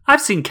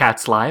 I've seen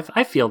Cats live.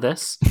 I feel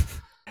this.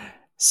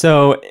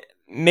 So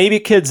maybe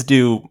kids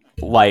do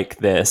like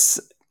this,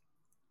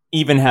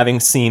 even having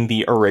seen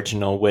the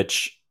original,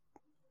 which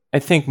I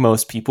think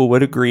most people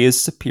would agree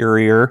is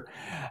superior.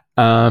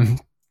 But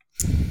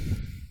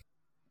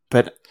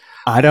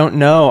I don't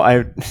know.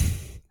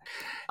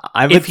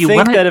 I would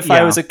think that if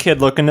I was a kid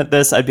looking at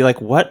this, I'd be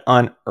like, what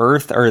on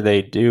earth are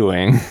they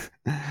doing?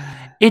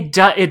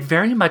 It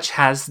very much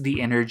has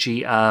the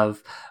energy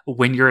of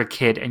when you're a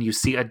kid and you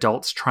see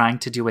adults trying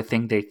to do a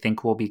thing they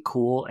think will be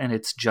cool, and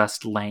it's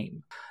just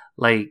lame.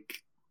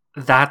 Like,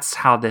 that's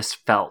how this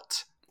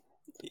felt.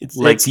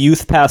 It's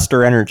youth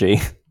pastor energy.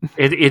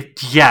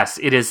 Yes,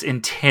 it is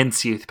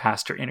intense youth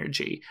pastor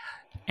energy.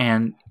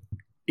 And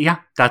yeah,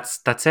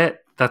 that's it.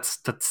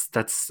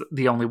 That's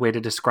the only way to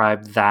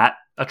describe that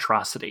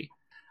atrocity.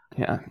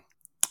 Yeah.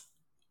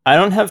 I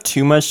don't have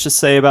too much to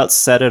say about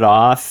Set It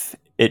Off.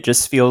 It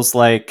just feels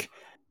like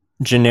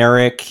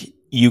generic,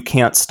 you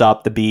can't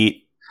stop the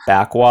beat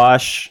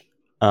backwash.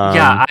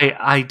 Yeah,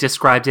 I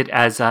described it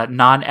as a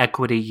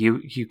non-equity,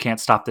 you can't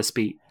stop this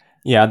beat.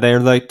 Yeah, they're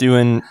like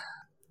doing,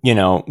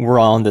 we're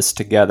all in this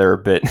together,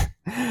 but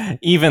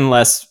even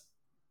less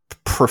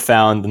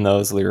profound than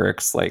those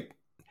lyrics. Like,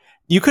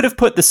 you could have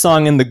put the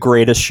song in The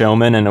Greatest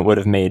Showman and it would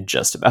have made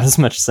just about as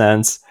much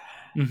sense.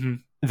 Mm-hmm.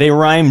 They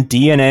rhyme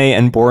DNA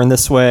and Born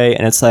This Way,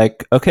 and it's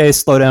like, okay,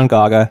 slow down,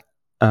 Gaga.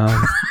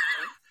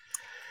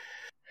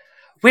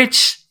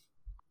 Which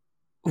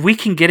we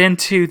can get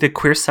into the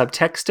queer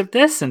subtext of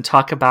this and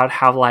talk about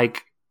how,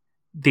 like,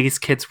 these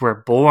kids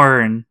were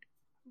born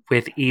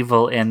with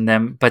evil in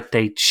them, but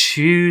they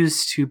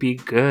choose to be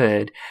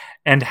good,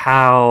 and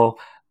how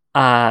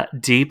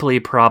deeply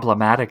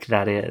problematic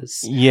that is.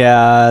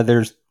 Yeah,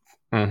 there's...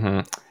 Mm-hmm.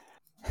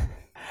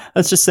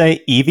 Let's just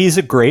say Evie's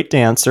a great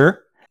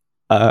dancer.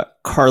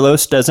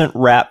 Carlos doesn't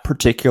rap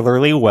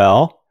particularly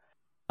well.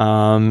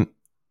 The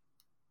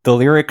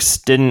lyrics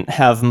didn't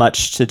have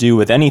much to do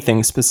with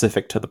anything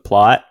specific to the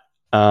plot.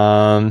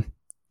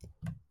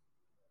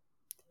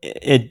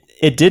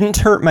 It didn't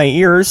hurt my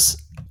ears.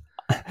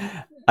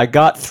 I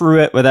got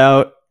through it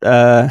without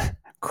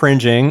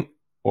cringing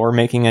or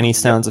making any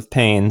sounds of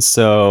pain.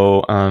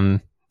 So,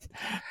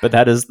 but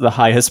that is the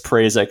highest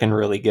praise I can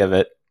really give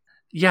it.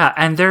 Yeah,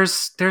 and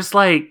there's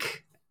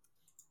like,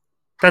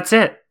 that's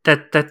it.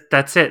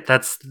 That's it.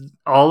 That's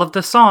all of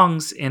the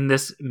songs in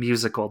this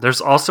musical.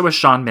 There's also a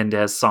Shawn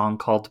Mendes song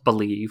called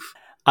Believe.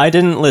 I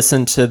didn't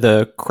listen to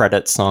the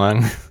credit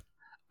song.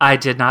 I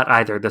did not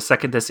either. The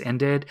second this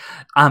ended,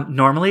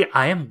 normally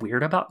I am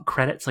weird about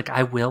credits. Like,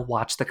 I will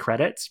watch the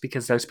credits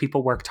because those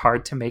people worked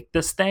hard to make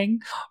this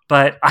thing,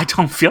 but I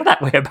don't feel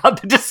that way about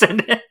The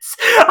Descendants.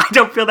 I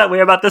don't feel that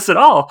way about this at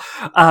all.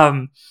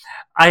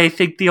 I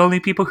think the only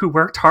people who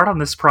worked hard on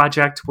this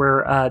project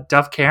were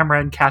Dove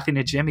Cameron, Kathy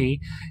Najimy,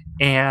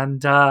 and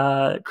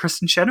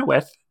Kristen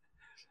Chenoweth.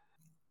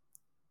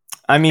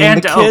 I mean,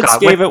 the kids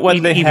gave it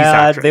what they had.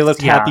 Actress. They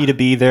looked happy to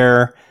be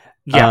there.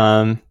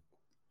 Yeah.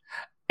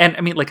 And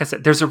I mean, like I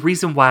said, there's a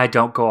reason why I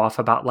don't go off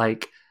about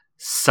like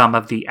some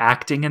of the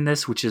acting in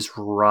this, which is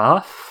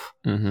rough,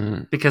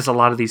 because a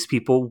lot of these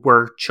people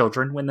were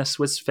children when this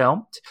was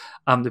filmed.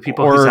 The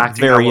people who's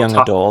acting very young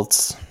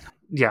adults.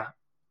 Yeah.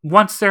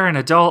 Once they're an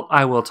adult,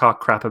 I will talk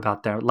crap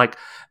about them. Like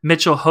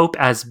Mitchell Hope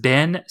as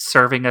Ben,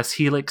 serving us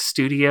Helix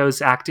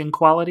Studios acting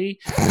quality.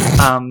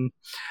 And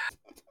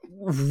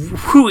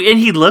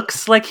he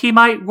looks like he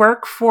might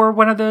work for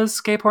one of those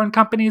gay porn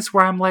companies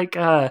where I'm like,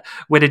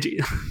 what did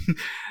you...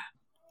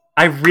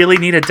 I really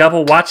need to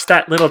double watch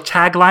that little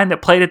tagline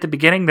that played at the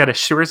beginning that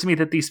assures me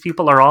that these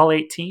people are all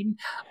 18.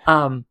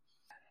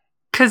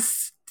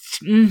 Cause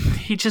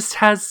he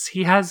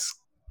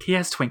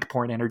has twink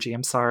porn energy.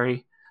 I'm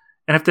sorry.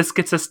 And if this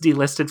gets us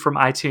delisted from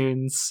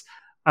iTunes,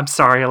 I'm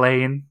sorry,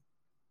 Elaine.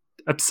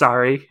 I'm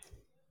sorry.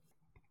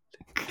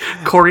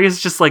 Corey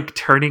is just like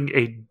turning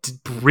a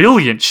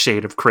brilliant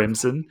shade of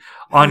crimson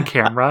on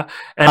camera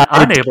and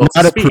unable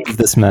to speak. Approve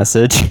this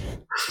message.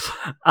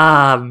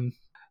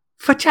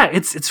 But yeah,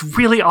 it's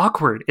really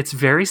awkward. It's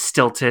very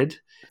stilted.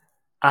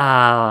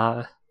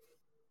 That's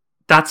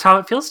how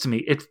it feels to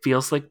me. It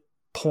feels like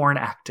porn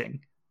acting,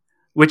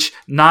 which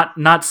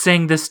not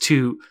saying this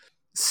to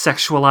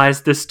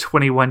sexualize this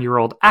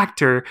 21-year-old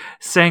actor,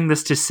 saying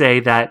this to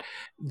say that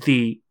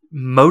the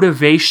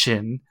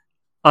motivation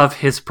of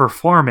his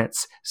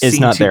performance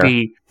seemed to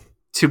be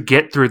to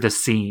get through the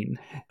scene.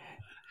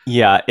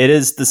 Yeah, it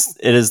is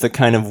the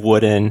kind of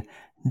wooden,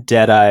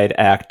 dead-eyed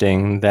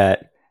acting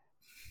that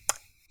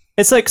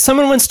it's like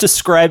someone once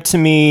described to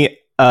me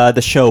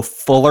the show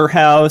Fuller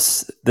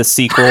House, the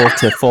sequel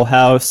to Full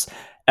House,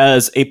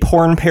 as a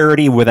porn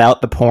parody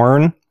without the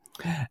porn.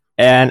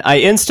 And I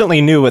instantly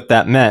knew what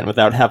that meant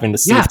without having to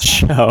see the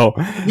show.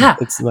 Yeah,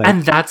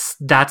 and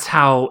that's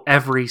how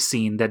every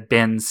scene that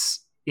Ben's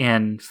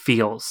in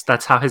feels.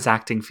 That's how his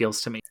acting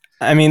feels to me.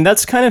 I mean,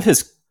 that's kind of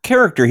his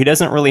character. He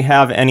doesn't really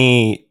have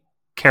any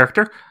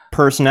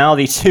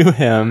personality to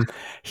him.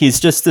 He's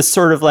just this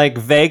sort of like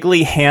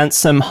vaguely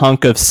handsome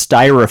hunk of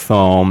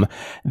styrofoam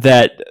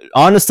that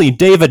honestly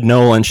David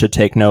Nolan should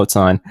take notes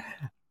on.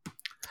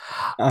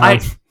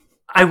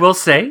 I will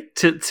say,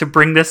 to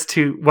bring this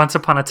to Once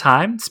Upon a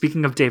Time,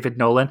 speaking of David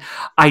Nolan,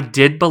 I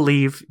did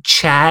believe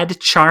Chad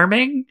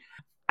Charming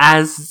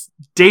as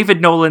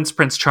David Nolan's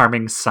Prince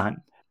Charming's son.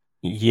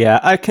 Yeah,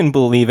 I can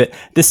believe it.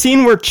 The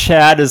scene where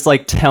Chad is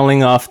like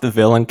telling off the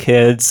villain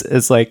kids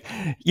is like,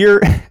 you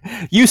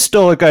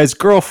stole a guy's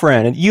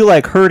girlfriend and you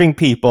like hurting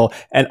people.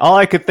 And all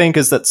I could think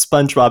is that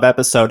SpongeBob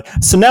episode.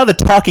 So now the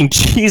talking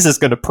cheese is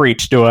going to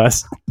preach to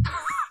us.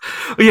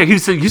 Yeah, he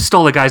said, you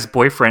stole a guy's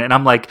boyfriend. And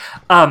I'm like,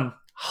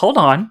 hold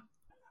on.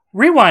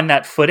 Rewind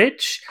that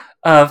footage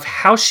of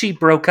how she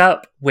broke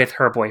up with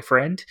her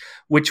boyfriend,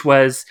 which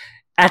was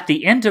at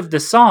the end of the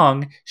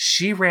song,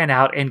 she ran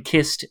out and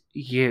kissed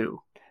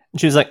you.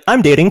 She was like,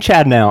 I'm dating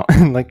Chad now.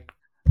 Like,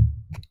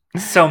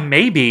 So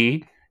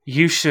maybe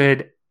you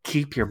should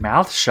keep your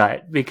mouth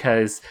shut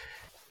because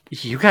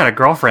you got a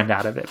girlfriend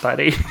out of it,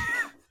 buddy.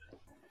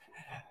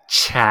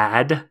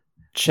 Chad.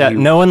 Chad.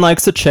 No one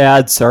likes a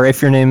Chad. Sorry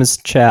if your name is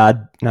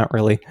Chad. Not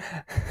really.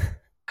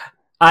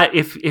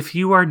 If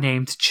you are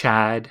named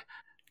Chad,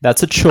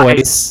 that's a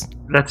choice.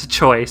 That's a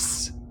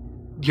choice.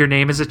 Your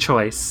name is a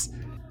choice.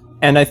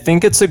 And I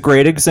think it's a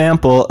great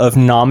example of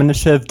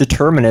nominative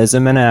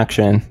determinism in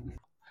action.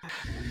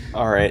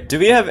 All right. Do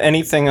we have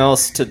anything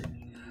else to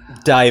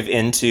dive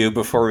into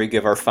before we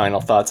give our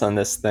final thoughts on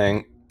this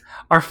thing?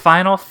 Our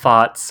final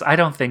thoughts? I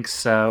don't think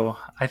so.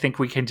 I think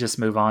we can just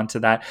move on to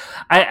that.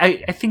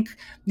 I think,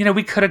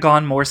 we could have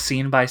gone more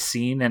scene by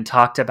scene and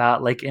talked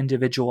about like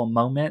individual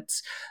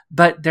moments,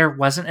 but there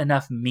wasn't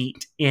enough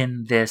meat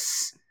in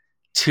this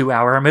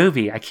 2-hour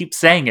movie. I keep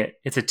saying it.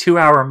 It's a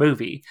 2-hour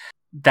movie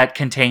that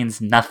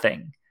contains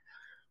nothing.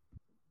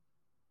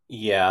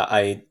 Yeah,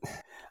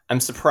 I'm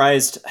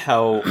surprised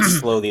how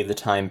slowly the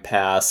time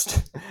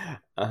passed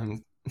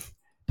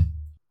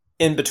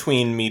in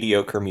between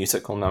mediocre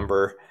musical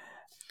number.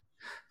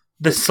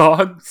 The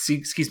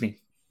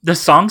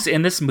songs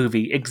in this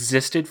movie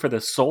existed for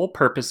the sole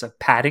purpose of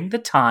padding the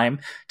time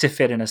to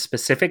fit in a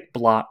specific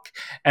block,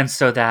 and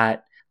so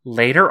that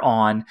later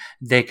on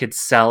they could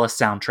sell a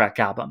soundtrack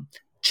album.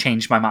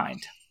 Changed my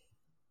mind.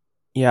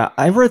 Yeah,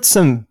 I read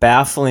some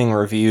baffling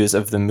reviews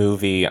of the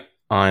movie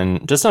on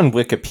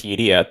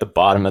Wikipedia at the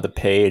bottom of the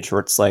page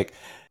where it's like,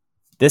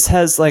 this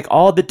has like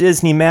all the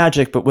Disney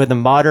magic but with a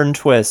modern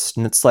twist,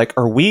 and it's like,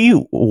 are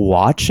we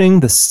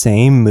watching the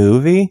same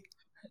movie?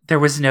 There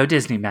was no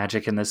Disney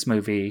magic in this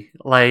movie.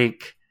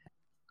 Like,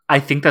 I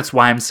think that's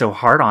why I'm so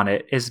hard on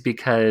it, is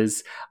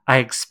because I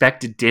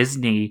expect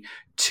Disney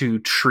to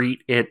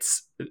treat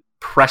its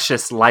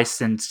precious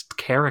licensed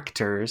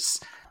characters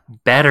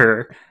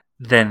better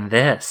than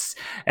this.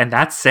 And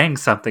that's saying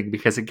something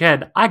because,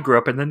 again, I grew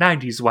up in the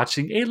 90s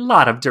watching a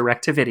lot of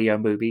direct-to-video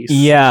movies.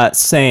 Yeah,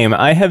 same.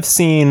 I have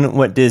seen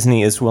what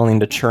Disney is willing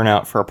to churn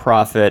out for a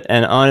profit,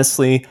 and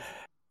honestly,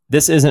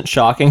 this isn't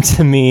shocking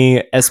to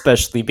me,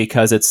 especially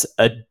because it's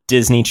a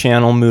Disney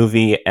Channel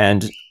movie,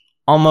 and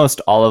almost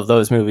all of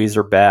those movies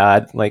are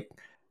bad. Like,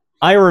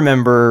 I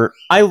remember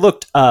I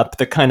looked up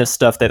the kind of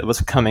stuff that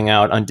was coming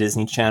out on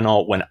Disney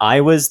Channel when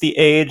I was the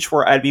age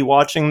where I'd be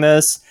watching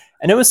this,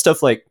 and it was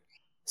stuff like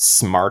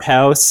Smart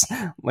House.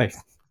 Like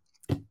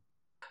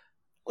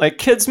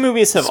kids'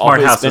 movies have Smart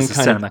always House been is a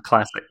kind cinema of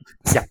classic.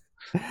 Yeah.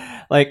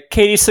 Like,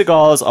 Katie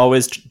Seagal is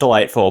always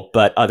delightful,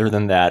 but other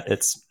than that,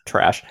 it's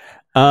trash.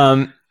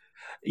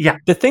 Yeah.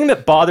 The thing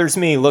that bothers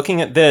me looking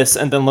at this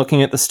and then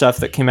looking at the stuff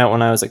that came out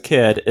when I was a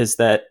kid is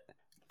that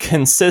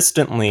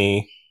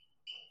consistently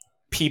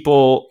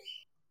people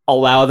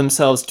allow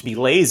themselves to be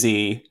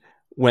lazy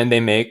when they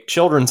make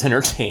children's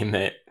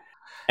entertainment.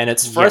 And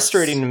it's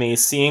frustrating to me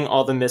seeing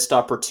all the missed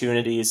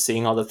opportunities,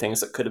 seeing all the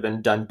things that could have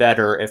been done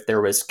better if there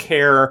was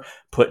care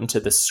put into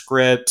the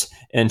script,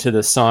 into the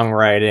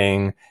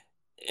songwriting,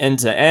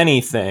 into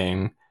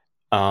anything.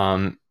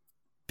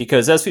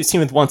 Because as we've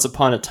seen with Once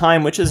Upon a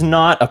Time, which is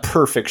not a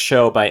perfect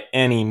show by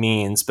any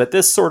means, but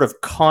this sort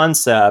of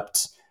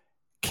concept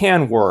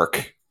can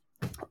work.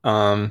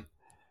 And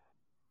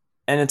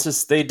it's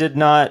just, they did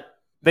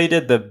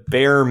the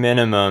bare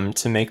minimum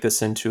to make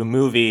this into a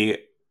movie,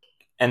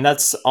 and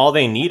that's all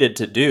they needed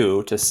to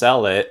do to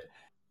sell it.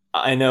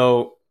 I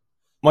know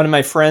one of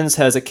my friends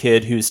has a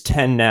kid who's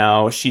 10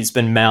 now. She's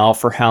been Mal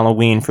for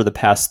Halloween for the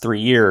past 3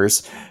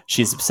 years.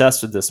 She's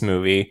obsessed with this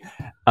movie.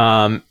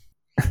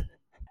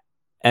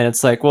 And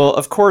it's like, well,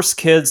 of course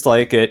kids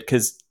like it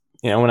because,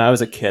 when I was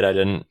a kid, I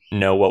didn't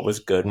know what was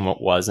good and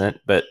what wasn't.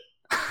 But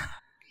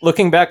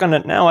looking back on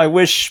it now, I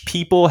wish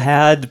people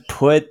had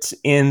put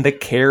in the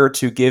care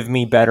to give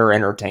me better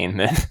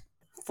entertainment.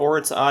 For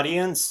its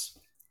audience,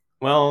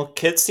 well,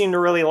 kids seem to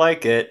really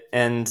like it,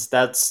 and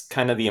that's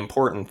kind of the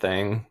important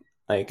thing.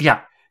 Like,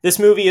 yeah, this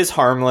movie is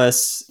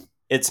harmless.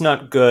 It's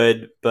not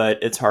good,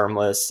 but it's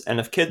harmless. And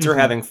if kids are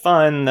having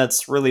fun,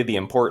 that's really the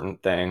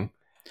important thing.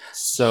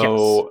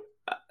 So... Yes.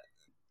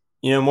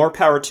 More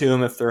power to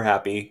them if they're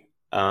happy.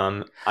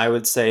 I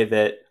would say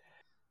that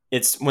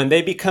it's when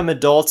they become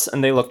adults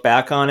and they look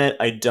back on it,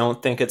 I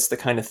don't think it's the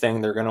kind of thing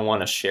they're going to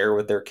want to share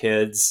with their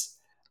kids.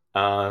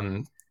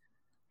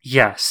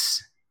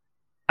 Yes.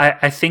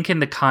 I think in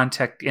that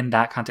context,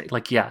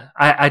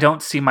 I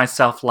don't see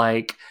myself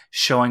like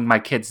showing my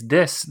kids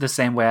this the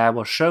same way I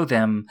will show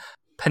them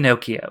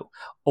Pinocchio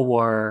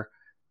or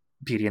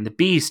Beauty and the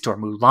Beast or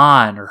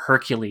Mulan or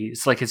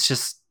Hercules. Like,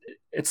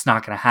 it's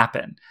not going to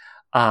happen.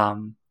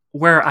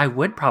 Where I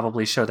would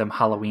probably show them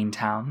Halloween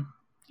Town,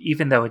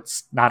 even though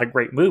it's not a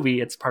great movie,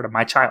 it's part of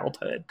my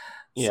childhood.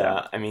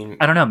 Yeah, so, I mean,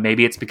 I don't know.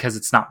 Maybe it's because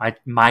it's not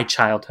my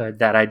childhood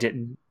that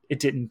it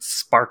didn't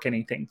spark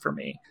anything for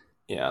me.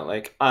 Yeah,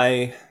 like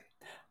I'm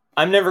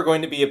never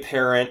going to be a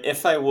parent.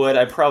 If I would,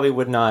 I probably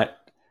would not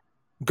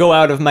go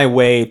out of my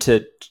way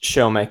to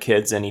show my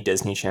kids any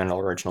Disney Channel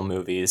original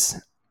movies.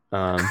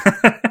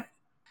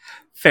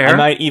 Fair. I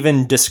might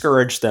even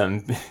discourage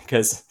them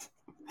because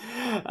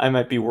I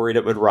might be worried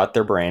it would rot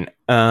their brain.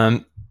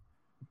 But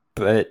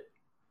but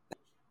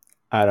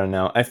I don't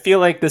know. I feel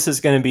like this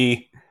is going to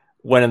be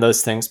one of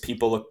those things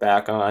people look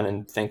back on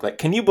and think like,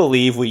 can you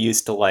believe we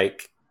used to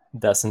like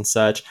this and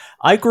such?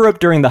 I grew up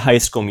during the High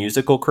School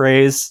Musical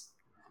craze.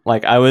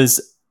 Like, I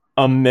was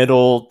a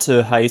middle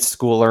to high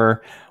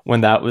schooler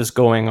when that was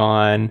going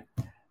on.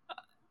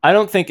 I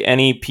don't think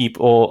any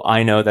people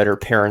I know that are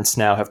parents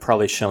now have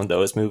probably shown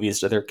those movies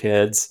to their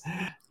kids.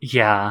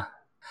 Yeah.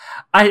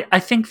 I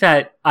think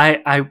that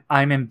I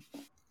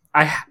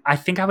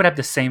think I would have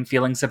the same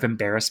feelings of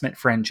embarrassment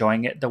for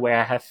enjoying it the way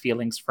I have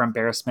feelings for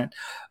embarrassment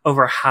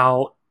over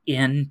how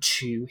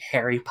into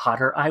Harry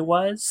Potter I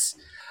was.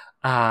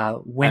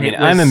 When it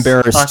was I'm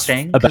embarrassed a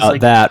thing, about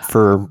that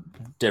for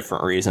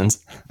different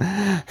reasons.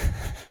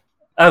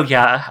 Oh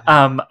yeah,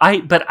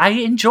 but I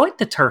enjoyed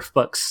the TERF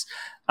books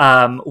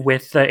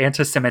with the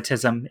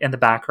anti-Semitism in the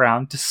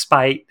background,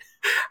 despite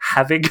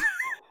having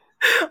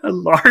a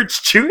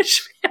large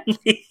Jewish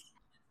family.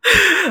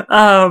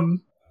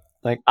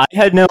 Like, I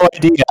had no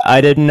idea.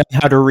 I didn't know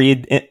how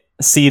to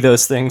see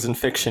those things in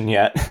fiction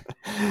yet.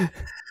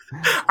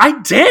 I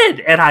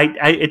did, and I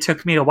it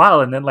took me a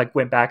while, and then like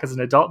went back as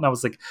an adult, and I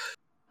was like,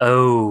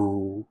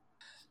 oh.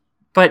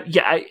 But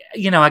yeah,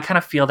 I kind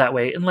of feel that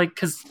way, and like,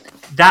 because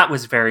that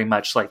was very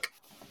much like,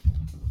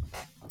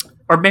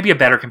 or maybe a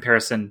better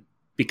comparison,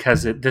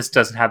 because this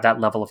doesn't have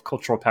that level of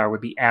cultural power, would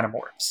be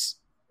Animorphs.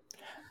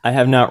 I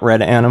have not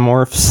read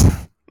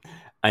Animorphs.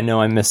 I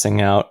know I'm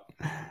missing out.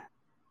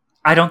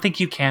 I don't think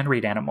you can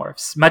read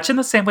Animorphs. Much in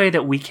the same way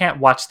that we can't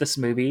watch this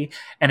movie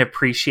and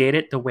appreciate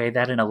it the way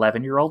that an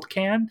 11-year-old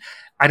can,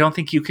 I don't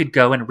think you could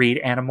go and read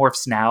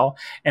Animorphs now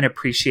and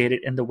appreciate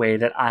it in the way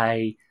that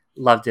I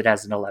loved it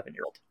as an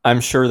 11-year-old.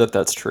 I'm sure that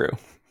that's true.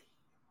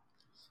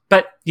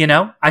 But,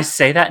 I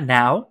say that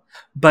now,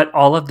 but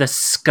all of the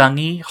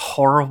scungy,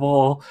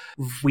 horrible,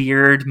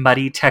 weird,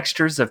 muddy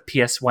textures of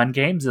PS1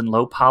 games and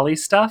low poly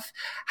stuff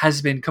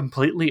has been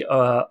completely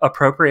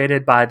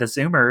appropriated by the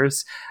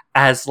Zoomers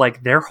as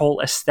like their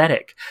whole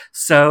aesthetic.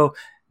 So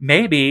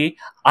maybe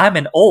I'm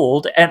an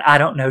old and I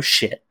don't know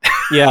shit.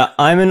 Yeah,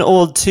 I'm an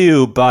old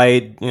too by,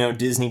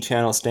 Disney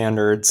Channel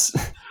standards.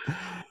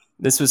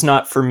 This was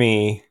not for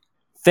me.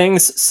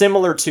 Things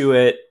similar to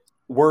it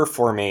were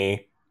for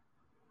me,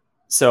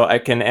 so I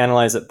can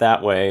analyze it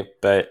that way.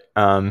 But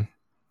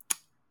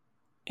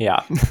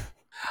yeah.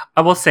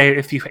 I will say,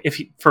 if you,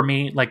 for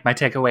me, like my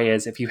takeaway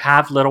is, if you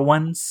have little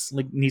ones,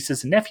 like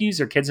nieces and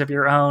nephews or kids of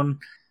your own,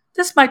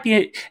 this might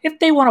be if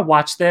they want to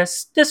watch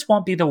this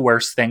won't be the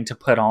worst thing to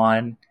put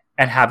on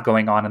and have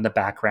going on in the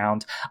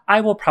background.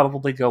 I will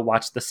probably go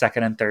watch the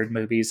second and third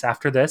movies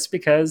after this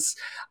because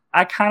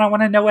I kind of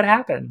want to know what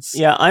happens.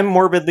 Yeah, I'm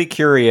morbidly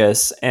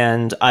curious,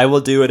 and I will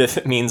do it if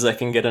it means I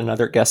can get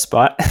another guest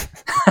spot.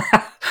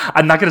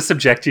 I'm not going to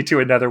subject you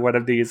to another one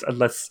of these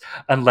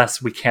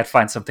unless we can't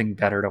find something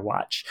better to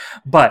watch.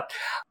 But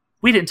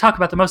we didn't talk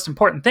about the most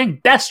important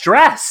thing: best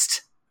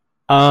dressed.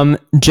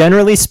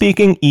 Generally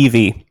speaking,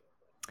 Evie.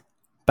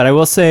 But I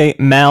will say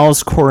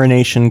Mal's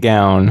coronation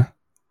gown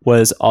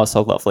was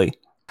also lovely.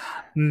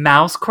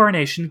 Mal's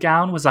coronation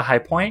gown was a high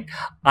point.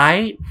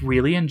 I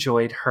really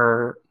enjoyed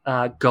her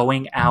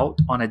going out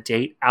on a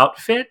date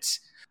outfit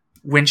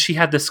when she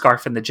had the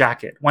scarf and the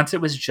jacket. Once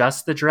it was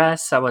just the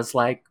dress, I was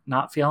like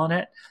not feeling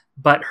it.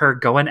 But her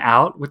going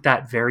out with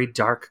that very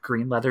dark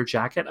green leather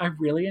jacket, I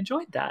really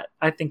enjoyed that.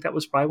 I think that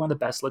was probably one of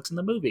the best looks in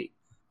the movie.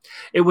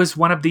 It was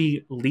one of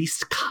the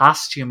least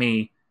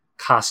costumey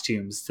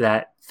costumes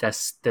that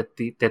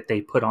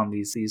they put on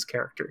these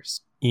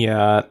characters.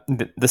 Yeah,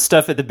 the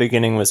stuff at the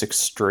beginning was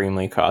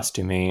extremely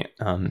costumey.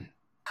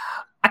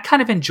 I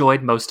kind of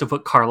enjoyed most of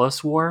what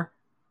Carlos wore.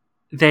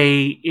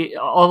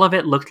 All of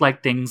it looked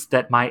like things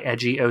that my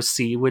edgy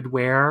OC would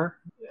wear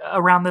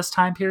around this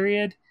time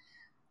period.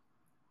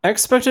 I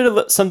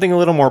expected something a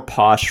little more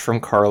posh from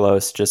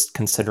Carlos, just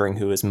considering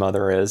who his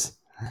mother is.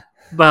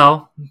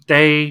 Well,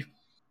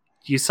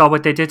 you saw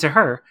what they did to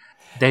her.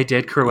 They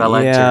did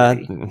Cruella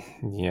dirty.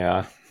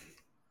 Yeah.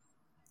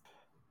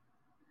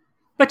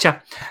 But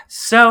yeah,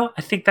 so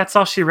I think that's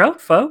all she wrote,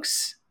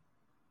 folks.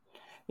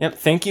 Yep,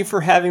 thank you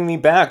for having me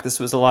back. This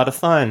was a lot of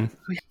fun.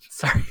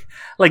 Sorry,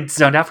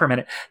 zoned out for a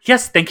minute.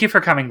 Yes, thank you for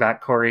coming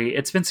back, Corey.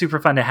 It's been super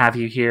fun to have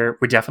you here.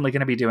 We're definitely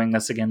going to be doing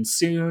this again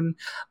soon.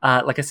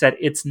 Like I said,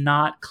 it's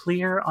not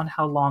clear on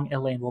how long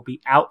Elaine will be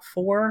out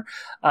for.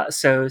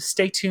 So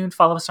stay tuned.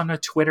 Follow us on our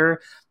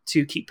Twitter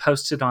to keep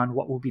posted on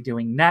what we'll be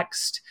doing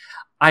next.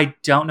 I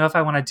don't know if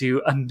I want to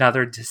do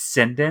another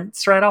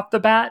Descendants right off the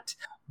bat,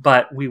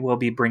 but we will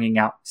be bringing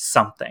out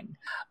something.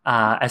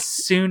 As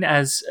soon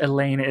as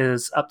Elaine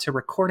is up to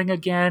recording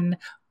again,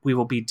 we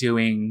will be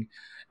doing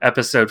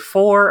episode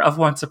 4 of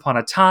Once Upon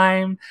a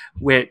Time,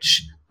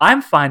 which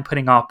I'm fine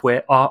putting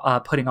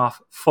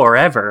off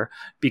forever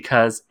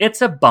because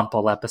it's a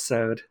Bumble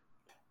episode.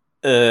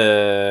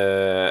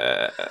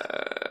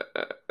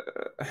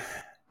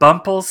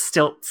 Bumple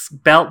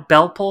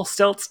Belple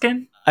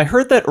Stiltskin? I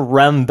heard that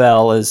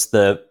Rembel is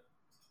the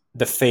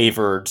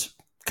favored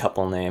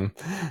couple name.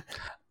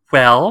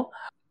 Well,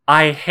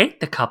 I hate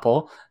the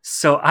couple,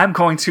 so I'm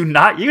going to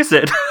not use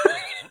it.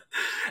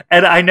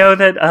 And I know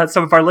that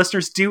some of our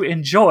listeners do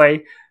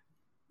enjoy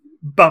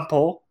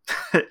Bumble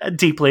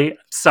deeply.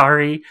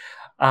 Sorry.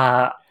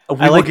 I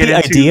like the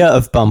idea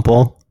of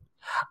Bumble.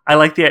 I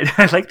like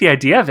the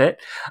idea of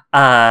it.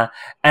 And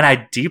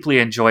I deeply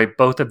enjoy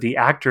both of the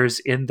actors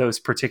in those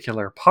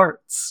particular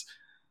parts.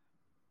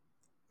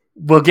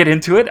 We'll get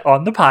into it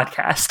on the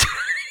podcast.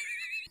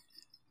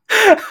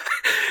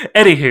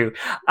 Anywho,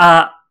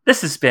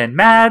 this has been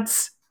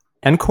Mads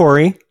and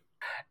Corey.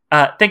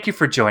 Thank you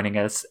for joining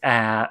us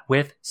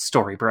with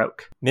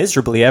Storybroke.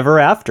 Miserably Ever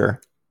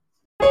After.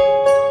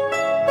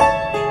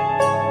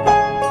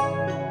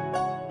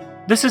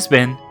 This has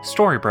been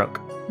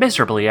Storybroke,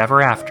 Miserably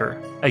Ever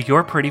After, a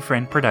Your Pretty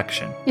Friend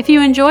production. If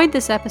you enjoyed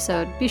this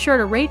episode, be sure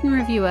to rate and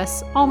review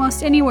us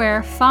almost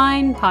anywhere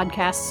fine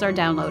podcasts are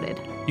downloaded.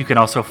 You can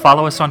also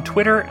follow us on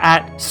Twitter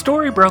at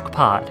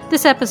StoryBrokePod.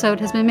 This episode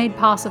has been made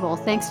possible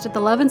thanks to the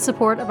love and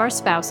support of our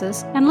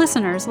spouses and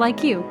listeners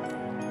like you.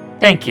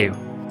 Thank you.